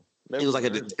about that one. It was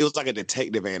like a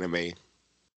detective anime.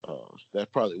 Oh, that's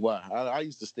probably why. I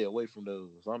used to stay away from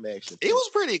those. It was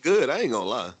pretty good. I ain't gonna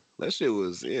lie. That shit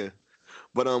was, yeah.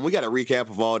 But we got a recap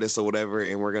of all this or whatever,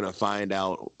 and we're gonna find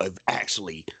out of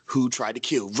actually who tried to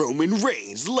kill Roman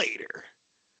Reigns later.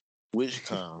 Which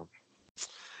time?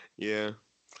 Yeah.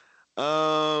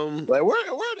 Like where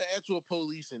are the actual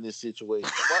police in this situation?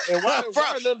 Why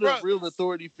none of the real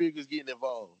authority figures getting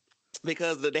involved?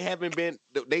 because they haven't been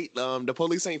the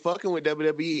police ain't fucking with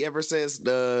WWE ever since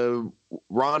the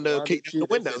Ronda kicked out the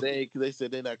window. They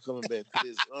said they're not coming back to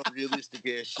this unrealistic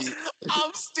ass shit.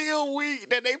 I'm still weak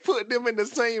that they put them in the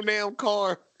same damn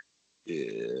car.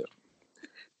 Yeah.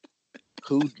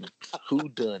 Who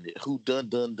done it? Who done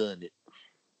it?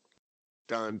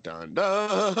 Dun.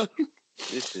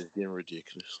 This is getting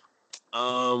ridiculous.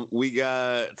 We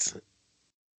got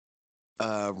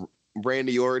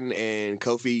Randy Orton and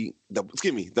Kofi.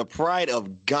 The Pride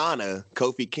of Ghana,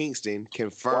 Kofi Kingston,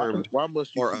 confirmed. Why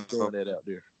must you keep throwing that out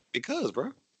there? Because,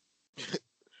 bro,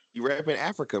 you rap in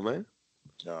Africa, man.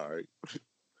 All right.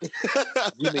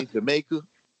 You mean Jamaica?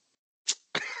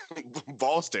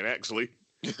 Boston, actually.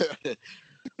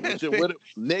 Next year,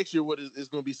 it's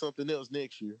going to be something else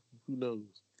next year. Who knows?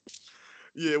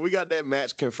 Yeah, we got that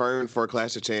match confirmed for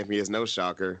Clash of Champions. No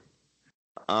shocker.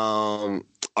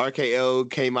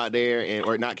 RKO came out there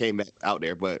or not came out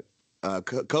there, but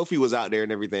Kofi was out there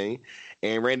and everything.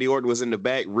 And Randy Orton was in the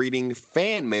back reading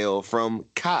fan mail from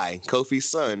Kai, Kofi's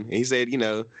son. And he said, he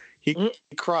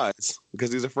cries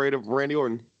because he's afraid of Randy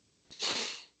Orton.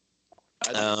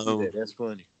 I didn't see that. That's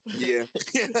funny. Yeah.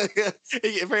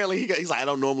 Apparently he's like, I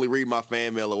don't normally read my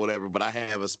fan mail or whatever, but I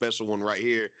have a special one right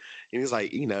here. And he's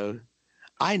like,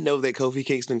 I know that Kofi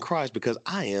Kingston cries because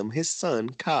I am his son,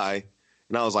 Kai.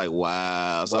 And I was like,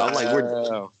 wow. So I'm like,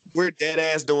 we're dead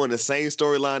ass doing the same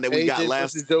storyline that we got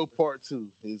last. Joe Part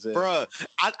 2. Bruh,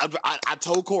 I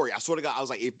told Corey, I swear to God, I was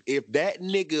like, if that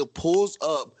nigga pulls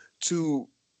up to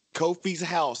Kofi's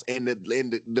house and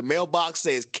the mailbox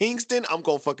says Kingston, I'm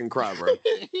gonna fucking cry, bro.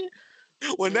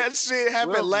 When that shit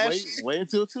happened last year. Wait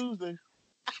until Tuesday.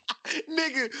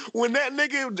 Nigga, when that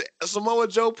nigga Samoa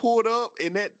Joe pulled up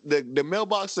and that the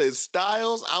mailbox says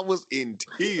Styles, I was in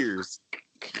tears.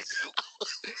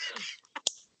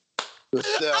 The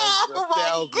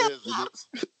Styles residents.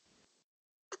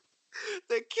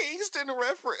 The Kingston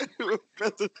reference.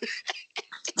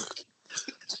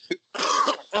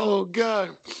 Oh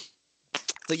God.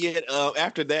 So yeah,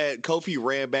 after that, Kofi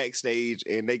ran backstage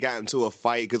and they got into a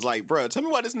fight because, like, bro, tell me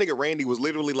why this nigga Randy was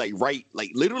literally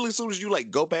literally as soon as you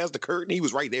go past the curtain, he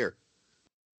was right there,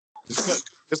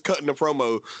 just cutting the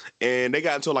promo, and they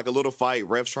got into a little fight.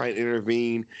 Refs trying to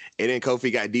intervene, and then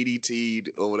Kofi got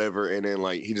DDT'd or whatever, and then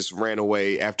he just ran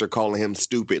away after calling him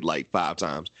stupid 5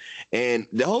 times. And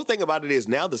the whole thing about it is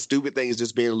now the stupid thing is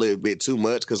just being a little bit too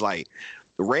much because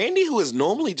Randy, who is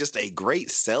normally just a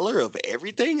great seller of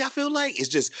everything, I feel like is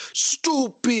just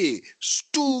stupid. He's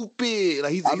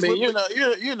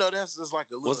that's just like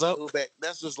a little What's up? throwback.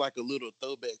 That's just like a little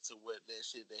throwback to what that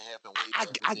shit that happened way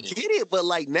back. I get it, but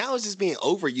now it's just being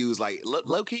overused.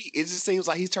 Low key, it just seems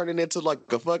like he's turning into a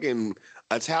fucking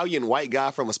Italian white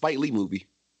guy from a Spike Lee movie.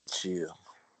 Chill.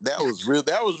 That was real.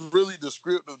 That was really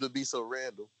descriptive to be so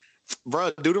random.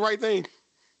 Bro, do the right thing.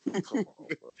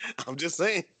 I'm just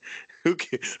saying. Who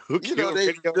can it's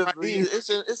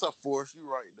a force. You're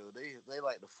right though. They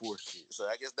like to force shit. So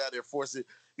I guess now they're forcing.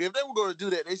 If they were going to do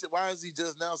that, they said, "Why is he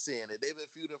just now saying it?" They've been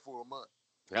feuding for a month.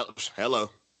 Hello.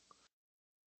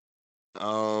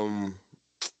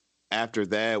 After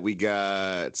that, we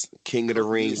got King of the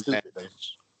Ring.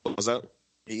 What's up?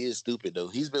 He is stupid though.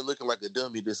 He's been looking like a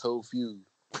dummy this whole feud.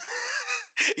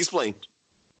 He's playing.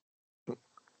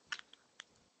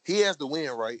 He has to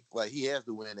win, right? He has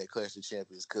to win that Clash of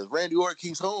Champions because Randy Orton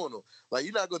keeps holding him.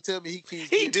 You're not gonna tell me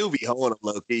he do be holding him,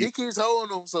 low key. He keeps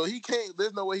holding him, so he can't.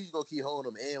 There's no way he's gonna keep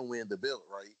holding him and win the belt,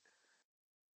 right?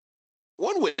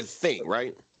 One would think,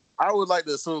 right? I would like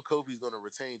to assume Kofi's gonna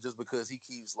retain just because he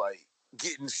keeps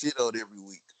getting shit out every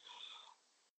week.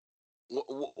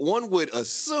 One would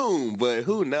assume, but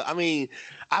who knows? I mean,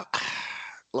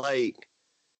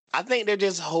 I think they're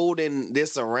just holding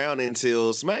this around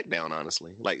until SmackDown,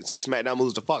 honestly. SmackDown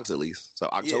moves to Fox at least. So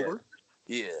October?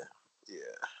 Yeah.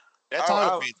 That's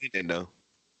all I'm thinking, though.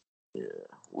 Yeah.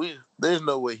 There's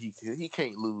no way he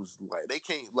can't lose. They've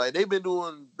been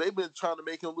trying to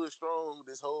make him look strong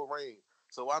this whole reign.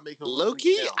 So why make him low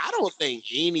key? I don't think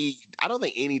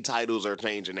any titles are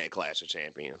changing that Clash of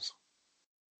Champions.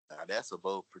 Nah, that's a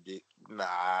bold predict.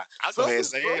 Nah. I'll go ahead and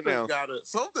say it now.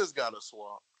 Something's gotta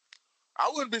swap. I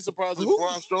wouldn't be surprised if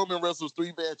Braun Strowman wrestles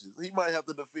 3 matches. He might have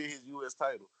to defend his U.S.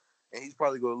 title, and he's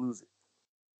probably going to lose it.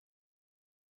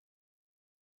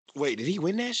 Wait, did he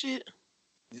win that shit?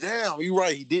 Damn, you're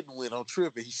right. He didn't win. I'm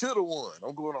tripping. He should have won.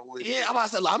 I'm going on with it. Yeah,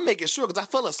 I'm making sure because I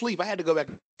fell asleep. I had to go back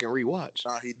and rewatch.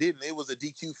 Nah, he didn't. It was a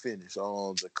DQ finish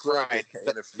on the club. Right.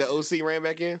 The OC ran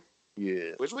back in?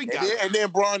 Yeah. Which we got. And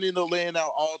then Braun ended up laying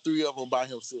out all 3 of them by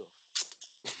himself.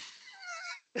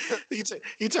 He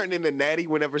turned into Natty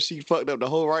whenever she fucked up the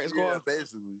whole Riot Squad. Yeah,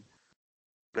 basically.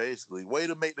 Basically, way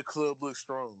to make the club look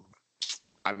strong.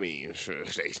 I mean, sure,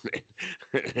 they're supposed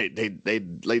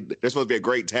to be a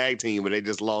great tag team, but they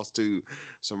just lost to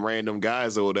some random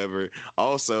guys or whatever.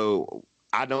 Also,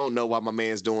 I don't know why my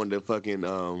man's doing the fucking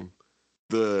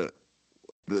the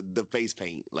the face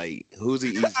paint. Like, who's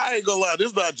he? I ain't gonna lie, this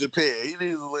is not Japan. He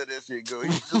needs to let that shit go.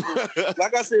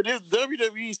 Like I said, this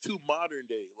WWE's too modern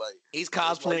day. Like He's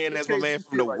cosplaying like, as my man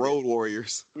from the like Road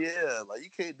Warriors. Yeah, like you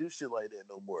can't do shit like that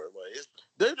no more. Like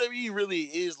WWE really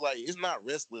is like it's not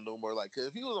wrestling no more. Like, cause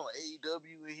if he was on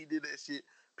AEW and he did that shit,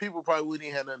 people probably wouldn't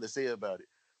even have nothing to say about it.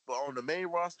 But on the main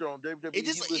roster on WWE, It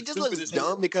just looks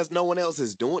dumb because no one else in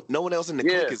the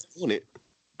clique is doing it.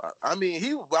 I mean,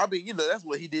 you know, that's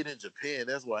what he did in Japan.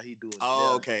 That's why he doing it.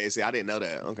 Oh, okay. See, I didn't know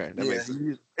that. Okay, that makes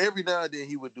sense. Every now and then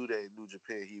he would do that in New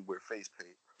Japan. He wear face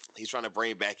paint. He's trying to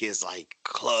bring back his like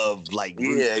club, like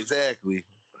yeah, exactly.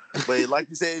 But like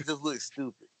you said, it just looks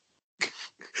stupid.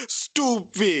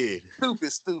 Stupid. You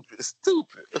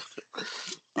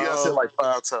gotta say like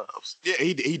 5 times. Yeah,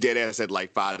 he dead ass said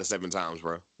like 5 to 7 times,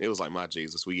 bro. It was like, my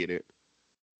Jesus, we get it.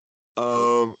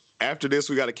 After this,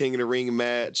 we got a King of the Ring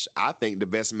match. I think the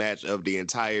best match of the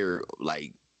entire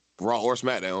like Raw or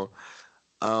SmackDown.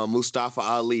 Mustafa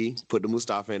Ali, put the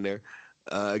Mustafa in there,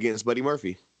 against Buddy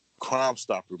Murphy. Crime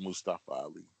Stopper Mustafa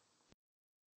Ali.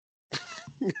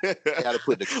 Gotta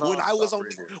put the when I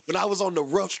was on the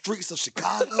rough streets of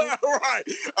Chicago. Right.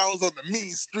 I was on the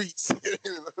mean streets. This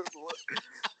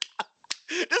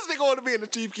nigga want to be in the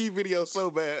Chief Keef video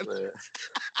so bad.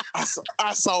 I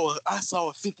saw a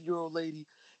 50-year-old lady,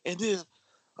 and then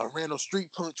a random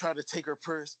street punk tried to take her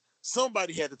purse.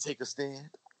 Somebody had to take a stand,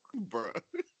 bro.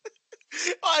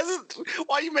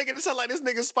 Why you making it sound like this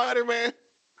nigga Spider-Man?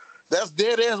 That's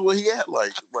dead ass what he had,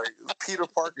 like Peter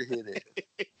Parker hit it.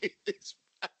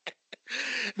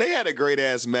 They had a great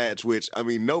ass match, which I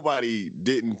mean nobody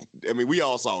didn't. I mean, we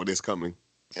all saw this coming.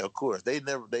 Yeah, of course, they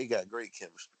got great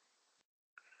chemistry.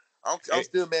 I'm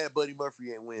still mad Buddy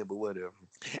Murphy ain't win, but whatever.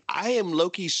 I am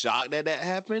low-key shocked that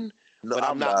happened. No, but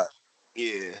I'm not.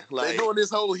 Yeah, like they doing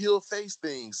this whole heel face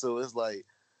thing, so it's like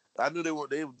I knew they weren't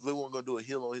gonna do a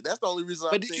heel on it. That's the only reason.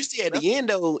 But did you see at the end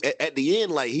though? At the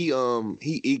end, like he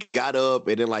got up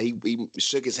and then like he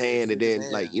shook his hand and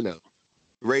then like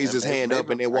raised his hand up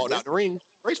and then walked out the ring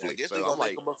gracefully. So I'm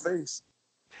like,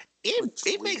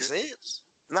 it makes sense.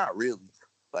 Not really.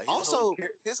 Like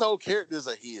his whole character is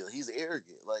a heel. He's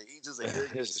arrogant. Like he's just an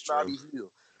arrogant, snobby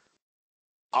heel.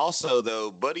 Also,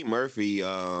 though, Buddy Murphy,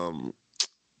 3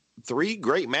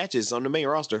 great matches on the main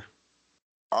roster.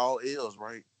 All L's,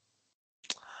 right?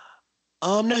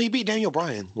 No, he beat Daniel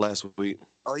Bryan last week.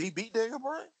 Oh, he beat Daniel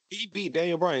Bryan? He beat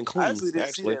Daniel Bryan clean. I actually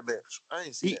didn't see that match. I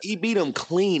didn't see that. He beat him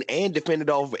clean and defended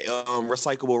off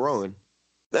Recyclable Rowan.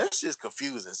 That's just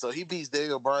confusing. So he beats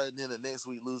Daniel Bryan, then the next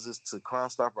week loses to Crime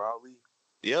Stopper Ali.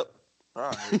 Yep. All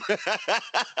right.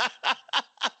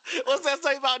 What's that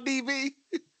say about DB?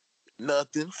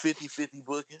 Nothing. 50-50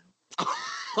 booking.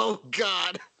 Oh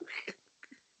God.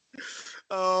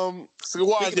 So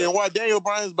why Daniel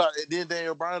Bryan's then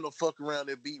Daniel Bryan will fuck around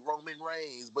and beat Roman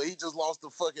Reigns, but he just lost the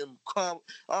fucking crime.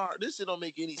 This shit don't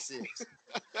make any sense.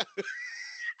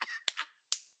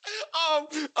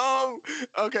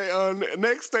 Okay.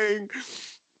 Next thing.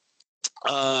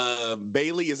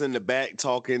 Bayley is in the back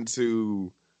talking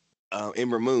to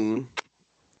Ember Moon,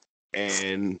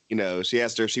 and she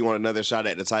asked her if she wanted another shot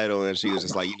at the title, and she was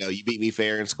just like, you beat me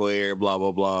fair and square, blah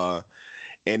blah blah.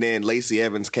 And then Lacey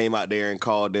Evans came out there and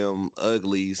called them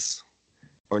uglies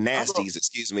or nasties,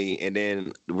 excuse me. And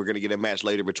then we're gonna get a match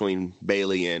later between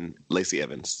Bayley and Lacey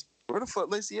Evans. Where the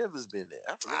fuck Lacey Evans been there?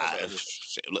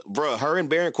 Bro, her and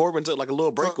Baron Corbin took like a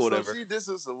little break or whatever.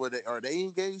 Are they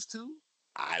engaged too?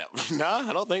 I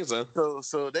don't think so.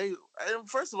 So they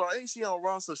first of all, ain't she on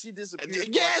Raw? So she disappeared.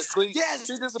 Yes. She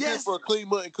disappeared for a clean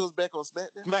month and comes back on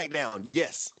SmackDown. SmackDown,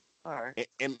 yes. All right.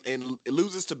 And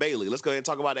loses to Bayley. Let's go ahead and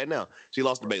talk about that now. She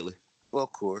lost to Bayley. Well,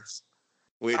 of course.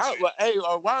 Why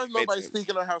is nobody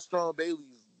speaking on how strong Bayley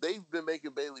is? They've been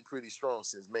making Bayley pretty strong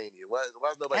since Mania. Why is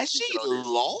nobody? Has she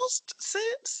lost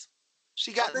since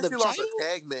she got the title? She lost a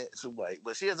tag match,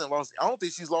 but she hasn't lost. I don't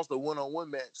think she's lost a one-on-one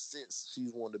match since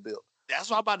she's won the belt. That's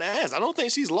what I'm about to ask. I don't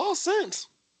think she's lost since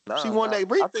she won that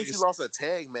briefcase. I think she lost a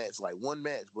tag match, like one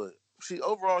match, but she's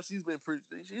been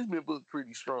booked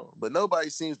pretty strong. But nobody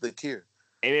seems to care.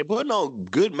 And they're putting on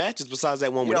good matches besides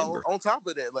that one with Ember. On top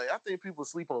of that, I think people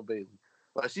sleep on Bayley.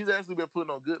 Like she's actually been putting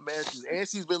on good matches, and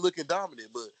she's been looking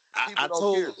dominant. But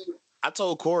I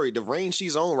told Corey the reign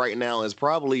she's on right now is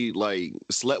probably like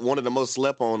one of the most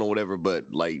slept on or whatever,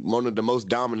 but like one of the most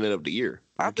dominant of the year.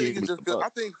 I think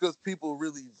because people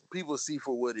see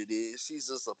for what it is. She's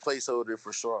just a placeholder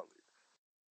for Charlotte.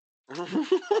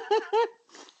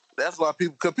 That's why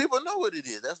because people know what it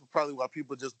is. That's probably why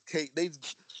people just can't.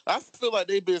 I feel like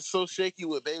they've been so shaky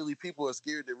with Bayley. People are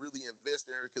scared to really invest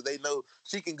in her because they know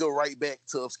she can go right back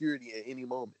to obscurity at any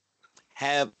moment.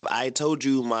 Have I told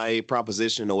you my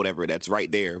proposition or whatever? That's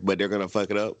right there, but they're gonna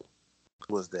fuck it up.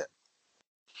 What's that?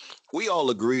 We all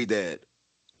agree that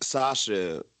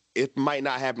Sasha, it might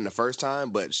not happen the first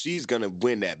time, but she's gonna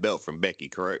win that belt from Becky,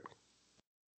 correct?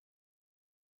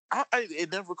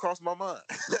 It never crossed my mind.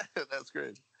 That's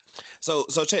crazy. So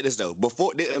check this though.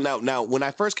 Now, when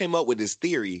I first came up with this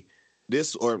theory,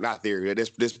 this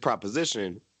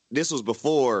proposition, this was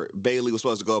before Bayley was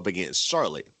supposed to go up against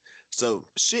Charlotte. So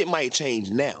shit might change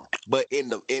now. But in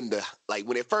the like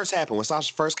when it first happened, when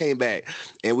Sasha first came back,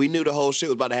 and we knew the whole shit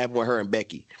was about to happen with her and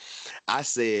Becky, I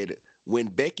said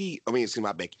when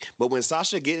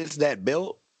Sasha gets that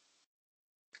belt,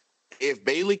 if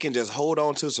Bayley can just hold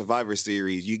on to Survivor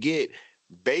Series, you get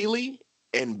Bayley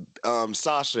and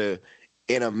Sasha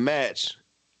in a match,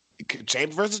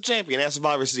 champion versus champion at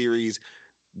Survivor Series,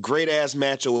 great ass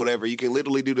match or whatever. You can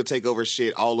literally do the takeover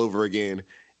shit all over again,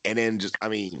 and then just, I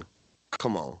mean,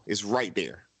 come on, it's right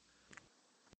there.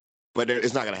 But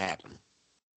it's not gonna happen.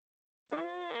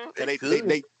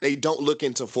 And they don't look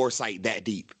into foresight that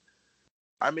deep.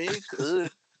 I mean, it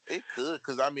could,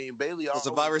 because I mean, Bayley. The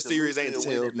Survivor Series ain't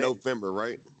until November,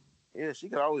 right? Yeah, she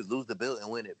could always lose the belt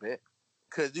and win it back.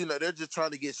 Because, they're just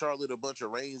trying to get Charlotte a bunch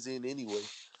of reigns in anyway.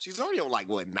 She's already on,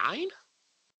 9?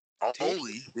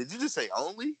 Only? Did you just say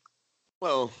only?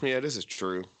 Well, yeah, this is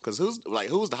true. Because who's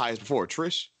the highest before?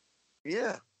 Trish?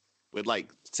 Yeah. With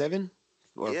 7?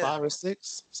 Or 5 or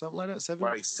 6? Something like that? 7?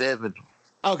 Like 7.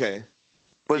 Okay.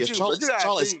 But Charlotte's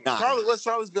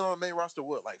Charlotte's been on the main roster,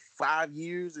 5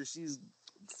 years? And she's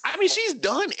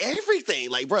done everything.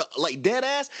 Bro, dead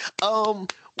ass.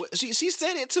 She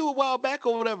said it too a while back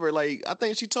or whatever. Matter of fact, I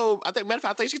think she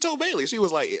told Bayley. She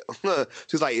was like,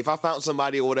 if I found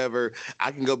somebody or whatever,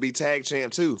 I can go be tag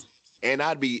champ too, and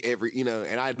I'd be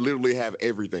and I'd literally have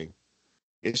everything.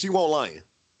 And she won't lying.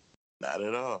 Not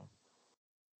at all.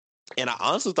 And I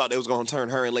honestly thought they was gonna turn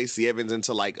her and Lacey Evans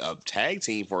into a tag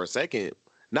team for a second.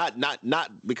 Not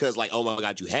because oh my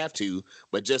god you have to,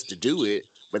 but just to do it.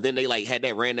 But then they had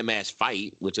that random ass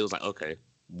fight, which it was okay,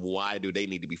 why do they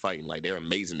need to be fighting? They're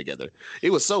amazing together. It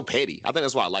was so petty. I think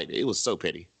that's why I liked it. It was so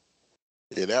petty.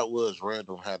 Yeah, that was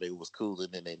random how they was cool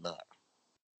and then they not.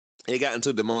 It got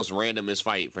into the most randomest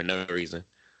fight for no reason.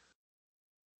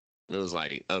 It was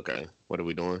okay, what are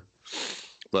we doing?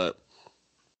 But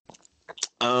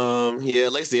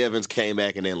Lacey Evans came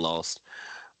back and then lost.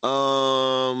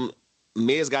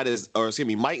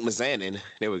 Mike Mizanin,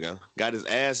 there we go, got his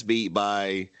ass beat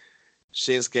by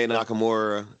Shinsuke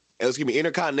Nakamura.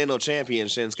 Intercontinental Champion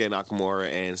Shinsuke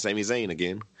Nakamura and Sami Zayn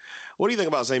again. What do you think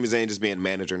about Sami Zayn just being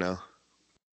manager now?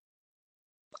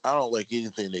 I don't like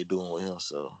anything they doing with him,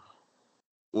 so.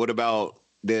 What about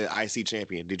the IC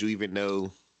champion? Did you even know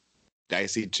the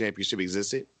IC championship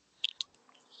existed?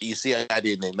 You see, I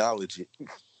didn't acknowledge it.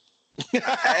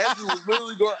 I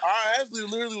actually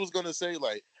literally was going to say,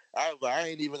 I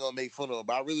ain't even gonna make fun of him,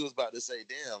 but I really was about to say,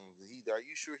 damn, are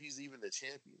you sure he's even the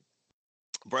champion?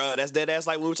 Bro, that's dead ass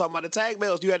when we were talking about the tag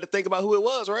belts. You had to think about who it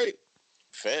was, right?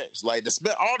 Facts. All the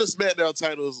SmackDown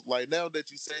titles, now that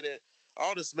you say that,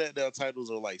 all the SmackDown titles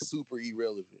are super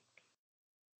irrelevant.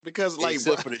 Because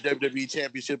except for the WWE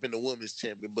Championship and the Women's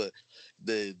Champion, but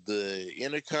the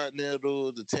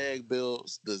Intercontinental, the tag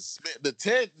belts, the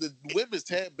Women's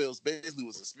tag belts basically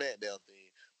was a SmackDown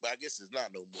thing, but I guess it's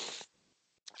not no more.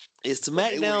 Is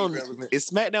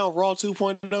SmackDown Raw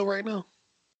 2.0 right now?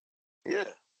 Yeah.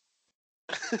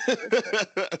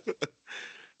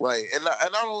 And I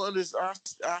don't understand.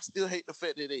 I still hate the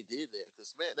fact that they did that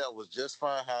because SmackDown was just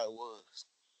fine how it was.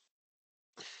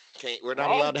 We're not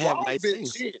allowed to have nice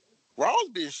things. Raw's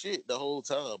been shit the whole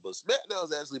time, but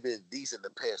SmackDown's actually been decent the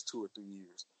past 2 or 3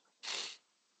 years.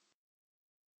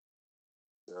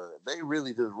 They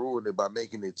really just ruined it by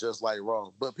making it just like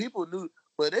Raw. But people knew.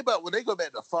 But when they go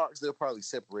back to Fox, they'll probably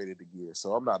separate it again.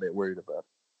 So I'm not that worried about it.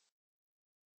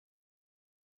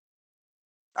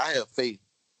 I have faith.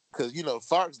 Because,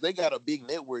 Fox, they got a big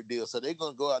network deal, so they're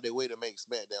going to go out their way to make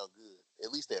SmackDown good.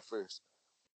 At least at first.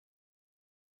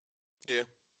 Yeah.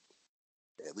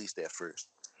 At least at first.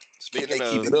 Speaking Can they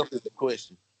of, keep it up is the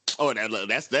question. Oh,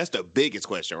 that's the biggest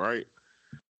question, right?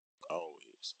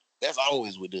 Always. That's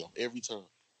always with them, every time.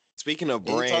 Speaking of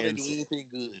brands. Anytime they do anything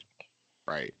good.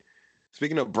 Right.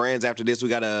 Speaking of brands, after this, we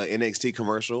got a NXT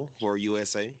commercial for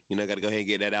USA. Got to go ahead and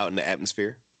get that out in the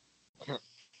atmosphere.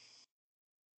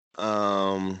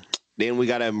 Then we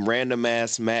got a random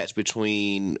ass match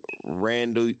between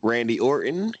Randy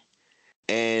Orton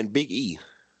and Big E.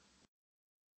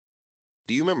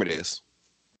 Do you remember this?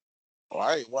 Oh,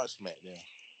 I ain't watched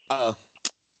SmackDown.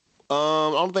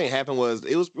 Only thing that happened was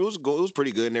it was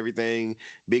pretty good and everything.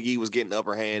 Big E was getting the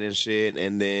upper hand and shit,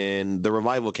 and then the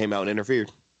Revival came out and interfered.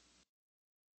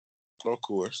 Of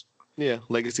course. Yeah,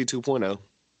 Legacy 2.0.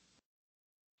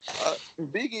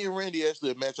 Big E and Randy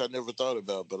actually a match I never thought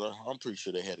about, but I'm pretty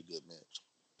sure they had a good match.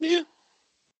 Yeah.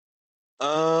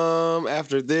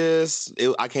 After this,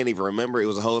 I can't even remember. It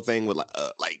was a whole thing with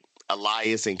like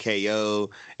Elias and KO,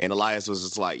 and Elias was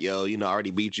just like, "Yo, I already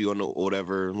beat you on the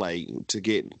whatever, like to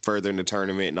get further in the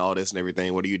tournament and all this and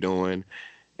everything. What are you doing?"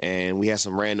 And we had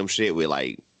some random shit with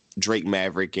like Drake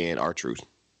Maverick and R-Truth.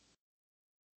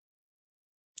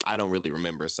 I don't really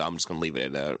remember, so I'm just gonna leave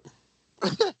it at that.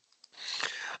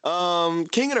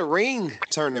 King of the Ring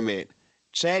tournament.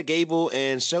 Chad Gable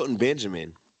and Shelton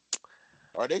Benjamin.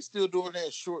 Are they still doing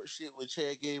that short shit with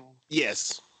Chad Gable?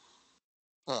 Yes.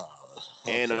 Oh,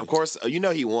 okay. And of course,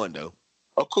 he won though.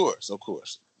 Of course.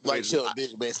 Like Shelton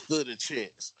Benjamin stood a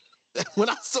chance. when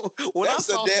I saw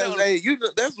Shelton, hey,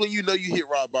 that's when you hit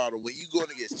rock bottom when you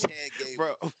going against Chad Gable,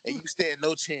 bro, and you stand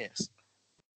no chance.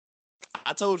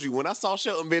 I told you when I saw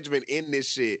Shelton Benjamin in this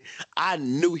shit, I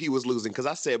knew he was losing because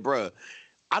I said, bro,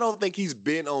 I don't think he's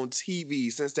been on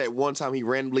TV since that one time he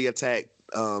randomly attacked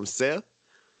Seth.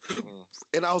 Mm-hmm.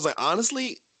 And I was like,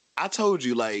 honestly, I told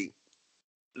you, like,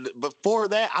 before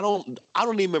that, I don't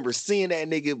even remember seeing that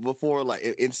nigga before, like,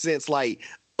 in since like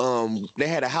they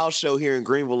had a house show here in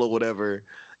Greenville or whatever,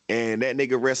 and that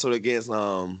nigga wrestled against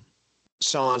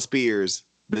Shawn Spears,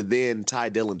 but then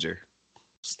Ty Dillinger.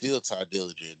 Still Ty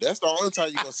Dillinger. That's the only time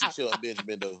you're gonna see Shelton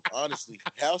Benjamin, though. Honestly,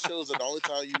 house shows are the only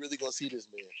time you really gonna see this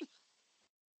man.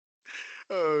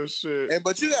 Oh shit!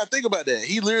 But you gotta think about that.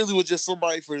 He literally was just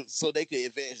somebody so they could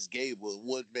advance Gable in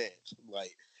one match.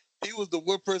 Like he was the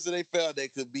one person they found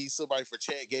that could be somebody for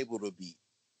Chad Gable to beat.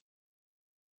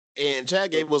 And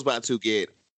Chad Gable was about to get.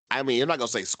 I mean, I'm not gonna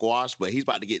say squashed, but he's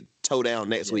about to get toe down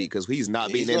next week because he's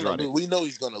not beating Andrade. We know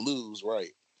he's gonna lose, right?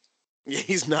 Yeah,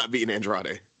 he's not beating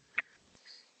Andrade.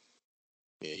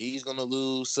 Yeah, he's gonna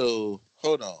lose. So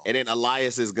hold on. And then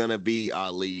Elias is gonna be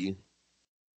Ali.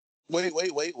 Wait.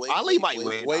 Ali might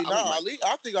win. Wait, no, Ali.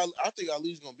 I think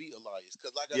Ali's gonna beat Elias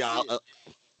because, like I said,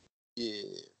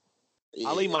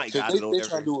 Ali might got it.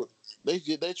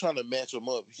 They trying to match him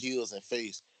up heels and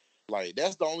face. Like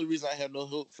that's the only reason I have no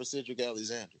hope for Cedric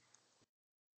Alexander.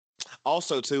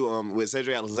 Also, too, with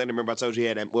Cedric Alexander, remember I told you he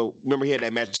had that. Well, remember he had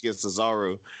that match against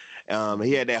Cesaro.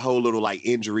 He had that whole little like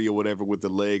injury or whatever with the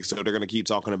leg, so they're gonna keep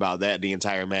talking about that the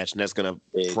entire match, and that's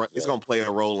it's gonna play a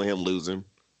role in him losing.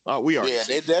 We are.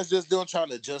 Yeah, that's just them trying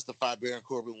to justify Baron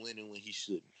Corbin winning when he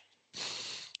shouldn't.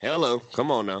 Hello,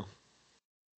 come on now.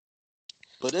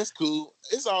 But that's cool.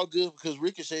 It's all good because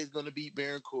Ricochet's gonna beat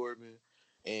Baron Corbin,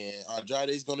 and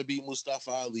Andrade's gonna beat Mustafa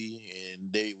Ali,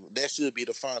 and that should be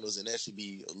the finals, and that should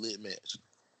be a lit match.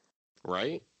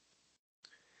 Right.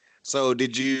 So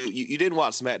did you didn't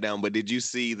watch SmackDown, but did you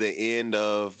see the end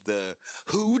of the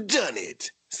Who Done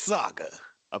It saga,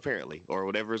 apparently, or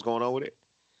whatever is going on with it?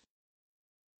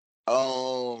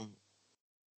 I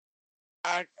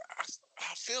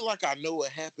feel like I know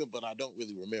what happened, but I don't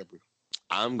really remember.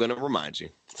 I'm gonna remind you.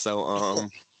 So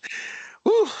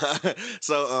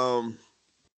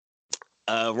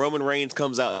Roman Reigns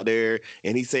comes out there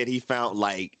and he said he found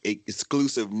like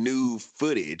exclusive new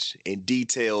footage and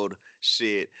detailed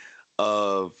shit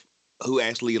of who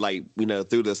actually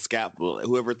threw the scalpel,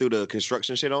 whoever threw the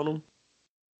construction shit on him.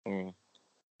 Mm.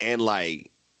 And like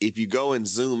if you go and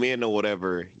zoom in or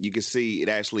whatever, you can see it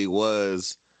actually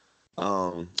was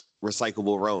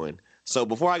recyclable Rowan. So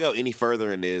before I go any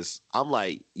further in this, I'm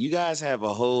like, you guys have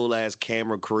a whole ass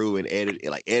camera crew and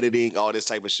editing all this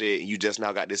type of shit, and you just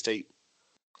now got this tape.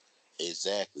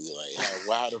 Exactly. Like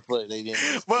why the fuck they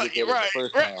didn't? But right.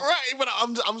 But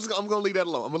I'm gonna leave that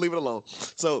alone. I'm gonna leave it alone.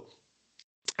 So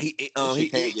he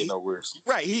can't get no worse.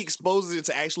 Right. He exposes it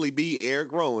to actually be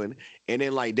Eric Rowan, and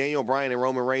then like Daniel Bryan and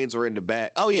Roman Reigns are in the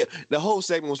back. Oh yeah, the whole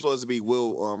segment was supposed to be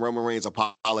will Roman Reigns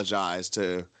apologize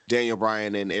to Daniel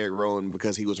Bryan and Eric Rowan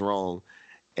because he was wrong,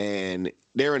 and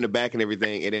they're in the back and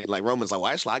everything. And then like Roman's like,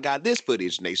 well, actually, I got this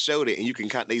footage, and they showed it, and you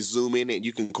can they zoom in and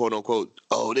you can quote unquote,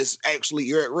 oh, this actually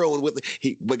Eric Rowan with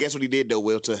it. But guess what he did though,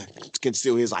 Will, to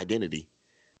conceal his identity?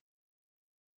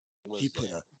 He put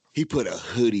a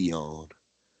hoodie on.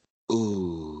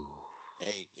 Ooh.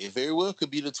 Hey, it very well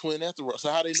could be the twin after all. So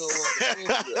how they know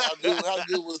how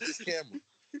good was this camera?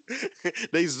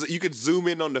 You could zoom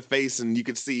in on the face and you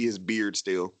could see his beard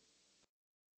still.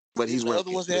 But he's the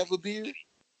other ones have a beard?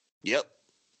 Yep.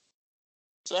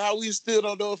 So how we still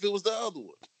don't know if it was the other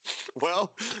one?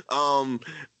 Well,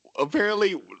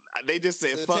 apparently they just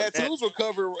said The fuck that. tattoos were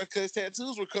covered because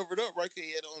tattoos were covered up right there.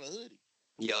 He had on a hoodie.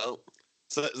 Yo.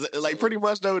 So like pretty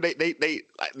much though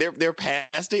they're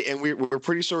past it and we're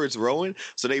pretty sure it's Rowan.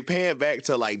 So they pan back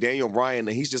to like Daniel Bryan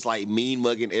and he's just like mean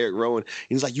mugging Eric Rowan.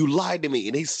 He's like, you lied to me,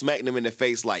 and he smacked him in the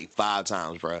face like 5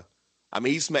 times, bro. I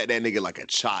mean, he smacked that nigga like a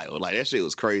child. Like that shit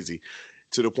was crazy.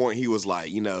 To the point he was like,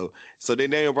 so then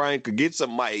Daniel Bryan could get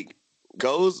some mic,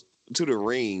 goes to the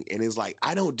ring and is like,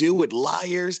 I don't deal with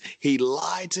liars. He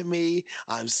lied to me.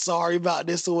 I'm sorry about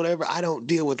this or whatever. I don't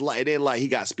deal with lies. And then like he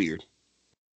got speared.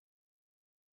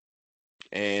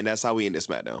 And that's how we end this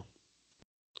SmackDown.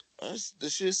 This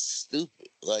shit's stupid.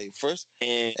 Like first,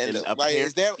 and like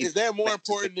is that more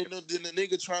important than the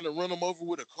nigga trying to run him over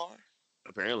with a car?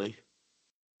 Apparently.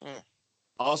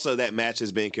 Also, that match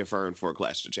has been confirmed for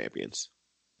Clash of Champions.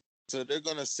 So they're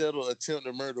gonna settle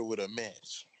attempted murder with a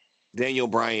match. Daniel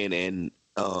Bryan and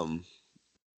Roman.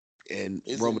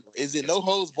 Is it no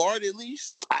holds barred at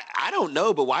least? I don't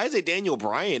know, but why is it Daniel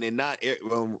Bryan and not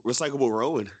Recyclable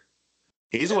Rowan?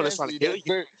 He's the one that's trying to kill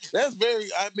you. That's very.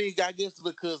 I mean, I guess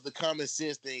because the common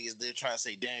sense thing is they're trying to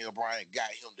say Daniel Bryan got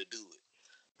him to do it,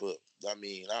 but I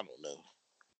mean, I don't know.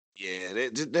 Yeah,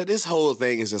 this whole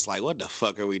thing is just like, what the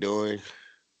fuck are we doing?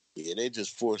 Yeah, they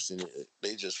just forcing it.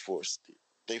 They just forced it.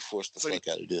 They forced the fuck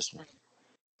out of this one.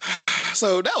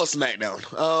 So that was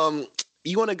SmackDown.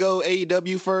 You want to go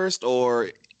AEW first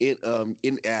or in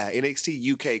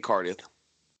NXT UK Cardiff?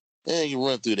 Yeah, you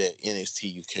run through that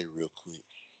NXT UK real quick.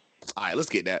 All right, let's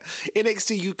get that.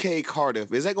 NXT UK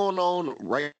Cardiff. Is that going on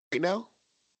right now?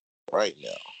 Right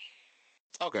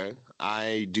now. Okay.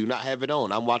 I do not have it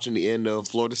on. I'm watching the end of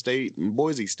Florida State and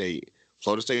Boise State.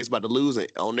 Florida State is about to lose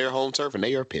on their home turf, and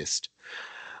they are pissed.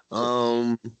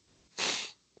 Yeah,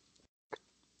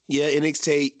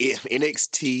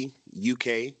 NXT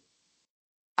UK.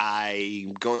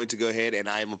 I'm going to go ahead and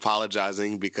I am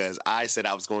apologizing because I said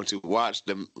I was going to watch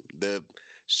the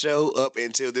show up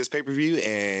until this pay-per-view,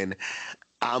 and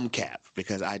I'm capped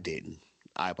because I didn't.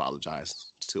 I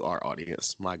apologize to our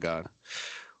audience. My God.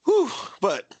 Whew.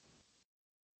 But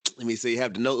let me see. I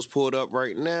have the notes pulled up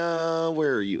right now.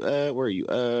 Where are you at?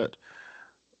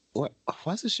 What?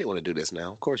 Why does this shit want to do this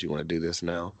now? Of course you want to do this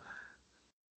now.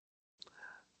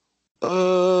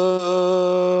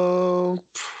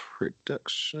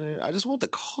 Production. I just want the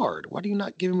card. Why are you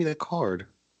not giving me the card?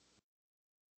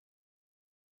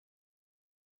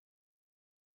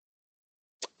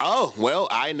 Oh, well,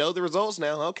 I know the results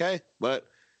now. Okay, but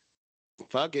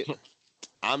fuck it.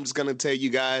 I'm just gonna tell you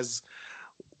guys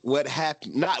what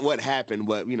happened. Not what happened,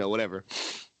 but whatever.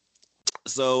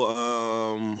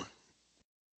 So,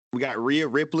 we got Rhea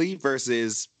Ripley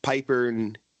versus Piper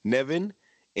Niven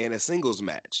in a singles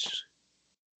match.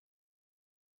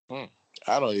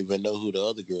 I don't even know who the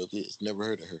other girl is. Never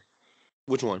heard of her.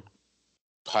 Which one?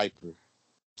 Piper.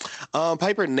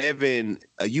 Piper Niven.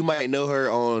 You might know her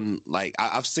on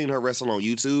I've seen her wrestle on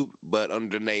YouTube, but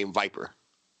under the name Viper.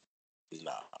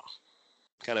 Nah.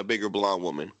 Kind of bigger blonde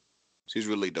woman. She's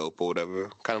really dope or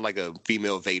whatever. Kind of like a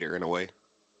female Vader in a way.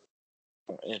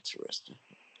 Interesting.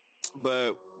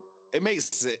 But it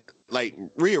makes it like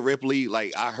Rhea Ripley.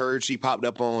 Like I heard she popped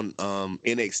up on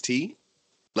NXT,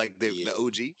 like the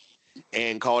OG,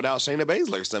 and called out Shayna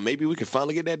Baszler. So maybe we can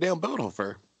finally get that damn belt off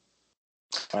her.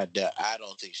 I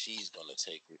don't think she's gonna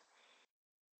take it.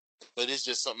 But it's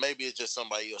just maybe it's just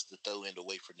somebody else to throw in the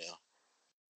way for now.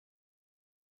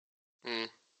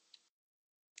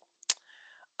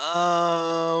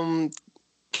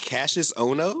 Cassius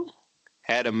Ohno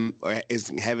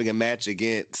is having a match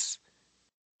against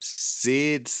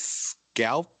Sid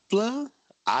Scalpla.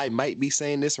 I might be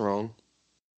saying this wrong.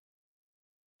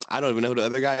 I don't even know who the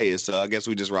other guy is, so I guess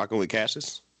we just rocking with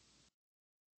Cassius.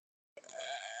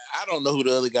 I don't know who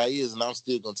the other guy is, and I'm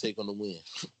still gonna take on the win.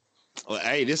 Well,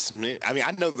 hey,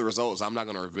 I know the results. I'm not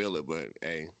gonna reveal it, but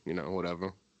hey,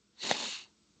 whatever.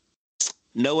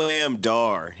 Noam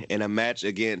Dar in a match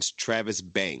against Travis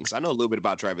Banks. I know a little bit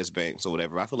about Travis Banks or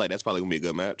whatever. I feel like that's probably gonna be a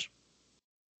good match.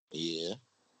 Yeah.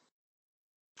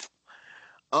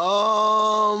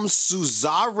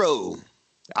 Cesaro.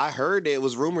 I heard there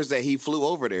was rumors that he flew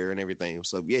over there and everything.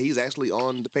 So yeah, he's actually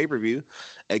on the pay-per-view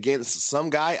against some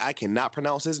guy. I cannot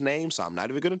pronounce his name, so I'm not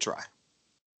even gonna try.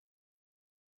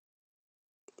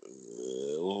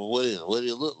 What did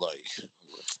it look like?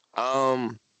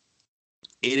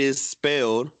 It is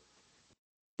spelled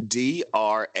Dragunov.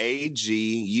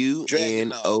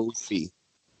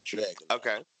 Dragon.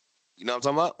 Okay. You know what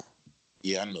I'm talking about?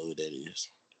 Yeah, I know who that is.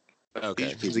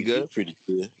 Okay. Is he good? He's pretty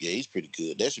good. Yeah, he's pretty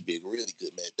good. That should be a really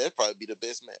good match. That'd probably be the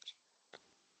best match.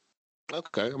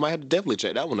 Okay. I might have to definitely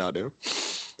check that one out there.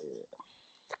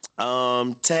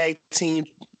 Tag team.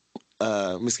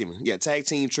 Excuse me. Yeah, tag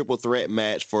team triple threat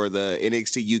match for the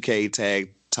NXT UK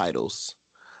tag titles.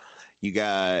 You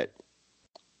got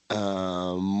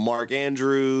Mark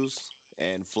Andrews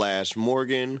and Flash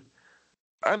Morgan.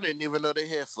 I didn't even know they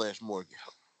had Flash Morgan.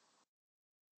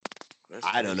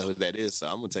 I don't know who that is, so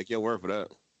I'm gonna take your word for that.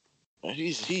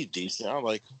 He's decent. I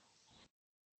like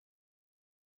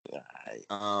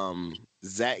him.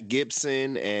 Zach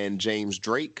Gibson and James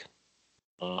Drake.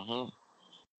 And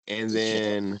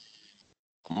then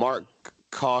Mark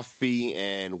Coffey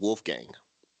and Wolfgang.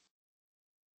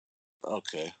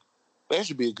 Okay. That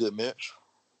should be a good match.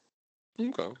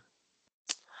 Okay.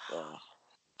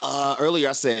 Earlier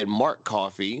I said Mark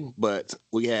Coffey, but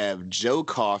we have Joe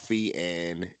Coffey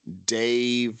and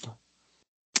Dave.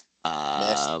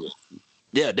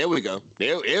 Yeah, there we go.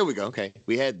 There we go. Okay.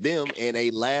 We had them in a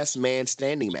last man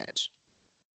standing match.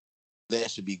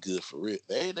 That should be good for real.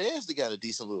 They actually got a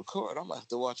decent little card. I'm going to have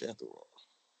to watch after all.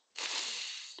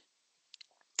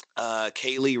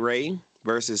 Kaylee Ray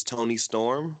versus Toni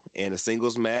Storm in a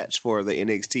singles match for the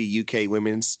NXT UK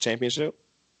Women's Championship.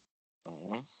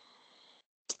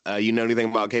 You know anything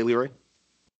about Kaylee Ray?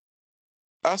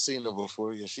 I've seen her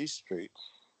before. Yeah, she's straight.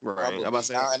 Right.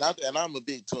 I'm a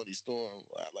big Toni Storm.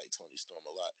 I like Toni Storm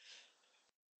a lot.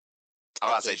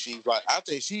 I think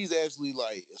she's actually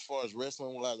like, as far as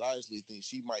wrestling wise, I actually think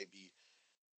she might be.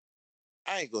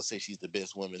 I ain't gonna say she's the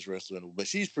best women's wrestler, but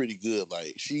she's pretty good.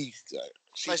 Like she's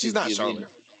not Charlotte.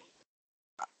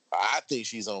 I think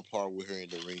she's on par with her in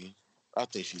the ring. I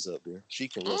think she's up there. She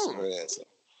can wrestle her ass up.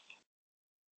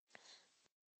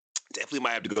 Definitely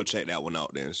might have to go check that one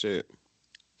out then. Shit.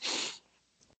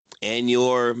 And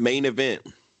your main event,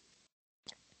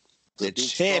 the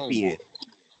champion.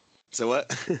 So what?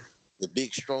 The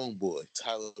big strong boy,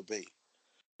 Tyler Bate.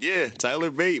 Yeah, Tyler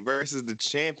Bate versus the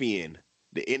champion,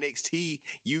 the NXT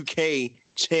UK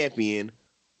champion,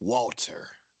 Walter.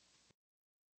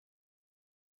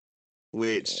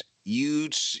 Which you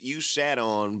shat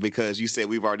on because you said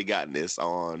we've already gotten this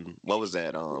on, what was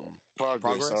that?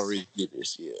 Progress already did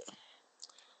this, yeah.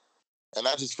 And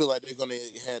I just feel like they're going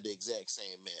to have the exact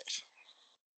same match.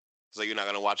 So you're not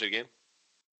going to watch it again?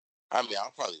 I mean,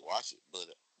 I'll probably watch it, but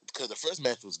because the first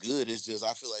match was good, it's just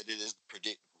I feel like it is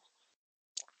predictable.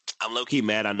 I'm low-key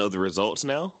mad I know the results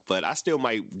now, but I still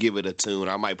might give it a tune.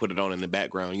 I might put it on in the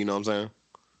background, you know what I'm saying?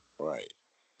 Right.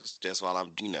 Just while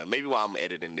I'm, maybe while I'm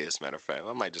editing this, matter of fact.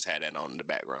 I might just have that on in the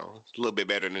background. It's a little bit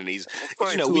better than these.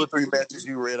 Probably 2 or 3 matches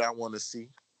you read I want to see.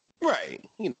 Right.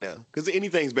 Because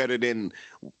anything's better than,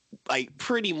 like,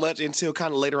 pretty much until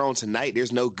kind of later on tonight,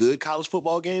 there's no good college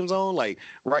football games on. Like,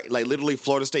 right, like literally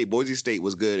Florida State, Boise State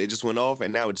was good. It just went off,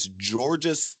 and now it's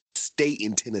Georgia State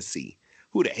and Tennessee.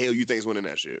 Who the hell you think's winning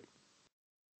that shit?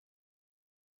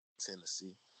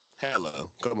 Tennessee.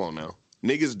 Hello. Come on now.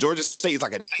 Niggas, Georgia State is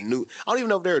like a new, I don't even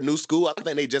know if they're a new school. I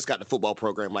think they just got the football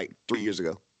program like 3 years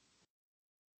ago.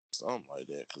 Something like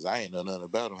that, because I ain't know nothing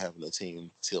about them having a team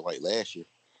till like last year.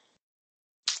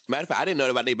 Matter of fact, I didn't know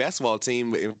about their basketball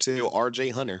team until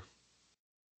RJ Hunter.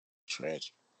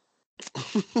 Tragic.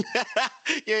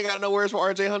 You ain't got no words for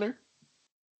RJ Hunter?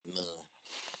 No.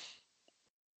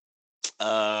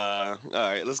 All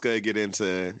right, let's go ahead and get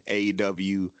into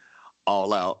AEW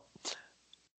All Out.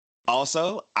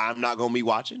 Also, I'm not going to be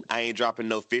watching. I ain't dropping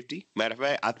no 50. Matter of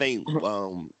fact, I think,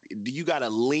 do you got a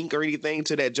link or anything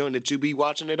to that joint that you be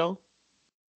watching it on?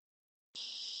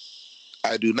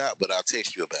 I do not, but I'll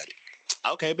text you about it.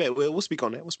 Okay, bet. We'll speak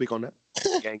on that.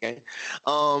 Gang.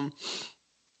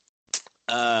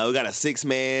 We got a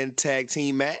 6-man tag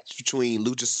team match between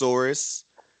Luchasaurus,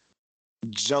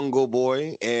 Jungle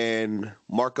Boy, and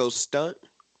Marco Stunt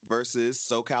versus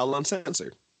SoCal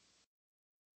Uncensored.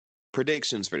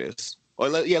 Predictions for this?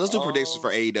 Let's do predictions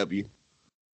for AEW.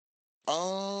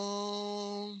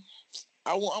 I'm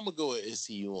gonna go with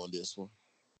SCU on this one.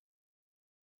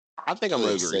 I think I'm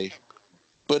gonna agree.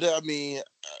 But I mean,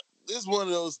 this is one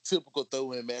of those typical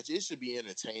throw-in matches. It should be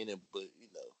entertaining, but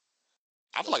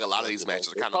I feel like a lot of these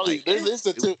matches are kind of like. I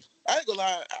ain't gonna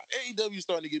lie, AEW is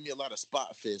starting to give me a lot of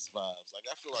Spot Fest vibes. Like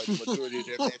I feel like the majority of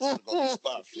their matches are gonna be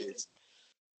Spot Fest.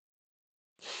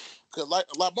 Cause like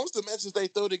most of the matches they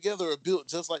throw together are built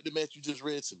just like the match you just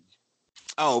read to me.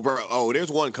 Oh, bro! Oh, there's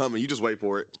one coming. You just wait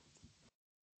for it.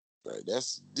 Right.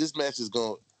 This match is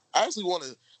going. I actually want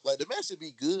to the match should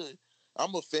be good.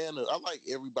 I'm a fan of. I like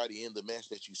everybody in the match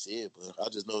that you said, but I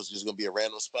just know it's just gonna be a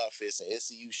random spot fest, and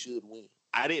SCU should win.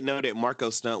 I didn't know that Marco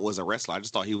Stunt was a wrestler. I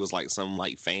just thought he was like some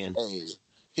fan. Hey,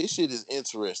 His shit is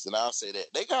interesting. I'll say that.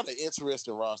 They got an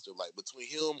interesting roster, like between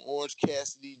him, Orange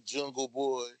Cassidy, Jungle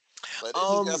Boy. Like they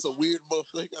just got some weird motherfuckers.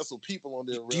 They got some people on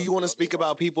their Do you want to speak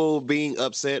about people being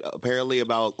upset apparently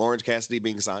about Orange Cassidy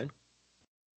being signed?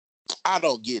 I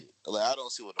don't get it. Like I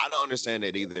don't see what I don't understand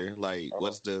that either. Like,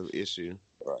 what's the issue?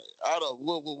 Right. I don't.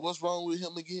 What's wrong with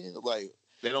him again? Like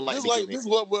they don't like. This is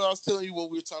what I was telling you when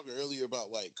we were talking earlier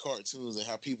about like cartoons and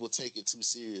how people take it too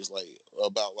serious. Like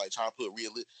about like trying to put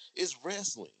real. It's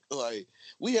wrestling. Like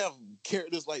we have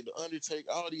characters like the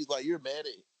Undertaker. All these like you're mad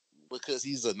at because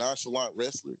he's a nonchalant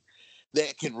wrestler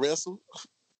that can wrestle.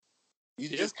 You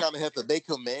just kind of have to make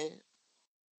him mad.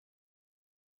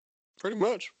 Pretty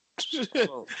much.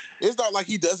 It's not like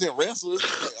he doesn't wrestle.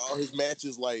 It's like all his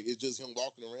matches, like it's just him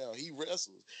walking around. He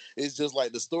wrestles. It's just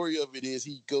like the story of it is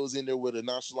he goes in there with a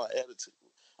nonchalant attitude.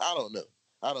 I don't know.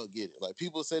 I don't get it. Like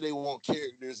people say they want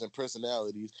characters and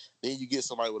personalities, then you get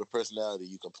somebody with a personality,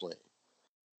 you complain.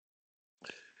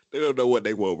 They don't know what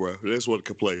they want, bro. They just want to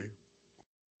complain.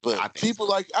 But I feel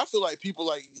like I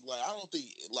don't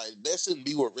think like that shouldn't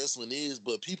be what wrestling is.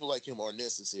 But people like him are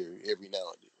necessary every now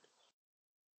and then.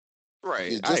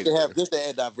 Right. Yeah, just to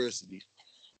add diversity.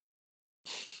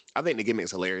 I think the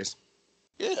gimmick's hilarious.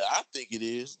 Yeah, I think it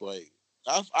is. Like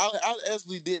I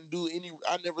actually didn't do any.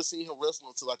 I never seen him wrestle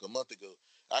until like a month ago.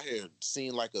 I had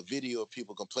seen like a video of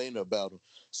people complaining about him.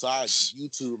 So I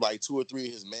YouTube like 2 or 3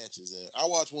 of his matches, and I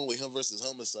watched one with him versus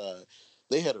Homicide.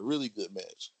 They had a really good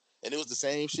match, and it was the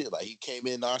same shit. Like he came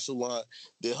in nonchalant.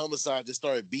 The Homicide just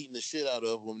started beating the shit out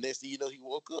of him. Next thing you know, he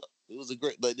woke up. It was a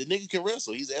great. Like the nigga can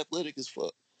wrestle. He's athletic as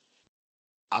fuck.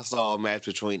 I saw a match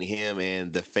between him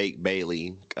and the fake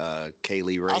Bailey,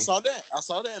 Kaylee Ray. I saw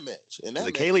that match. And that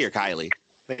was it Kaylee or Kylie?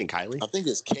 I think Kylie. I think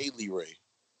it's Kaylee Ray.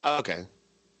 Okay.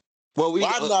 Well,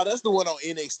 no, that's the one on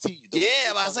NXT.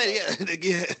 Yeah, I say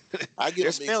yeah. I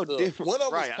get them mixed up. Different. One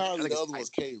of them was Kylie, the other one's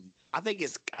Kaylee. I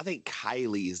think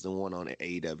Kylie is the one on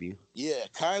AEW. Yeah,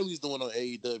 Kylie's the one on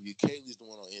AEW. Kaylee's the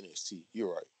one on NXT.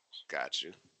 You're right. Got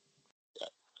you.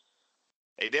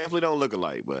 They definitely don't look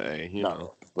alike, but hey, you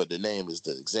know. But the name is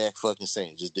the exact fucking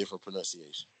same, just different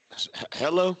pronunciation.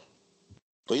 Hello.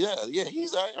 But yeah,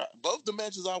 he's both the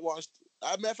matches I watched.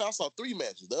 I saw 3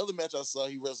 matches. The other match I saw,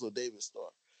 he wrestled David Starr.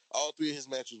 All 3 of his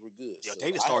matches were good. Yo,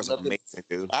 David Starr is amazing,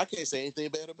 dude. I can't say anything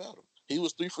bad about him. He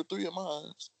was 3 for 3 in my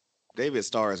eyes. David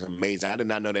Starr is amazing. I did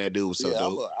not know that dude was so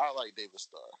dope. I like David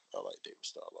Starr. I like David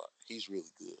Starr a lot. He's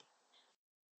really good.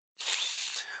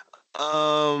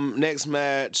 Next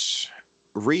match,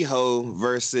 Riho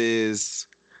versus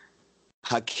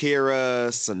Akira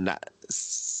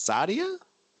Sadia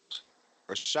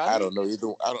or Shadia? I don't know either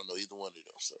one of them.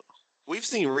 So we've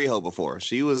seen Riho before.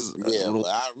 She was but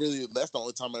that's the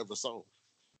only time I ever saw her.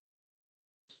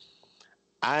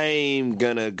 I'm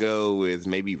gonna go with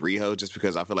maybe Riho just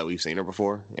because I feel like we've seen her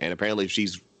before, and apparently she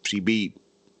beat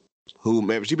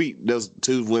those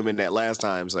 2 women that last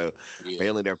time. So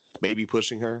apparently they're maybe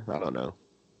pushing her. I don't know.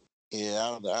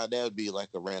 Yeah, that would be like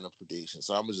a random prediction.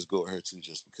 So I'm gonna just go with her too,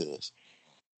 just because.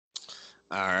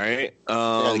 All right.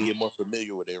 Gotta get more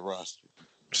familiar with their roster.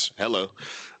 Hello,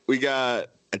 we got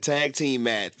a tag team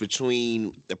match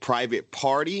between the Private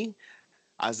Party,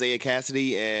 Isaiah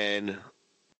Cassidy and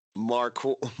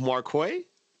Marquay.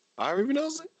 I don't even know.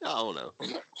 I don't know.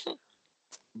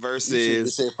 Versus you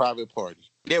say Private Party.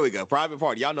 There we go. Private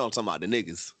Party. Y'all know I'm talking about the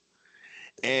niggas.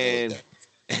 And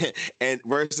and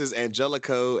versus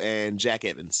Angelico and Jack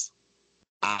Evans.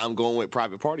 I'm going with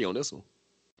Private Party on this one.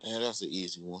 Yeah, that's an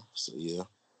easy one. So yeah,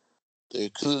 they're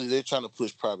trying to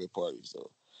push Private Parties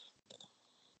though.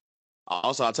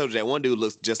 Also, I told you that one dude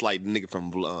looks just like the nigga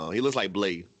from he looks like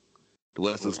Blade, the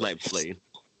Wesley Snipes Blade.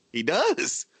 He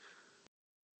does.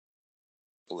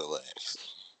 Relax.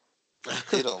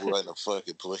 He don't run a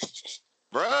fucking place,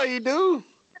 bro. He do.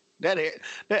 That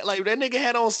nigga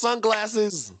had on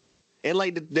sunglasses and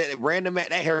like that random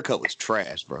that haircut was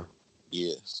trash, bro.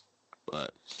 Yes,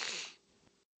 but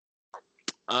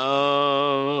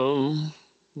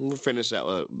we'll finish out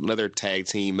with another tag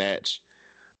team match,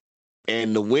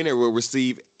 and the winner will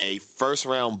receive a first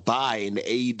round bye in the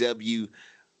AEW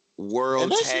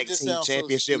World Tag Team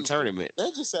Championship tournament.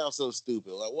 That just sounds so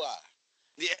stupid. Like why?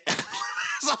 Yeah.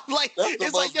 So like, that's the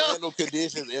most random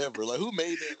conditions ever. Like, who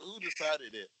made that? Who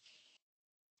decided that?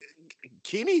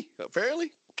 Kenny,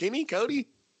 apparently. Kenny, Cody.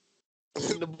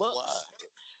 The Bucks. Why?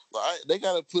 Like, they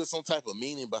gotta put some type of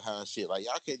meaning behind shit. Like,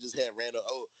 y'all can't just have random.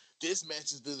 Oh, this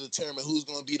match is to determine who's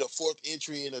gonna be the 4th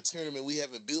entry in a tournament we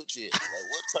haven't built yet. Like,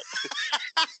 what type?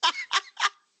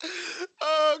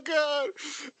 Oh God!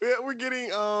 Yeah, we're getting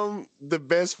the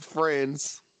best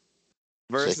friends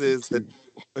versus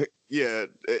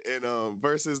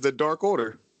versus the Dark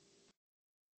Order.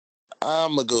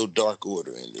 I'm gonna go Dark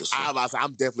Order in this one.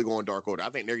 I'm definitely going Dark Order. I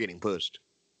think they're getting pushed.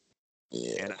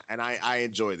 Yeah, and I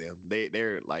enjoy them.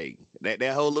 They're like that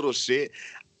whole little shit.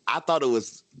 I thought it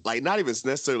was like not even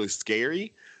necessarily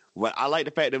scary, but I like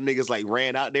the fact them niggas like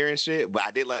ran out there and shit. But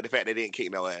I did like the fact they didn't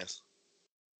kick no ass.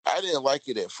 I didn't like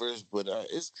it at first, but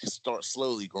it starts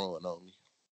slowly growing on me.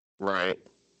 Right.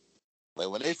 Like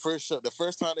when they the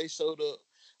first time they showed up,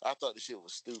 I thought the shit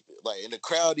was stupid. Like, and the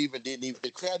crowd didn't even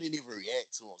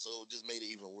react to them, so it just made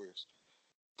it even worse.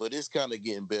 But it's kind of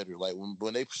getting better. Like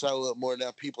when they show up more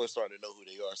now, people are starting to know who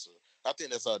they are. So I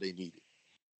think that's all they needed.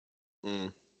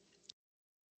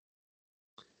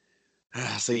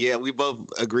 So yeah, we both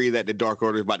agree that the Dark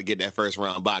Order is about to get that first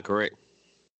round bye, correct?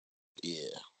 Yeah.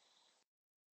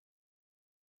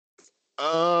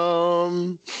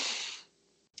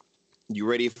 You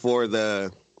ready for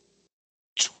the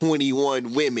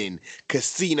 21 women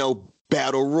casino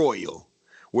battle royal,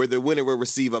 where the winner will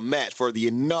receive a match for the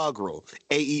inaugural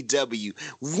AEW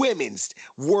Women's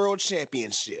World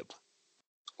Championship?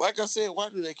 Like I said, why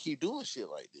do they keep doing shit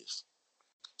like this?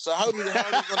 So how are they going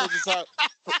to decide?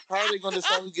 How are they going to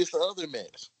decide who gets the other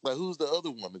match? Like, who's the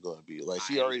other woman going to be? Like, has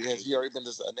she already been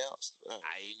announced?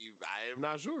 I am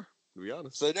not sure, to be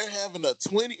honest. So they're having a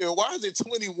 20, or why is it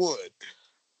 21?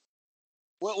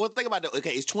 Well, think about it.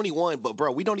 Okay, it's 21, but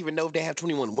bro, we don't even know if they have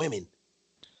 21 women.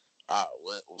 I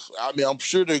mean, I'm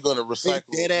sure they're going to recycle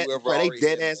whoever already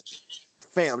dead ass.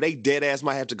 Fam, they dead ass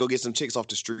might have to go get some chicks off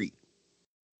the street.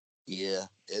 Yeah,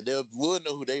 and we'll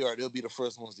know who they are. They'll be the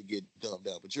first ones to get dumped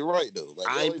out. But you're right though. Like,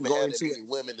 I'm going to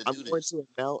women to do this.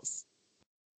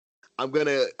 I'm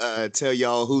gonna tell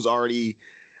y'all who's already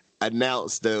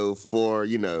announced though for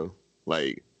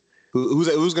like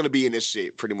who's gonna be in this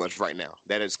shit pretty much right now.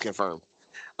 That is confirmed.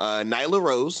 Nyla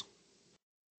Rose,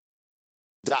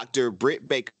 Dr. Britt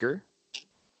Baker,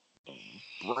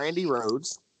 Brandy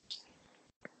Rhodes,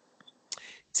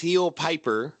 Teal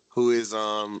Piper, who is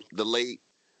the late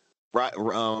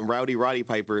Rowdy Roddy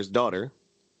Piper's daughter.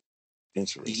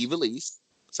 Interesting. Eve Elise.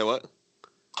 So what?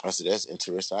 I said that's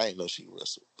interesting. I didn't know she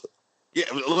wrestled. Yeah,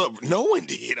 look, no one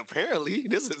did. Apparently,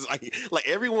 this is like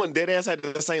everyone dead ass had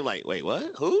the same. Like, wait,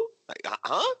 what? Who? Like,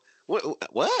 huh? What?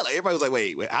 Like everybody was like,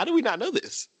 wait, how do we not know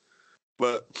this?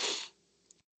 But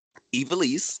Eve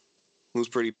Elise, who's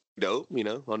pretty dope,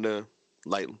 on the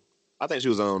I think she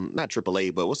was on not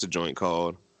AAA, but what's the joint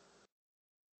called?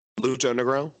 Lucha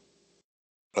Underground.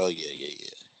 Oh yeah,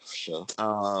 for sure.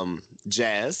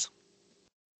 Jazz,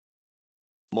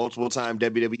 multiple time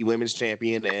WWE Women's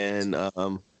Champion and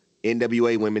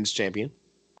NWA Women's Champion.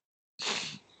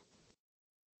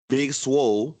 Big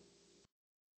Swole.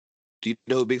 Do you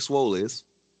know who Big Swole is?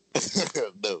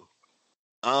 No.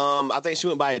 I think she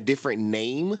went by a different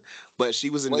name, but she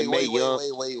was in the Mae Young.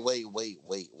 Wait.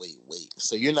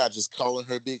 So you're not just calling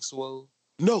her Big Swole?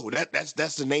 No, that's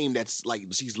the name that's like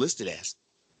she's listed as.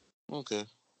 Okay.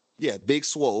 Yeah, Big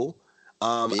Swole.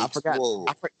 I forgot. Swole.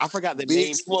 I forgot the Big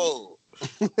name. Swole.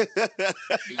 You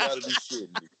gotta be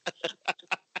shitting me.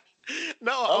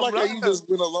 No, I like how you just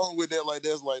went along with that. Like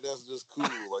that's just cool.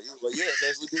 Like yeah, it's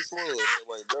actually Big Swole.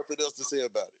 Like nothing else to say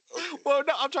about it. Okay. Well,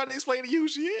 no, I'm trying to explain to you who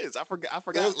she is. I forgot.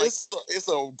 It's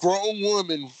a grown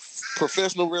woman,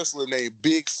 professional wrestler named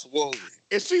Big Swole.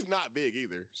 And she's not big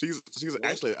either. She's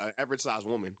actually an average sized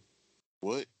woman.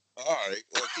 What? All right,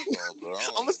 well, keep on, bro.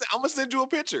 I'm gonna send you a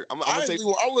picture.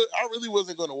 I really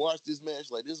wasn't gonna watch this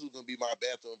match. Like, this was gonna be my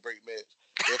bathroom break match.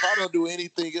 If I don't do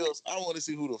anything else, I want to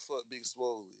see who the fuck Big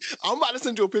Swole is. I'm about to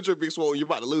send you a picture of Big Swole. You're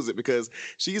about to lose it because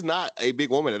she's not a big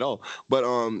woman at all. But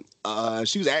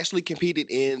she was actually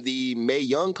competed in the Mae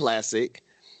Young Classic.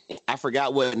 I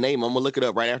forgot what name. I'm gonna look it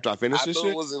up right after I finish this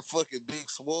shit. It wasn't fucking Big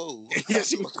Swole. Yeah,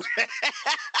 she was.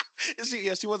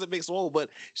 She wasn't Big Swole,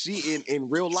 but she in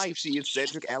real life she is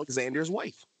Cedric Alexander's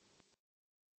wife.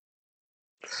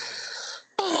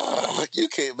 You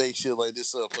can't make shit like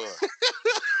this up, huh?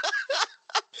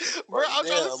 Bro, I'm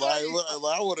trying to say.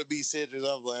 I want to be Cedric.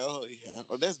 I'm like, oh yeah,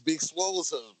 that's Big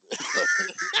Swole's husband.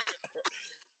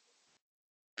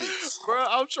 Bro,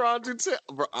 I'm trying to tell.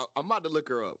 Bro, I'm about to look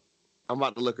her up.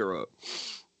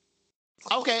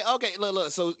 Okay.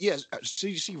 Look. So yes,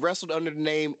 she wrestled under the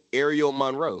name Ariel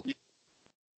Monroe.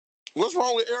 What's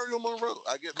wrong with Ariel Monroe?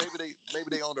 I guess maybe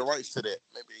they own the rights to that.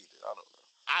 Maybe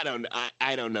I don't know.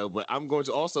 I don't know, but I'm going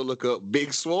to also look up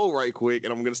Big Swole right quick,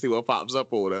 and I'm going to see what pops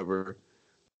up or whatever.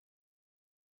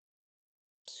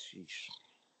 Sheesh.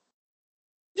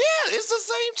 Yeah, it's the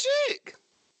same chick.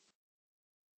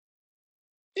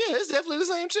 Yeah, it's definitely the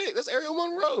same chick. That's Ariel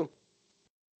Monroe.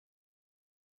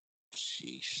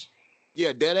 Sheesh.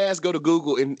 Yeah, deadass. Go to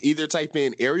Google and either type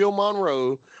in Ariel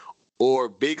Monroe or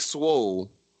Big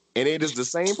Swole, and it is the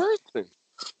same person.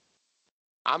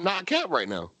 I'm not capped right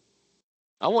now.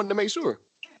 I wanted to make sure.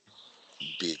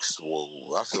 Big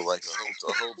Swole. I feel like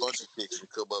a whole bunch of chicks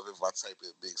would come up if I type in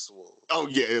Big Swole. Oh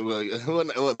yeah,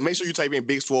 well, make sure you type in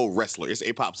Big Swole wrestler.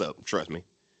 It pops up. Trust me,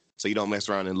 so you don't mess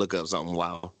around and look up something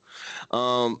wild.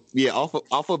 Yeah,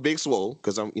 off of Big Swole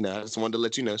because I just wanted to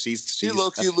let you know she's low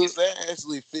key looks that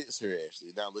actually fits her.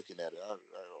 Actually, now looking at it, I'm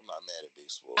not mad at Big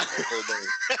Swole.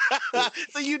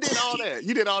 So you did all that.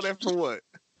 You did all that for what?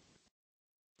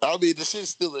 I mean, the shit's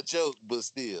still a joke, but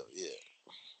still, yeah.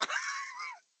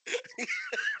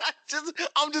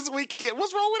 I'm just weak.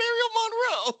 What's wrong with Ariel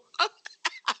Monroe?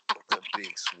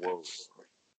 Big Swole.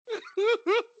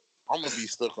 I'm gonna be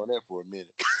stuck on that for a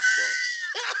minute.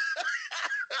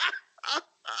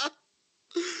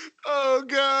 Oh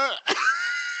God.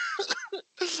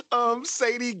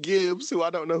 Sadie Gibbs, who I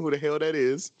don't know who the hell that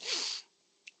is.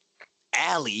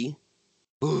 Allie.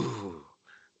 Ooh.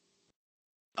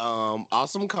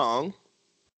 Awesome Kong.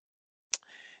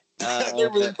 They're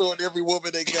really throwing every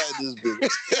woman they got in this bitch.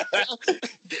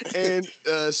 And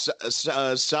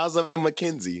Shaza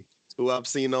McKenzie, who I've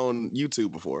seen on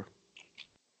YouTube before.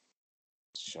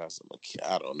 Shaza McKenzie,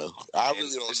 I don't know. I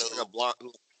really don't know. Like a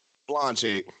blonde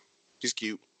chick. She's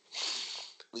cute.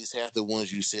 At least half the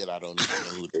ones you said, I don't even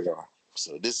know who they are.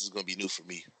 So this is gonna be new for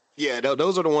me. Yeah,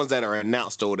 those are the ones that are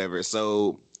announced or whatever.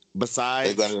 So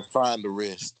besides, they're gonna find the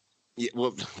rest. Yeah,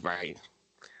 well, right.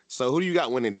 So who do you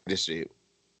got winning this shit?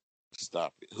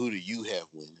 Stop it. Who do you have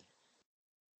winning?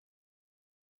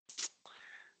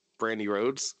 Brandy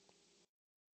Rhodes.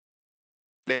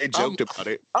 They joked about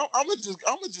it. I'm gonna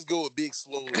just go with Big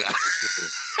Swole.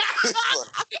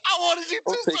 I wanted you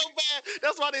to so bad.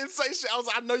 That's why I didn't say shit.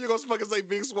 I know you're gonna fucking say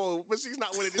Big Swole, but she's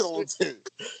not winning this shit.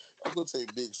 I'm gonna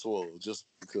take Big Swole just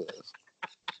because.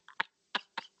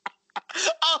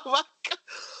 Oh my God.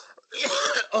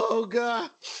 Oh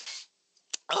God.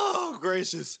 Oh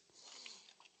gracious.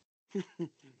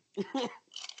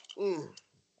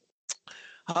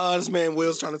 Oh, this man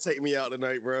Will's trying to take me out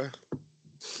tonight, bro.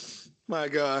 My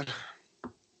God.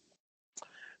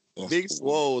 Big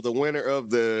Swole, the winner of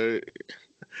the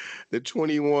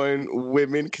 21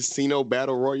 Women Casino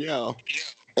Battle Royale.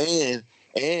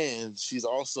 And she's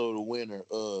also the winner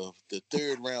of the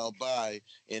 3rd round bye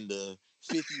in the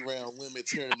 50-round women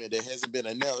tournament that hasn't been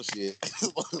announced yet.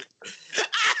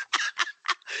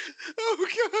 Oh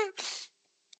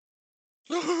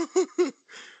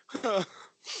God.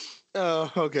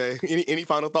 Okay. Any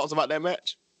final thoughts about that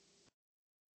match?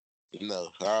 No,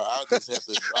 I'll just have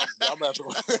to. I'm gonna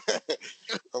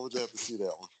have to see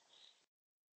that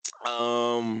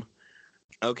one.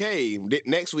 Okay.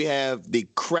 Next we have the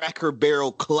Cracker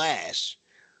Barrel Clash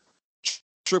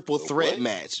triple threat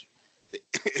match.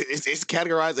 It's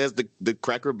categorized as the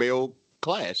Cracker Barrel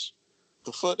Clash.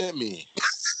 The fuck that mean?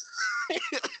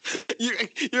 You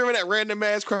remember that random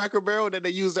ass Cracker Barrel that they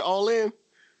used it all in?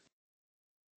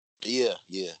 Yeah.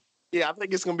 Yeah, I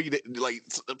think it's gonna be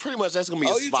pretty much that's gonna be.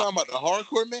 Oh, you talking about the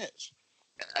hardcore match?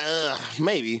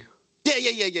 Maybe.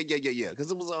 Yeah. Because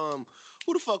it was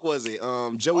who the fuck was it?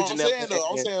 Joey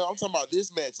Janela. I'm talking about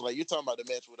this match. Like you're talking about the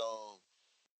match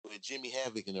with Jimmy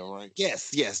Havoc in there, right?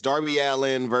 Yes. Darby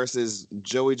Allin versus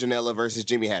Joey Janela versus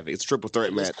Jimmy Havoc. It's a triple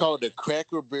threat match. It's called the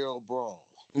Cracker Barrel Brawl.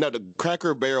 No, the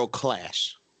Cracker Barrel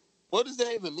Clash. What does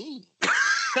that even mean?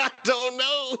 I don't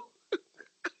know.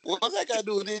 What's that got to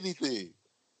do with anything?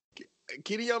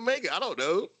 Kenny Omega, I don't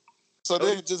know. So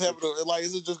they just have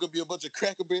is it just gonna be a bunch of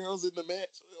Cracker Barrels in the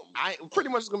match? Pretty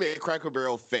much it's gonna be a Cracker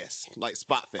Barrel fest, like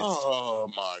spot fest.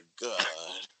 Oh my God!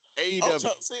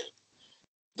 AEW.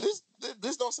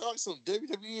 This don't sound like some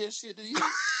WWE shit to you.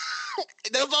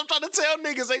 That's what I'm trying to tell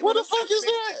niggas. What the fuck is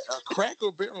that? A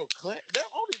Cracker Barrel clash? I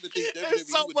don't even think WWE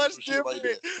There's so much different.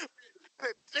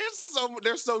 Like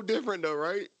they're so different though,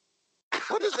 right?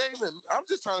 What does that even? I'm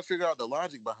just trying to figure out the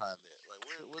logic behind that. Like,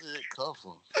 where did it come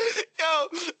from? Yo,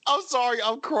 I'm sorry,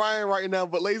 I'm crying right now,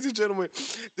 but ladies and gentlemen,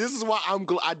 this is why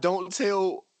I don't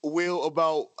tell Will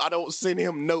about. I don't send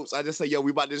him notes. I just say, yo,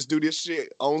 we about to just do this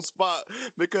shit on spot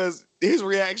because his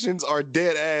reactions are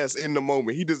dead ass in the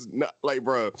moment. He does not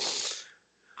bro.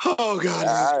 Oh God,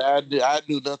 I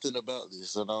knew nothing about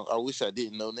this, and I wish I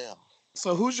didn't know now.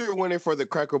 So, who's your winner for the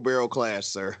Cracker Barrel Clash,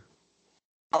 sir?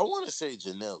 I want to say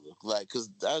Janela, because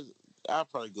I'd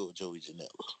probably go with Joey Janela.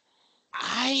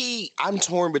 I'm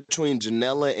torn between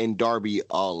Janela and Darby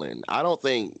Allin. I don't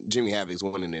think Jimmy Havoc's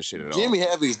winning this shit at all. Jimmy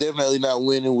Havoc's definitely not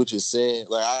winning, which is sad.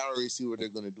 Like, I already see what they're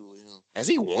gonna do with him. Has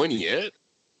he won yet?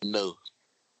 No.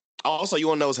 Also, you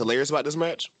want to know what's hilarious about this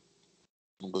match?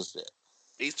 What's that?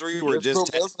 These three were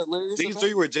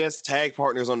just tag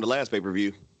partners on the last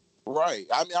pay-per-view. Right.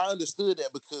 I mean, I understood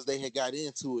that because they had got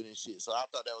into it and shit. So I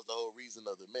thought that was the whole reason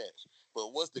of the match.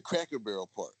 But what's the Cracker Barrel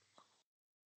part?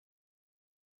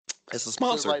 It's a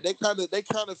sponsor. Like they kind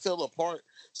of fell apart.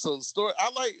 So the story,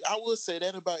 I would say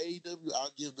that about AEW.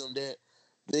 I'll give them that.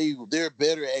 They're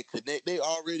better at connect. They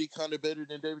already kind of better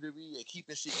than WWE at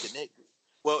keeping shit connected.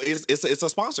 Well, it's a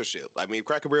sponsorship. I mean, if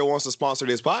Cracker Barrel wants to sponsor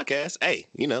this podcast, hey,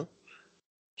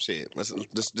 shit. Let's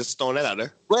just throwing that out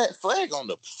there. Flag on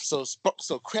the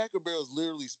so Cracker Barrel is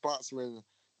literally sponsoring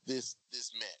this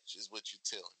match. Is what you're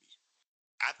telling me?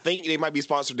 I think they might be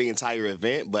sponsored the entire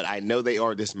event, but I know they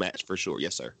are this match for sure.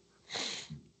 Yes, sir.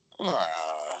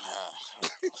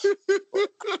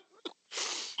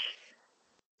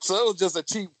 So it was just a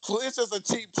cheap. It's just a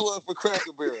cheap plug for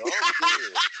Cracker Barrel.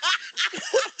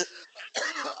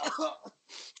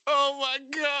 Oh my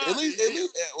god!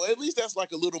 At least that's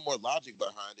like a little more logic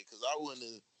behind it, because I wouldn't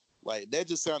have, like, that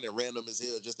just sounded random as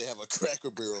hell just to have a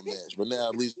Cracker Barrel match. But now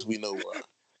at least we know why.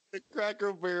 The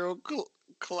Cracker Barrel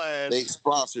class. They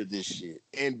sponsored this shit.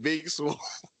 And Big Swole.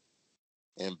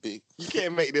 And Big. You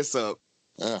can't make this up.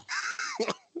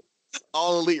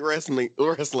 All Elite wrestling,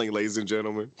 ladies and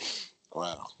gentlemen.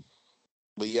 Wow.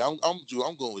 But yeah, I'm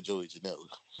going with Joey Janela.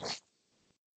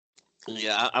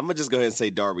 Yeah, I'm gonna just go ahead and say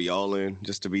Darby Allin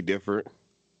just to be different.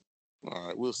 All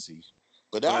right, we'll see.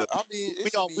 But I mean,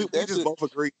 we just both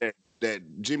agree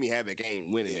that Jimmy Havoc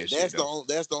ain't winning that shit.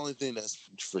 That's the only thing that's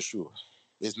for sure.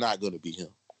 It's not going to be him.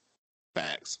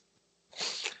 Facts.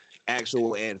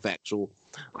 Actual and factual.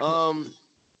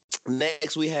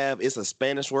 Next we have, it's a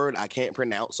Spanish word I can't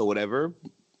pronounce or whatever,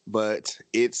 but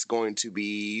it's going to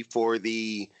be for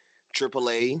the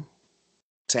AAA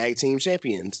Tag Team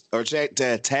Champions or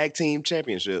Tag Team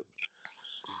Championship.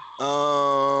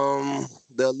 The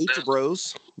Lucha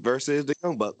Bros versus the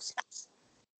Young Bucks.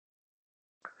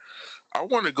 I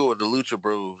want to go with the Lucha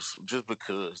Bros just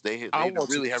because they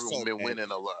really haven't been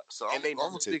winning a lot. So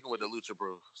I'm sticking with the Lucha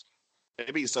Bros.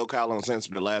 They beat SoCal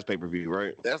Uncensored the last pay-per-view,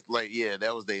 right? That's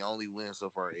that was their only win so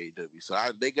far at AEW. So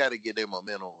they got to get their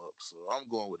momentum up. So I'm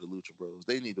going with the Lucha Bros.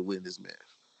 They need to win this match.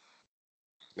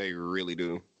 They really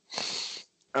do.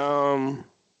 I'm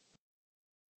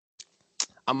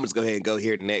just go ahead and go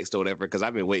here next or whatever, because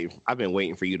I've been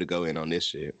waiting for you to go in on this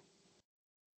shit.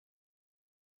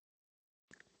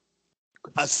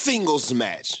 A singles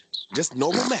match, just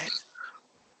normal match,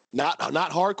 not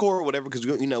hardcore or whatever, because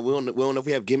we don't know if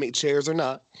we have gimmick chairs or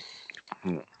not.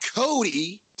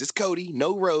 Cody,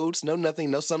 no Rhodes, no nothing,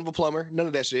 no son of a plumber, none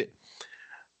of that shit.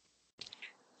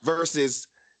 Versus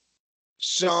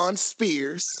Shawn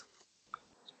Spears,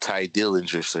 Ty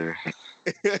Dillinger, sir,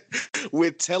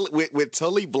 with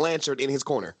Tully Blanchard in his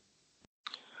corner.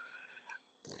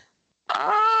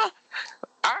 I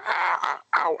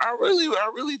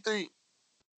really think.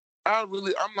 I'm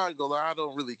not gonna lie. I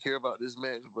don't really care about this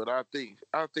match, but I think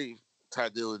Ty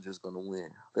Dillinger's gonna win.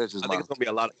 That's just. I think it's gonna be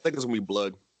I think it's gonna be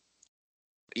blood.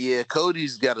 Yeah,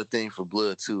 Cody's got a thing for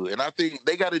blood too, and I think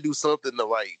they got to do something to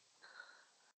like.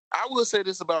 I will say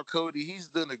this about Cody: he's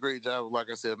done a great job, like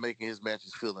I said, making his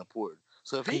matches feel important.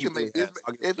 So if he can make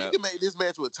this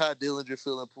match with Ty Dillinger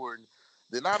feel important,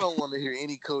 then I don't want to hear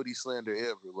any Cody slander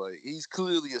ever. Like, he's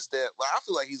clearly established. Like, I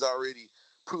feel like he's already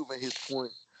proven his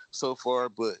point so far,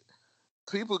 but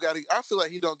I feel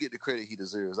like he don't get the credit he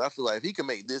deserves. I feel like if he can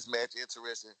make this match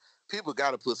interesting, people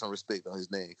got to put some respect on his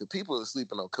name, because people are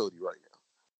sleeping on Cody right now.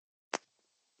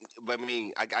 But I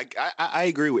mean, I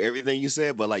agree with everything you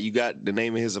said, but like, you got the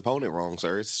name of his opponent wrong,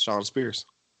 sir. It's Shawn Spears.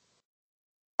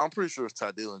 I'm pretty sure it's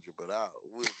Ty Dillinger, but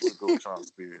we'll go with Shawn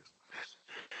Spears.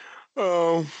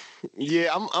 Yeah,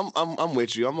 I'm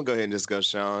with you. I'm gonna go ahead and just go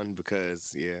Shawn,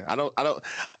 because I don't.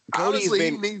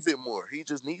 Honestly, he needs it more. He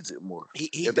just needs it more.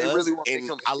 He does,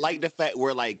 and I like the fact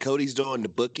where like Cody's doing the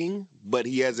booking, but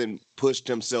he hasn't pushed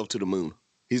himself to the moon.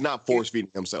 He's not force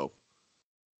feeding himself.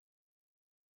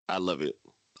 I love it.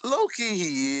 Low key,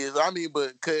 he is. I mean,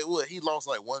 but he lost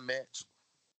like one match.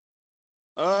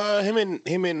 Him and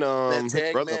that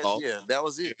brother match, yeah, that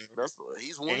was it.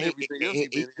 He's won everything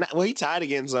else. He tied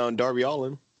against Darby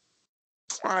Allin.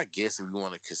 I guess if you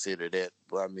want to consider that,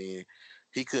 but I mean,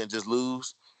 he couldn't just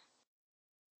lose.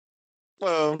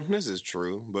 Well, this is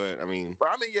true, but I mean,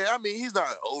 he's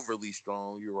not overly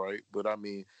strong. You're right, but I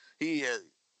mean, he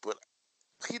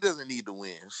doesn't need to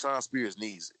win. Shawn Spears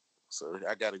needs it, so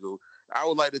I got to go. I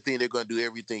would like to think they're going to do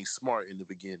everything smart in the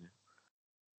beginning.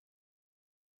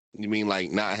 You mean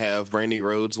like not have Brandy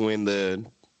Rhodes win the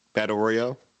Battle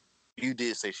Royale? You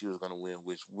did say she was going to win,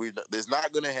 which there's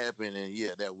not going to happen, and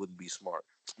yeah, that wouldn't be smart.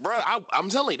 Bro, I'm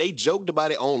telling you, they joked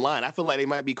about it online. I feel like they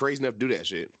might be crazy enough to do that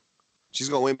shit. She's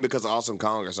going to win because of Awesome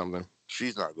Kong or something.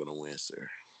 She's not going to win, sir.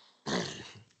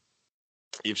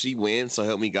 If she wins, so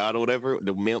help me God or whatever,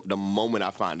 the moment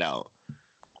I find out,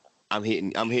 I'm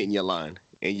hitting your line,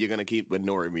 and you're gonna keep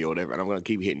ignoring me or whatever, and I'm gonna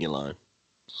keep hitting your line.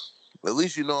 At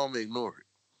least you know I'm gonna ignore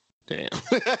Damn.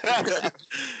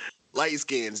 Light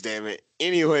skins, damn it.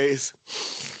 Anyways,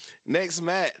 next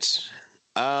match.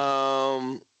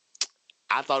 I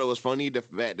thought it was funny the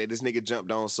fact that this nigga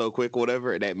jumped on so quick or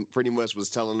whatever, that pretty much was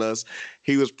telling us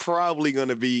he was probably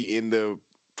gonna be in the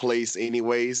place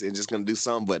anyways and just gonna do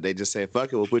something, but they just said,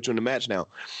 fuck it, we'll put you in the match now.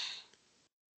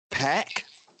 Pac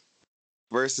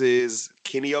versus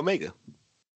Kenny Omega.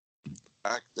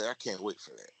 I can't wait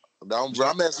for that. I'm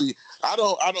actually I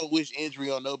don't wish injury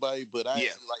on nobody, but I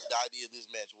actually like the idea of this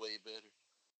match way better.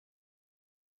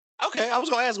 Okay, I was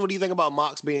gonna ask, what do you think about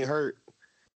Mox being hurt?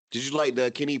 Did you like the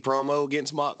Kenny promo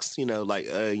against Mox? Yeah,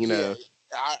 I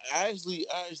actually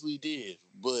did,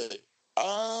 but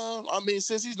I mean,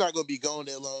 since he's not gonna be gone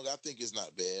that long, I think it's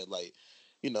not bad. Like,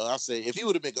 I say if he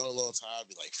would have been gone a long time, I'd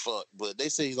be like, fuck. But they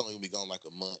say he's only gonna be gone like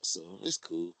a month, so it's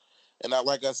cool. And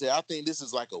like I said, I think this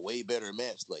is like a way better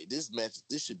match. Like this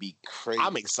should be crazy.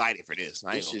 I'm excited for this.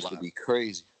 This shit should be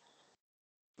crazy.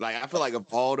 Like, I feel like of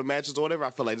all the matches or whatever, I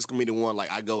feel like this is gonna be the one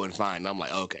like I go and find. And I'm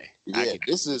like, okay. Yeah,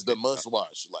 this is the must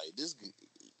watch. Like, this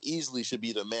easily should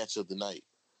be the match of the night.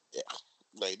 Yeah.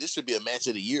 Like, this should be a match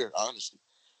of the year, honestly.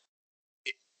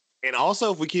 And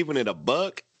also, if we're keeping it a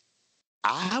buck,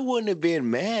 I wouldn't have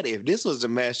been mad if this was the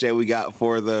match that we got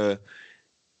for the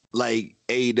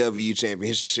AEW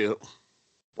championship.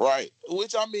 Right.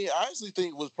 Which, I mean, I actually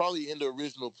think was probably in the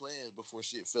original plans before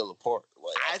shit fell apart.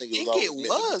 Like, I think it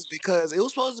was because it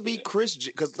was supposed to be Chris.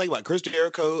 Because think about Chris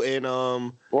Jericho and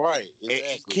right,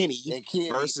 exactly. and Kenny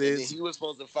versus. And he was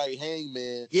supposed to fight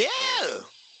Hangman. Yeah.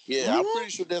 Yeah, mm-hmm. I'm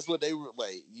pretty sure that's what they were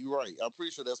like. You're right. I'm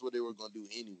pretty sure that's what they were gonna do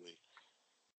anyway.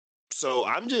 So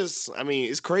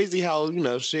it's crazy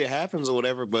how shit happens or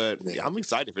whatever. But yeah. I'm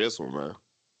excited for this one, man.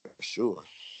 Sure.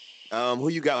 Who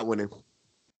you got winning?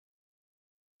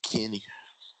 Kenny.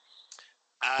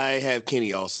 I have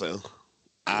Kenny also.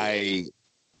 I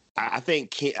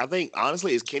think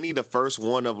honestly, is Kenny the first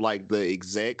one of like the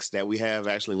execs that we have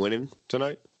actually winning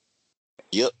tonight?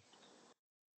 Yep.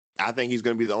 I think he's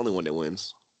gonna be the only one that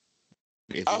wins.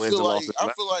 I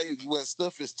feel like when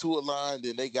stuff is too aligned,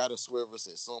 then they gotta swerve us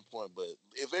at some point. But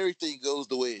if everything goes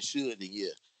the way it should, then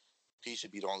yeah, he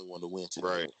should be the only one to win tonight.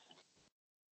 Right.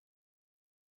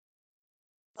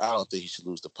 I don't think he should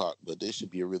lose to Pac, but this should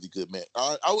be a really good match.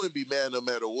 I wouldn't be mad no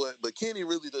matter what, but Kenny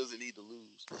really doesn't need to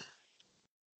lose.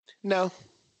 No.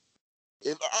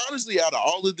 If honestly, out of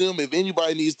all of them, if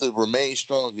anybody needs to remain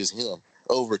strong, it's him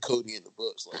over Cody and the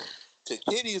Bucks. Like, 'cause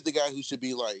Kenny is the guy who should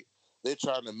be like, they're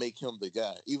trying to make him the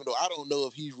guy, even though I don't know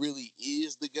if he really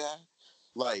is the guy.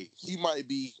 Like, he might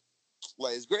be,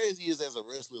 like, as great as he is as a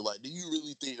wrestler. Like, do you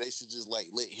really think they should just like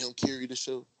let him carry the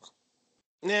show?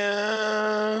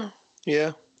 Yeah,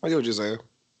 I get what you're saying.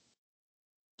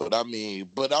 But I'm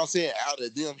saying out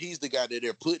of them, he's the guy that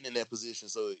they're putting in that position.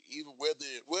 So even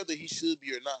whether he should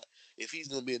be or not, if he's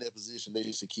going to be in that position,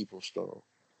 they should keep him strong.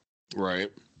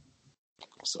 Right.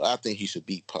 So I think he should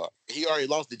beat Pac. He already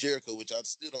lost to Jericho, which I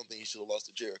still don't think he should have lost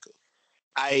to Jericho.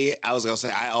 I was gonna say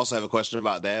I also have a question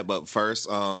about that, but first,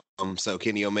 so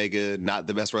Kenny Omega not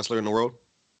the best wrestler in the world?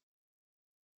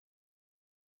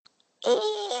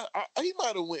 He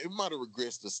might have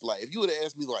regressed a slight. If you would have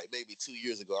asked me like maybe 2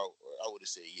 years ago, I would have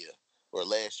said yeah, or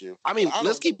last year. I mean,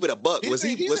 let's keep it a buck. Was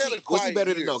he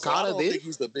better than Okada then? I don't think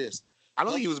he's the best. I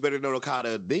don't think he was better than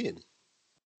Okada then.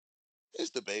 It's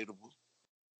debatable.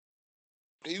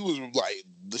 He was like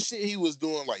the shit he was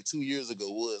doing like 2 years ago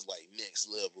was like next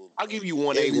level. I'll give you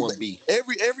 1A, 1B.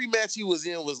 Every match he was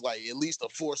in was like at least a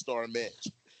 4-star match.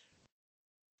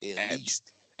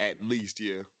 At least,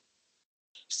 yeah.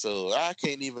 So I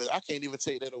can't even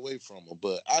take that away from him.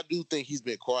 But I do think he's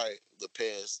been quiet the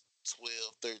past 12,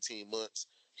 13 months.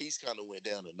 He's kind of went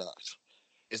down a notch.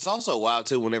 It's also wild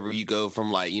too whenever you go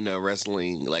from like,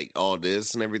 wrestling like all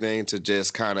this and everything to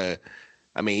just kind of,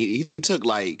 I mean, he took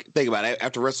like, think about it,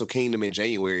 after Wrestle Kingdom in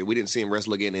January, we didn't see him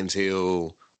wrestle again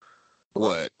until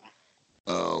what?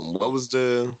 What was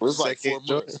the it was like 4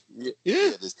 months. Yeah.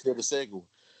 This till the second one.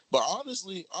 But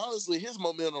honestly, his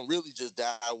momentum really just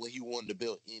died when he won the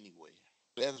belt anyway.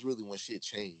 That's really when shit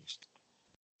changed.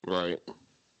 Right.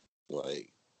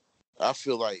 Like, I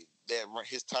feel like that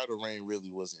his title reign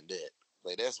really wasn't that.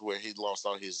 Like, that's where he lost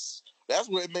all his... That's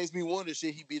where it makes me wonder,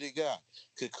 should he be the guy?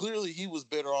 Because clearly he was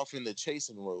better off in the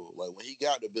chasing role. Like, when he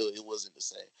got the belt, it wasn't the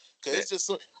same. Because it's just...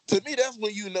 To me, that's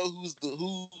when you know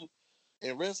who...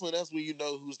 In wrestling, that's when you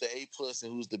know who's the A+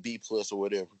 and who's the B+ or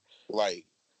whatever. Like,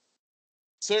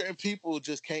 certain people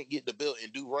just can't get the belt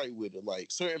and do right with it. Like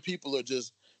certain people are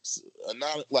just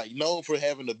not like known for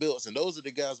having the belts, and those are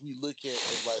the guys we look at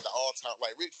as like the all time.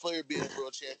 Like Ric Flair being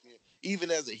world champion,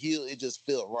 even as a heel, it just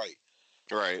felt right.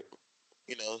 Right.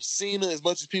 You know, Cena, as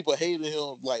much as people hated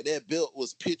him, like that belt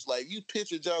was pitched. Like you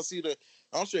picture John Cena,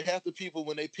 I'm sure half the people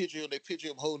when they picture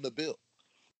him holding the belt.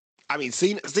 I mean,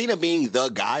 Cena being the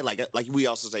guy, like we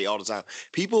also say all the time,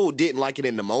 people didn't like it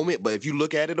in the moment, but if you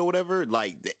look at it or whatever,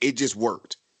 like it just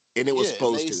worked, and it was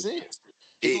supposed to. Sense.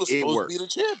 He was supposed to be the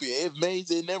champion.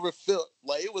 It never felt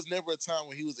like it was never a time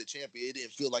when he was a champion. It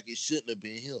didn't feel like it shouldn't have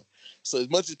been him. So as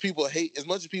much as people hate him,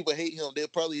 they'll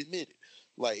probably admit it.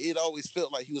 Like it always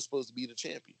felt like he was supposed to be the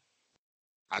champion.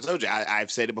 I told you,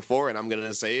 I've said it before, and I'm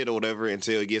gonna say it or whatever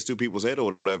until it gets to people's head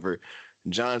or whatever.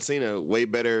 John Cena way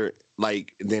better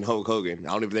like than Hulk Hogan.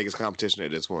 I don't even think it's competition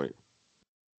at this point.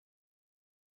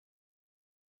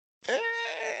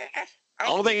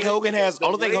 Only thing Hogan has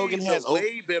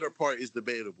way better part is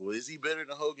debatable. Is he better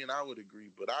than Hogan? I would agree,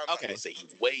 but I'm not gonna say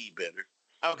he's way better.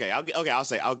 Okay,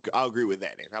 I'll agree with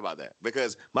that then. How about that?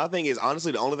 Because my thing is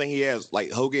honestly the only thing he has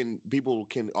like Hogan people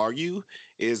can argue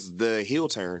is the heel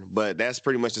turn, but that's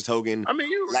pretty much just Hogan. I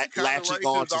mean, you're latching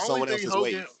on to someone else's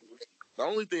weight. The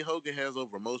only thing Hogan has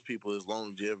over most people is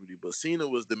longevity, but Cena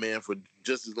was the man for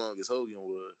just as long as Hogan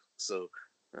was. So,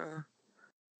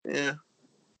 yeah,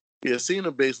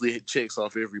 Cena basically checks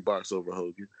off every box over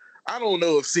Hogan. I don't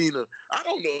know if Cena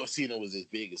was as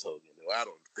big as Hogan though. I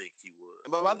don't think he was.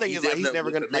 But my thing is like he's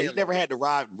never had to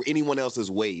ride anyone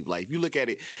else's wave. Like if you look at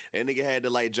it, that nigga had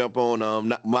to like jump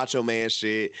on Macho Man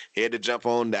shit. He had to jump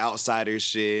on the Outsiders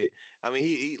shit. I mean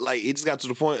he just got to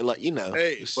the point like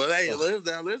let's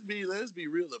be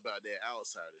real about that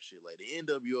Outsider shit. Like the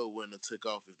NWO wouldn't have took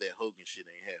off if that Hogan shit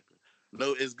ain't happened.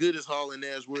 No, as good as Hall and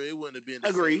Nash were, it wouldn't have been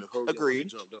the same if Hogan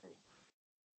jumped on.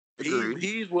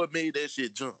 He's what made that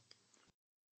shit jump.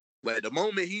 Like the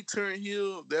moment he turned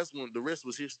heel, that's when the rest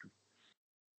was history.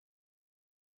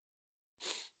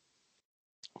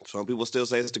 Some people still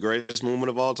say it's the greatest moment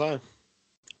of all time.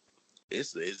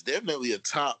 It's definitely a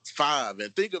top 5,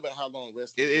 and think about how long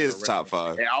wrestling. It is top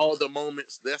 5. And all the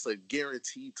moments, that's a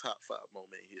guaranteed top 5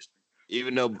 moment in history.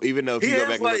 Even though if you go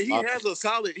back, Hulk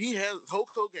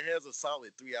Hogan has a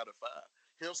solid 3 out of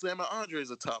 5. Him slamming Andre is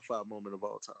a top 5 moment of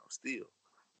all time. Still,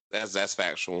 that's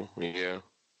factual. Yeah.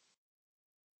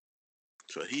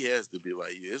 So he has to be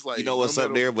like you. It's like what's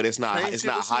up there, but it's not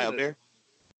high up there.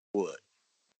 What?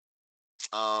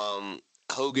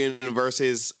 Hogan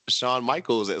versus Shawn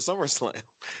Michaels at SummerSlam,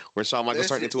 where Shawn Michaels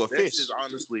turned into a fish.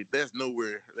 Honestly, that's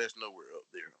nowhere up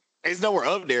there. It's nowhere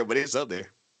up there, but it's up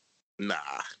there. Nah.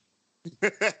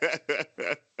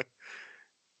 That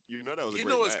was. You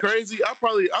know what's crazy? I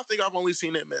think I've only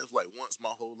seen that match like once my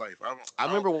whole life. I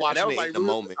remember watching it in the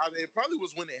moment. It probably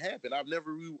was when it happened. I've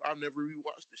never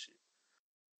rewatched the shit.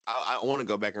 I want to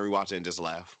go back and rewatch it and just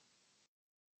laugh.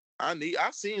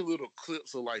 I've seen little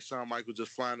clips of like Shawn Michaels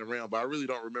just flying around, but I really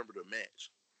don't remember the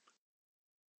match.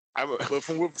 But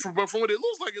from what it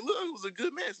looks like, it was a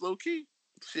good match, low key.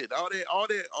 Shit, all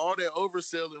that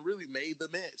overselling really made the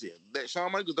match. Yeah, that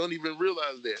Shawn Michaels don't even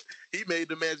realize that he made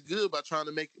the match good by trying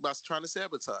to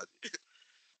sabotage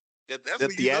it. The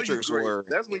theatrics were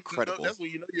incredible. That's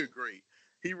when you know you're great.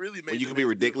 He really made. When you can be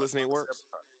ridiculous and it works.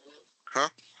 Huh?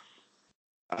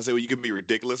 I said, well, you can be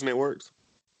ridiculous and it works.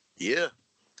 Yeah.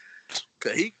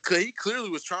 Cause he clearly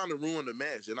was trying to ruin the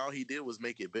match, and all he did was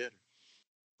make it better.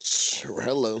 Sure,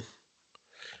 hello.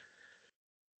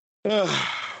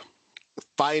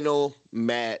 Final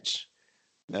match,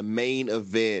 the main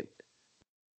event,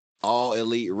 All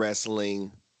Elite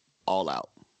Wrestling, All Out.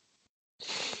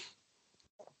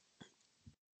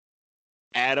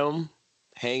 Adam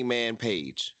Hangman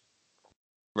Page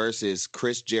versus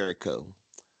Chris Jericho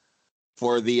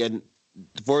for the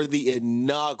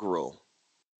inaugural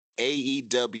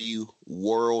AEW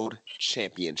World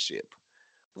Championship.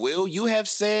 Will, you have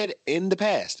said in the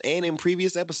past and in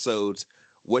previous episodes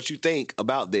what you think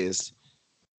about this.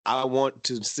 I want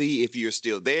to see if you're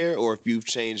still there or if you've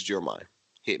changed your mind.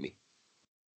 Hit me.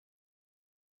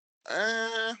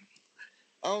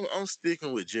 I'm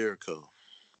sticking with Jericho.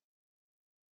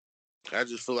 I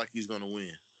just feel like he's going to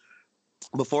win.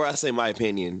 Before I say my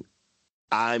opinion,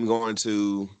 I'm going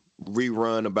to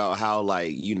rerun about how,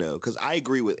 because I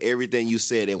agree with everything you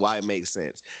said and why it makes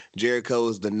sense. Jericho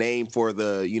is the name for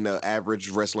the, average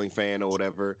wrestling fan or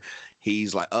whatever.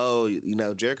 He's like, oh,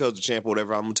 Jericho's the champ or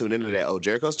whatever. I'm going to tune into that. Oh,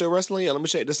 Jericho's still wrestling? Yeah, let me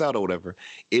check this out or whatever.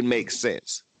 It makes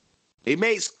sense. It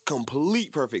makes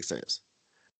complete perfect sense.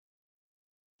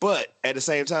 But at the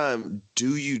same time,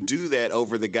 do you do that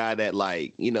over the guy that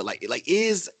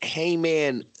is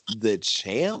Heyman the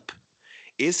champ?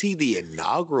 is he the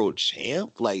inaugural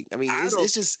champ? Like, I mean,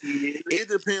 it's just it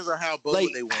depends on how bold like,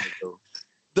 they want to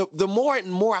go. The more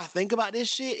and more I think about this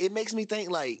shit, it makes me think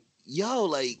like, yo,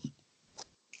 like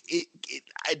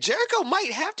Jericho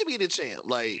might have to be the champ,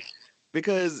 like,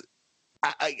 because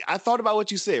I thought about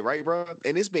what you said, right, bro?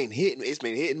 And it's been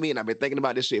hitting me, and I've been thinking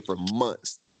about this shit for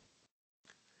months.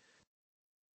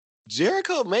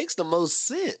 Jericho makes the most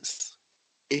sense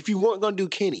if you weren't gonna do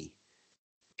Kenny.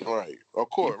 Right, of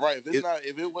course, right.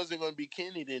 If it wasn't gonna be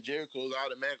Kenny, then Jericho's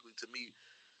automatically to me,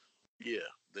 yeah,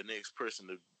 the next person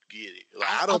to get it. Like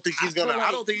I don't think he's gonna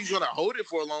hold it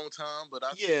for a long time, but I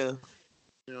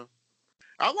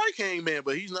like Hangman,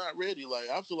 but he's not ready. Like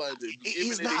I feel like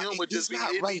he's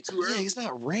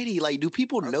not ready. Like, do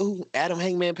people know who Adam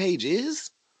Hangman Page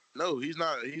is? No, he's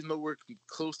not. He's nowhere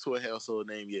close to a household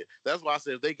name yet. That's why I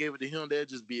said if they gave it to him, that'd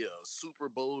just be a super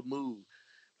bold move.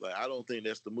 Like I don't think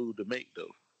that's the move to make though.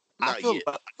 Not yet.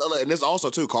 And this also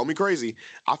too, call me crazy.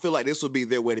 I feel like this would be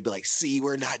their way to be like, see,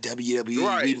 we're not WWE.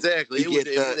 Right, exactly. You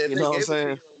know what I'm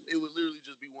saying? It would literally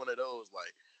just be one of those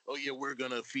like, oh yeah, we're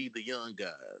gonna feed the young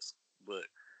guys, but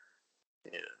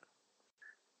yeah.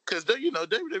 Because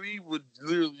WWE would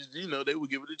literally, they would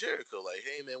give it to Jericho. Like,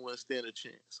 hey man, wouldn't stand a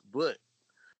chance. But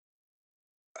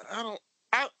I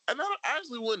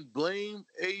actually wouldn't blame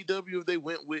AEW if they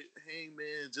went with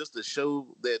Hangman just to show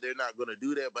that they're not going to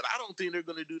do that. But I don't think they're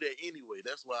going to do that anyway.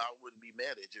 That's why I wouldn't be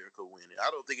mad at Jericho winning.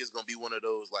 I don't think it's going to be one of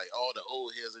those like all the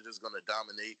old heads are just going to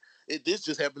dominate. This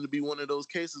just happened to be one of those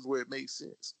cases where it makes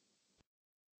sense.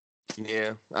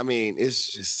 Yeah, I mean, it's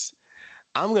just.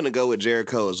 I'm going to go with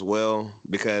Jericho as well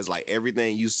because, like,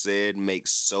 everything you said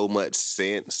makes so much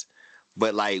sense.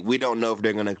 But, like, we don't know if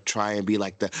they're going to try and be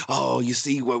like you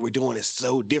see what we're doing is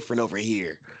so different over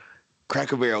here.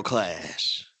 Cracker Barrel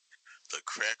Clash. The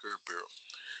Cracker Barrel.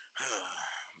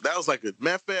 That was like a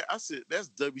matter of fact, I said that's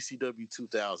WCW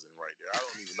 2000 right there. I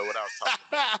don't even know what I was talking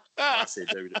about when I said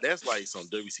WCW. That's like some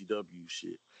WCW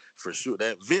shit for sure.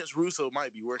 That Vince Russo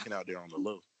might be working out there on the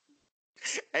low.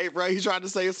 Hey, bro, he's trying to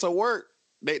say it's some work.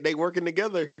 They working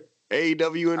together.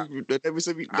 AEW and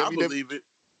WCW. I believe it.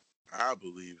 I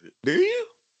believe it. Do you?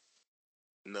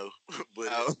 No, but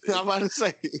I'm about to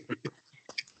say.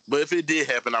 But if it did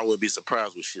happen, I wouldn't be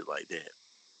surprised with shit like that.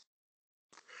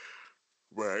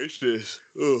 Right, it's just.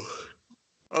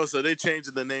 Oh, so they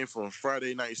changed the name from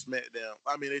Friday Night SmackDown.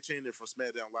 I mean, they changed it from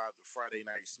SmackDown Live to Friday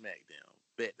Night SmackDown.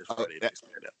 Back to Friday Night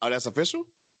SmackDown. Oh, that's official?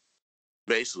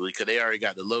 Basically, because they already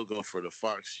got the logo for the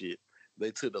Fox shit. They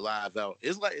took the live out.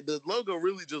 It's like the logo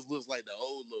really just looks like the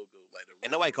old logo.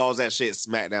 And nobody calls that shit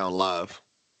SmackDown Live.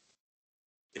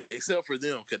 Except for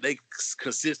them, because they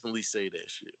consistently say that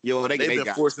shit. Yo, they've been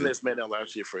forcing that SmackDown Live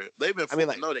shit for it. They've been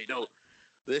no, they don't.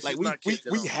 Like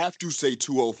we have to say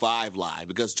 205 Live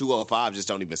because 205 just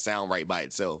don't even sound right by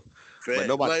itself. But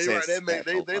nobody says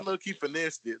they low key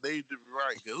finessed it. They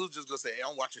right. Who's just gonna say, hey,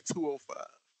 I'm watching 205?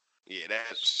 Yeah,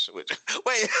 that's wait.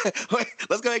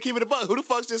 Let's go ahead and keep it a buck. Who the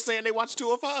fuck's just saying they watch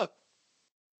 205?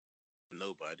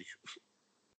 Nobody.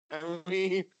 I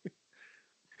mean,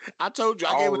 I told you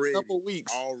I gave it a couple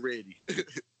weeks already.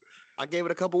 I gave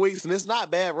it a couple weeks, and it's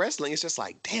not bad wrestling. It's just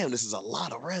like, damn, this is a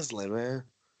lot of wrestling, man.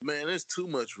 Man, there's too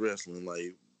much wrestling.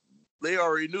 Like they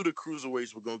already knew the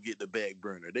cruiserweights were gonna get the back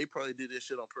burner. They probably did this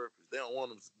shit on purpose. They don't want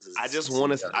them to. I just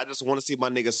want to see my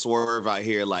nigga Swerve out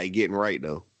here like getting right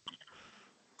though.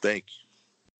 Thank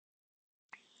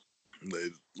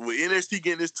you. With NXT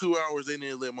getting this 2 hours, they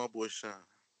didn't let my boy shine.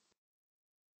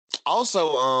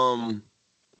 Also,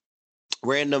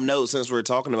 random note since we're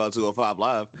talking about 205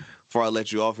 Live, before I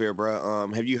let you off here,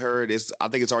 bro. Have you heard? I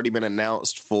think it's already been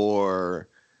announced for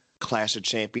Clash of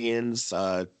Champions,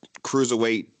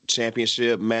 Cruiserweight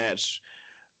Championship match.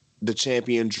 The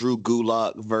champion Drew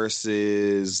Gulak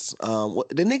versus the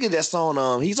nigga that's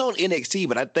on he's on NXT,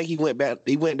 but I think he went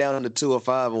down into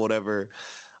 205 or whatever.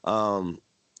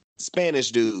 Spanish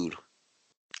dude.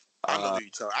 I know who you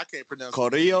talking. I can't pronounce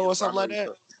Carrillo or something like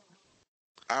that.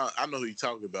 I know who you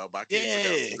talking about, but I can't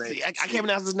pronounce his name. I can't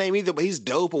pronounce his name either, but he's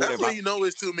dope or whatever. That's why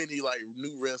it's too many like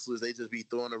new wrestlers. They just be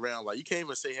throwing around like you can't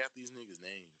even say half these niggas'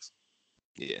 names.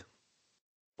 Yeah.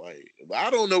 Like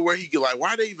I don't know where he get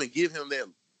why they even give him that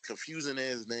confusing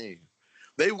ass name.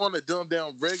 They want to dumb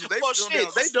down regular.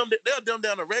 They'll dumb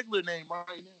down a regular name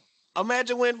right now.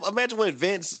 Imagine when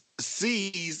Vince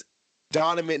sees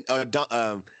Dominic Dijakovic.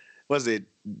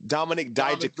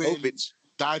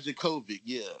 Dijakovic,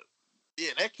 yeah,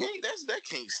 that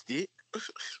can't stick.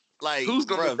 Like, who's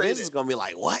gonna say Vince that? Is gonna be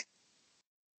like, what?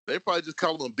 They probably just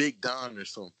call him Big Don or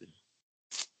something.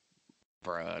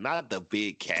 Bruh, not the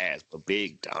Big Cass, but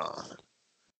Big Don.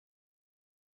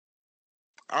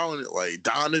 I don't like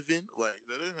Donovan. Like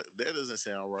that doesn't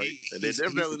sound right. And they're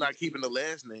definitely not keeping the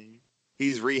last name.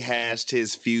 He's rehashed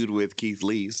his feud with Keith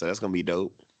Lee, so that's gonna be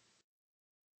dope.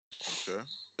 Okay.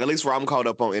 At least where I'm caught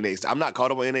up on NXT. I'm not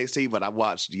caught up on NXT, but I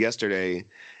watched yesterday,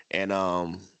 and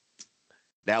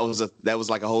that was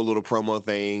like a whole little promo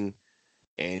thing.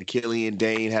 And Killian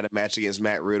Dane had a match against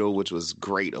Matt Riddle, which was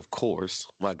great, of course.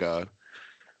 My God.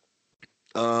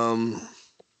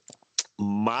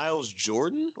 Miles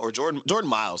Jordan or Jordan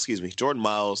Miles, excuse me. Jordan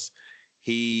Miles,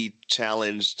 he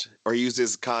challenged or used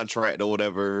his contract or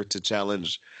whatever to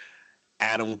challenge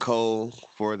Adam Cole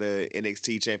for the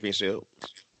NXT championship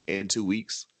in 2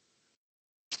 weeks.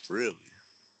 Really?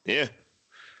 Yeah.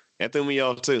 That threw me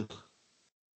off too.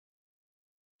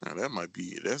 Now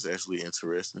that's actually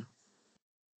interesting.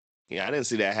 Yeah, I didn't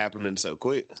see that happening so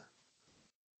quick.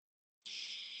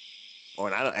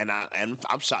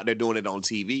 I'm shocked they're doing it on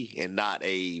TV and not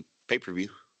a pay-per-view.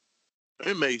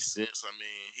 It makes sense. I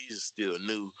mean, he's still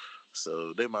new,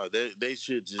 so they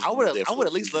should just. I would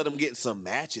at least let them get some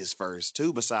matches first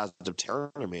too, besides the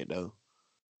tournament though.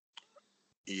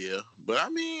 Yeah, but I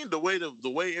mean the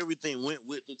way everything went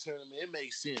with the tournament, it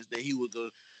makes sense that he would go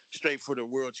straight for the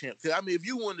world champ. Cause I mean, if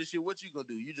you won this shit, what you gonna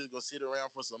do? You just gonna sit around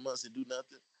for some months and do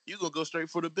nothing? You gonna go straight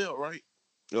for the belt, right?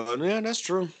 Yeah, that's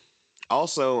true.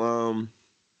 Also,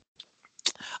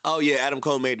 oh yeah, Adam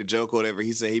Cole made the joke or whatever.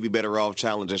 He said he'd be better off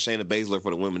challenging Shayna Baszler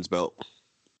for the women's belt.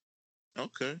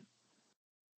 Okay.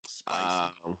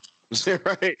 Spicy.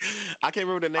 Right? I can't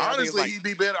remember the name. Honestly, he'd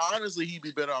be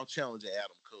better off challenging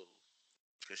Adam Cole.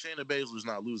 Because Shayna Baszler's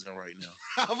not losing right now.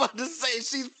 I'm about to say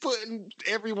she's putting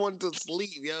everyone to sleep,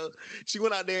 yo. She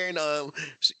went out there and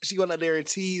she went out there and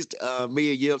teased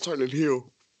Mia Yim turning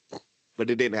heel, but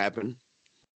it didn't happen.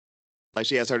 Like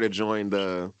she asked her to join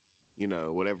the,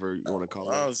 whatever you want to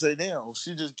call it. I would say now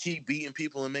she just keep beating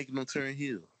people and making them turn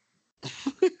heel.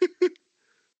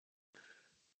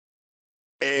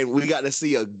 And we got to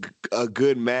see a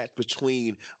good match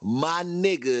between my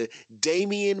nigga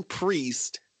Damian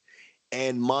Priest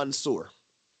and Mansoor.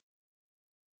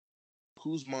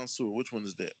 Who's Mansoor? Which one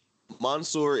is that?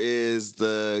 Mansoor is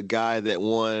the guy that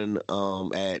won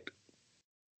at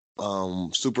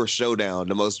Super Showdown,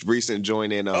 the most recent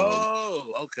join in.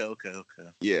 Okay.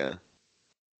 Yeah.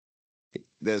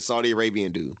 The Saudi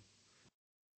Arabian dude.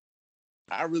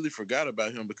 I really forgot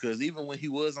about him because even when he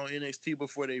was on NXT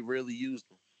before, they rarely used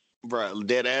him. Bro,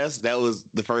 dead ass. That was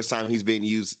the first time he's been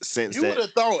used since that.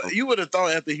 You would have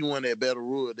thought after he won that Battle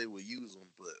Royal they would use him,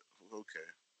 but okay.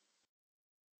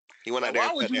 He went out there.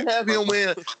 Why would you have him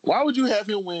win? Why would you have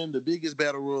him win the biggest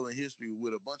Battle Royal in history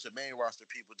with a bunch of main roster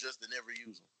people just to never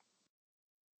use him?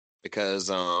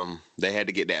 Because they had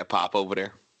to get that pop over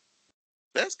there.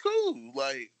 That's cool.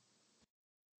 Like,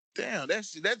 damn,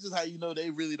 that's just how you know they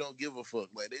really don't give a fuck.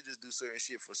 Like, they just do certain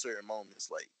shit for certain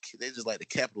moments. Like, they just like to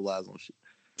capitalize on shit.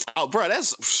 Oh, bro,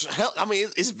 that's hell. I mean,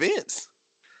 it's Vince.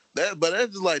 But that's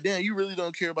just like, damn, you really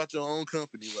don't care about your own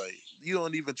company. Like, you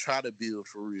don't even try to build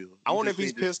for real. I wonder if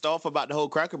he's pissed off about the whole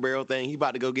Cracker Barrel thing. He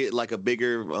about to go get like a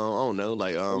bigger, I don't know,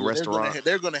 like restaurant.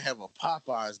 They're gonna have a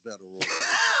Popeyes Battle Royal.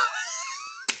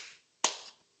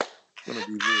 Gonna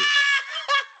be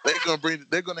good.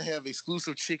 They're gonna have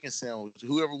exclusive chicken sandwiches.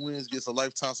 Whoever wins gets a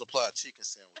lifetime supply of chicken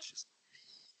sandwiches.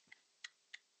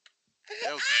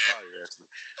 That was fire, actually.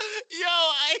 Yo,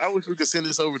 I wish we could send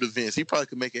this over to Vince. He probably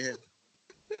could make it happen.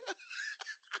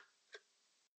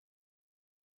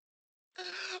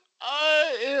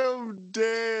 I am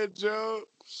dead, Joe.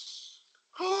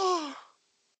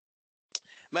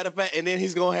 Matter of fact, and then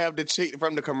he's gonna have the chick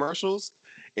from the commercials,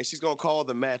 and she's gonna call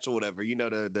the match or whatever. You know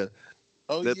the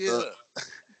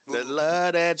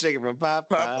love that chicken from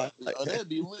Popeye. Oh, that'd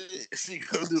be lit. She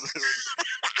gonna do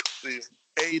the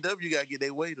AEW gotta get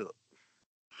their weight up.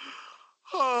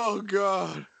 Oh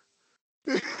God.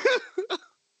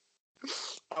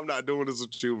 I'm not doing this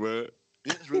with you, man.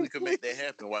 Vince really could make that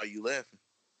happen while you laughing.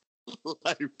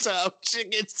 Lifetime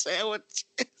chicken sandwiches.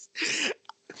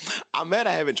 I'm mad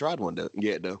I haven't tried one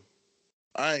yet though.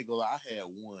 I ain't gonna lie, I had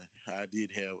one. I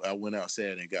went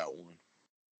outside and got one.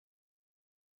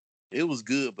 It was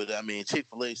good, but I mean,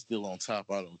 Chick-fil-A's still on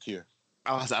top. I don't care.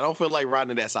 I don't feel like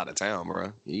riding to that side of town,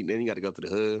 bro. Then you got to go to the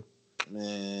hood.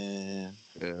 Man.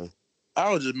 Yeah.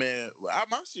 I was just mad. I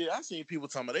seen people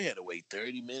talking about they had to wait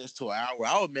 30 minutes to an hour.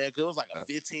 I was mad because it was like a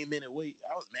 15-minute wait.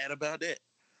 I was mad about that.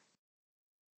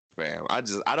 Fam, I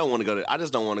just don't want to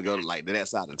go to like that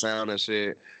side of town and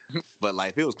shit. But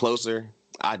like if it was closer,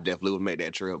 I definitely would make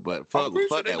that trip. But fuck sure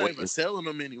that. They're not even selling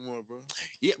them anymore, bro.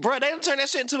 Yeah, bro, they done turn that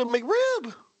shit into the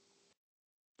McRib.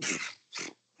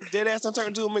 Dead ass done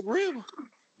turned into a McRib.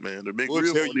 Man, the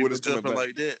McRib won't even jumping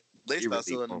like that. They start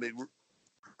selling the McRib.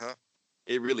 Huh?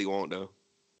 It really won't though.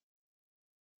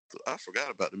 I forgot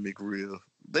about the McRib.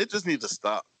 They just need to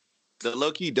stop. The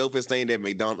low-key dopest thing that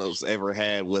McDonald's ever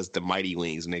had was the Mighty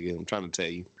Wings, nigga. I'm trying to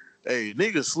tell you. Hey,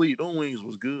 niggas sleep. Them wings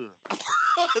was good.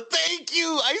 Thank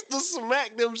you. I used to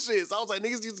smack them shits. I was like,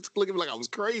 niggas used to look at me like I was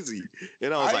crazy,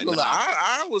 and I was like, nah.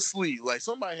 I was sleep. Like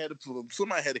somebody had to convince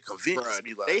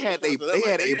me. Like they had a black.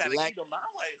 I'm not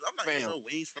getting no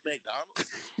wings from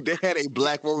McDonald's. They had a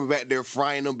black woman back there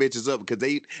frying them bitches up because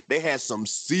they had some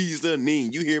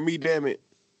seasoning. You hear me? Damn it.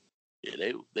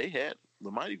 Yeah, they had the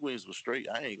Mighty Wings was straight.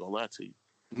 I ain't gonna lie to you.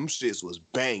 Them shits was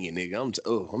banging,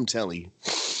 nigga. I'm telling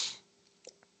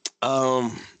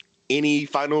you. Any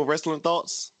final wrestling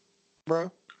thoughts,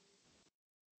 bro?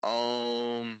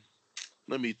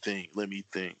 Let me think.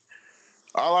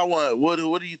 All I want. What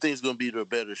do you think is gonna be the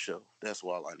better show? That's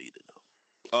all I need to know.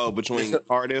 Oh, between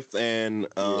Cardiff and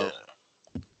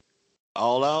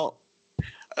All Out.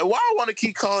 Why I want to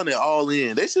keep calling it All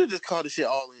In? They should have just called the shit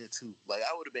All In too. Like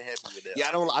I would have been happy with that. Yeah,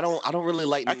 I don't really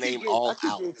like the name All Out.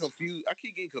 I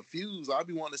keep getting confused. I'll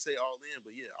be wanting to say All In,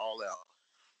 but yeah, All Out.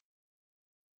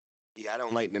 Yeah, I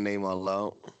don't like the name All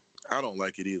Out. I don't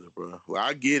like it either, bro. Well,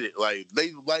 I get it. Like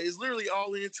it's literally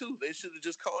All In too. They should have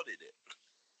just called it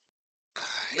that.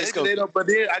 Maybe they don't. But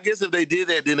then I guess if they did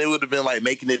that, then they would have been like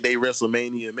making it day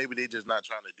WrestleMania. Maybe they just not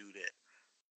trying to do that.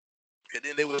 And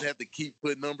then they would have to keep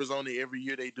putting numbers on it every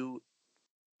year they do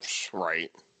it. Right.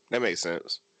 That makes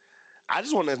sense. I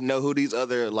just want to know who these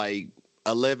other,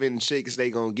 11 chicks they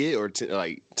going to get, or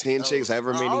 10 chicks,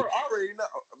 however many. I already know.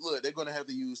 Look, they're going to have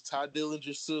to use Ty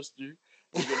Dillinger's sister.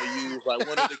 They're going to use,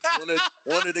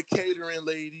 one of the catering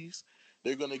ladies.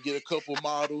 They're going to get a couple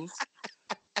models.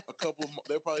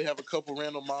 They'll probably have a couple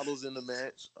random models in the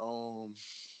match.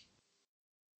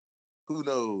 Who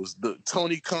knows? The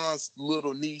Tony Khan's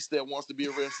little niece that wants to be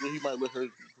a wrestler, he might let her.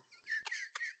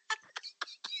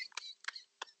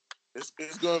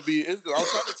 It's gonna be. I'm trying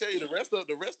to tell you, the rest of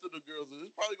the girls,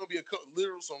 it's probably gonna be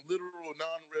some literal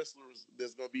non-wrestlers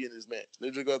that's gonna be in this match.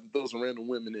 They're just gonna throw some random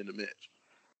women in the match.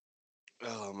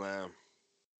 Oh man.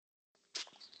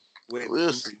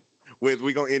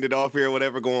 We gonna end it off here,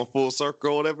 whatever, going full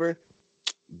circle, or whatever.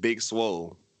 Big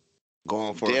Swole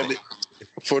going for the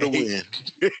win.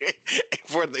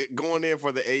 Going in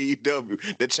for the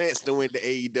AEW, the chance to win the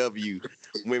AEW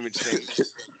Women's Championship.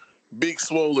 Big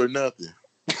Swole or nothing.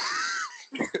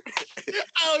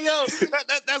 Oh, yo,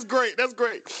 that's great. That's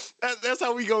great. That's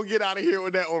how we gonna get out of here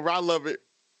with that one. I love it.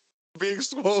 Big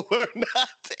Swole or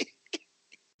nothing.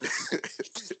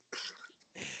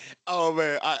 Oh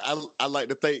man, I like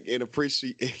to thank and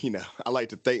appreciate. I like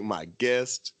to thank my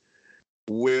guest.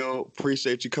 Will,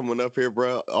 appreciate you coming up here,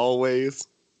 bro. Always.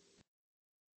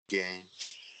 Gang.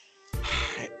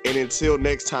 And until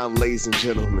next time, ladies and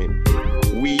gentlemen,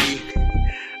 we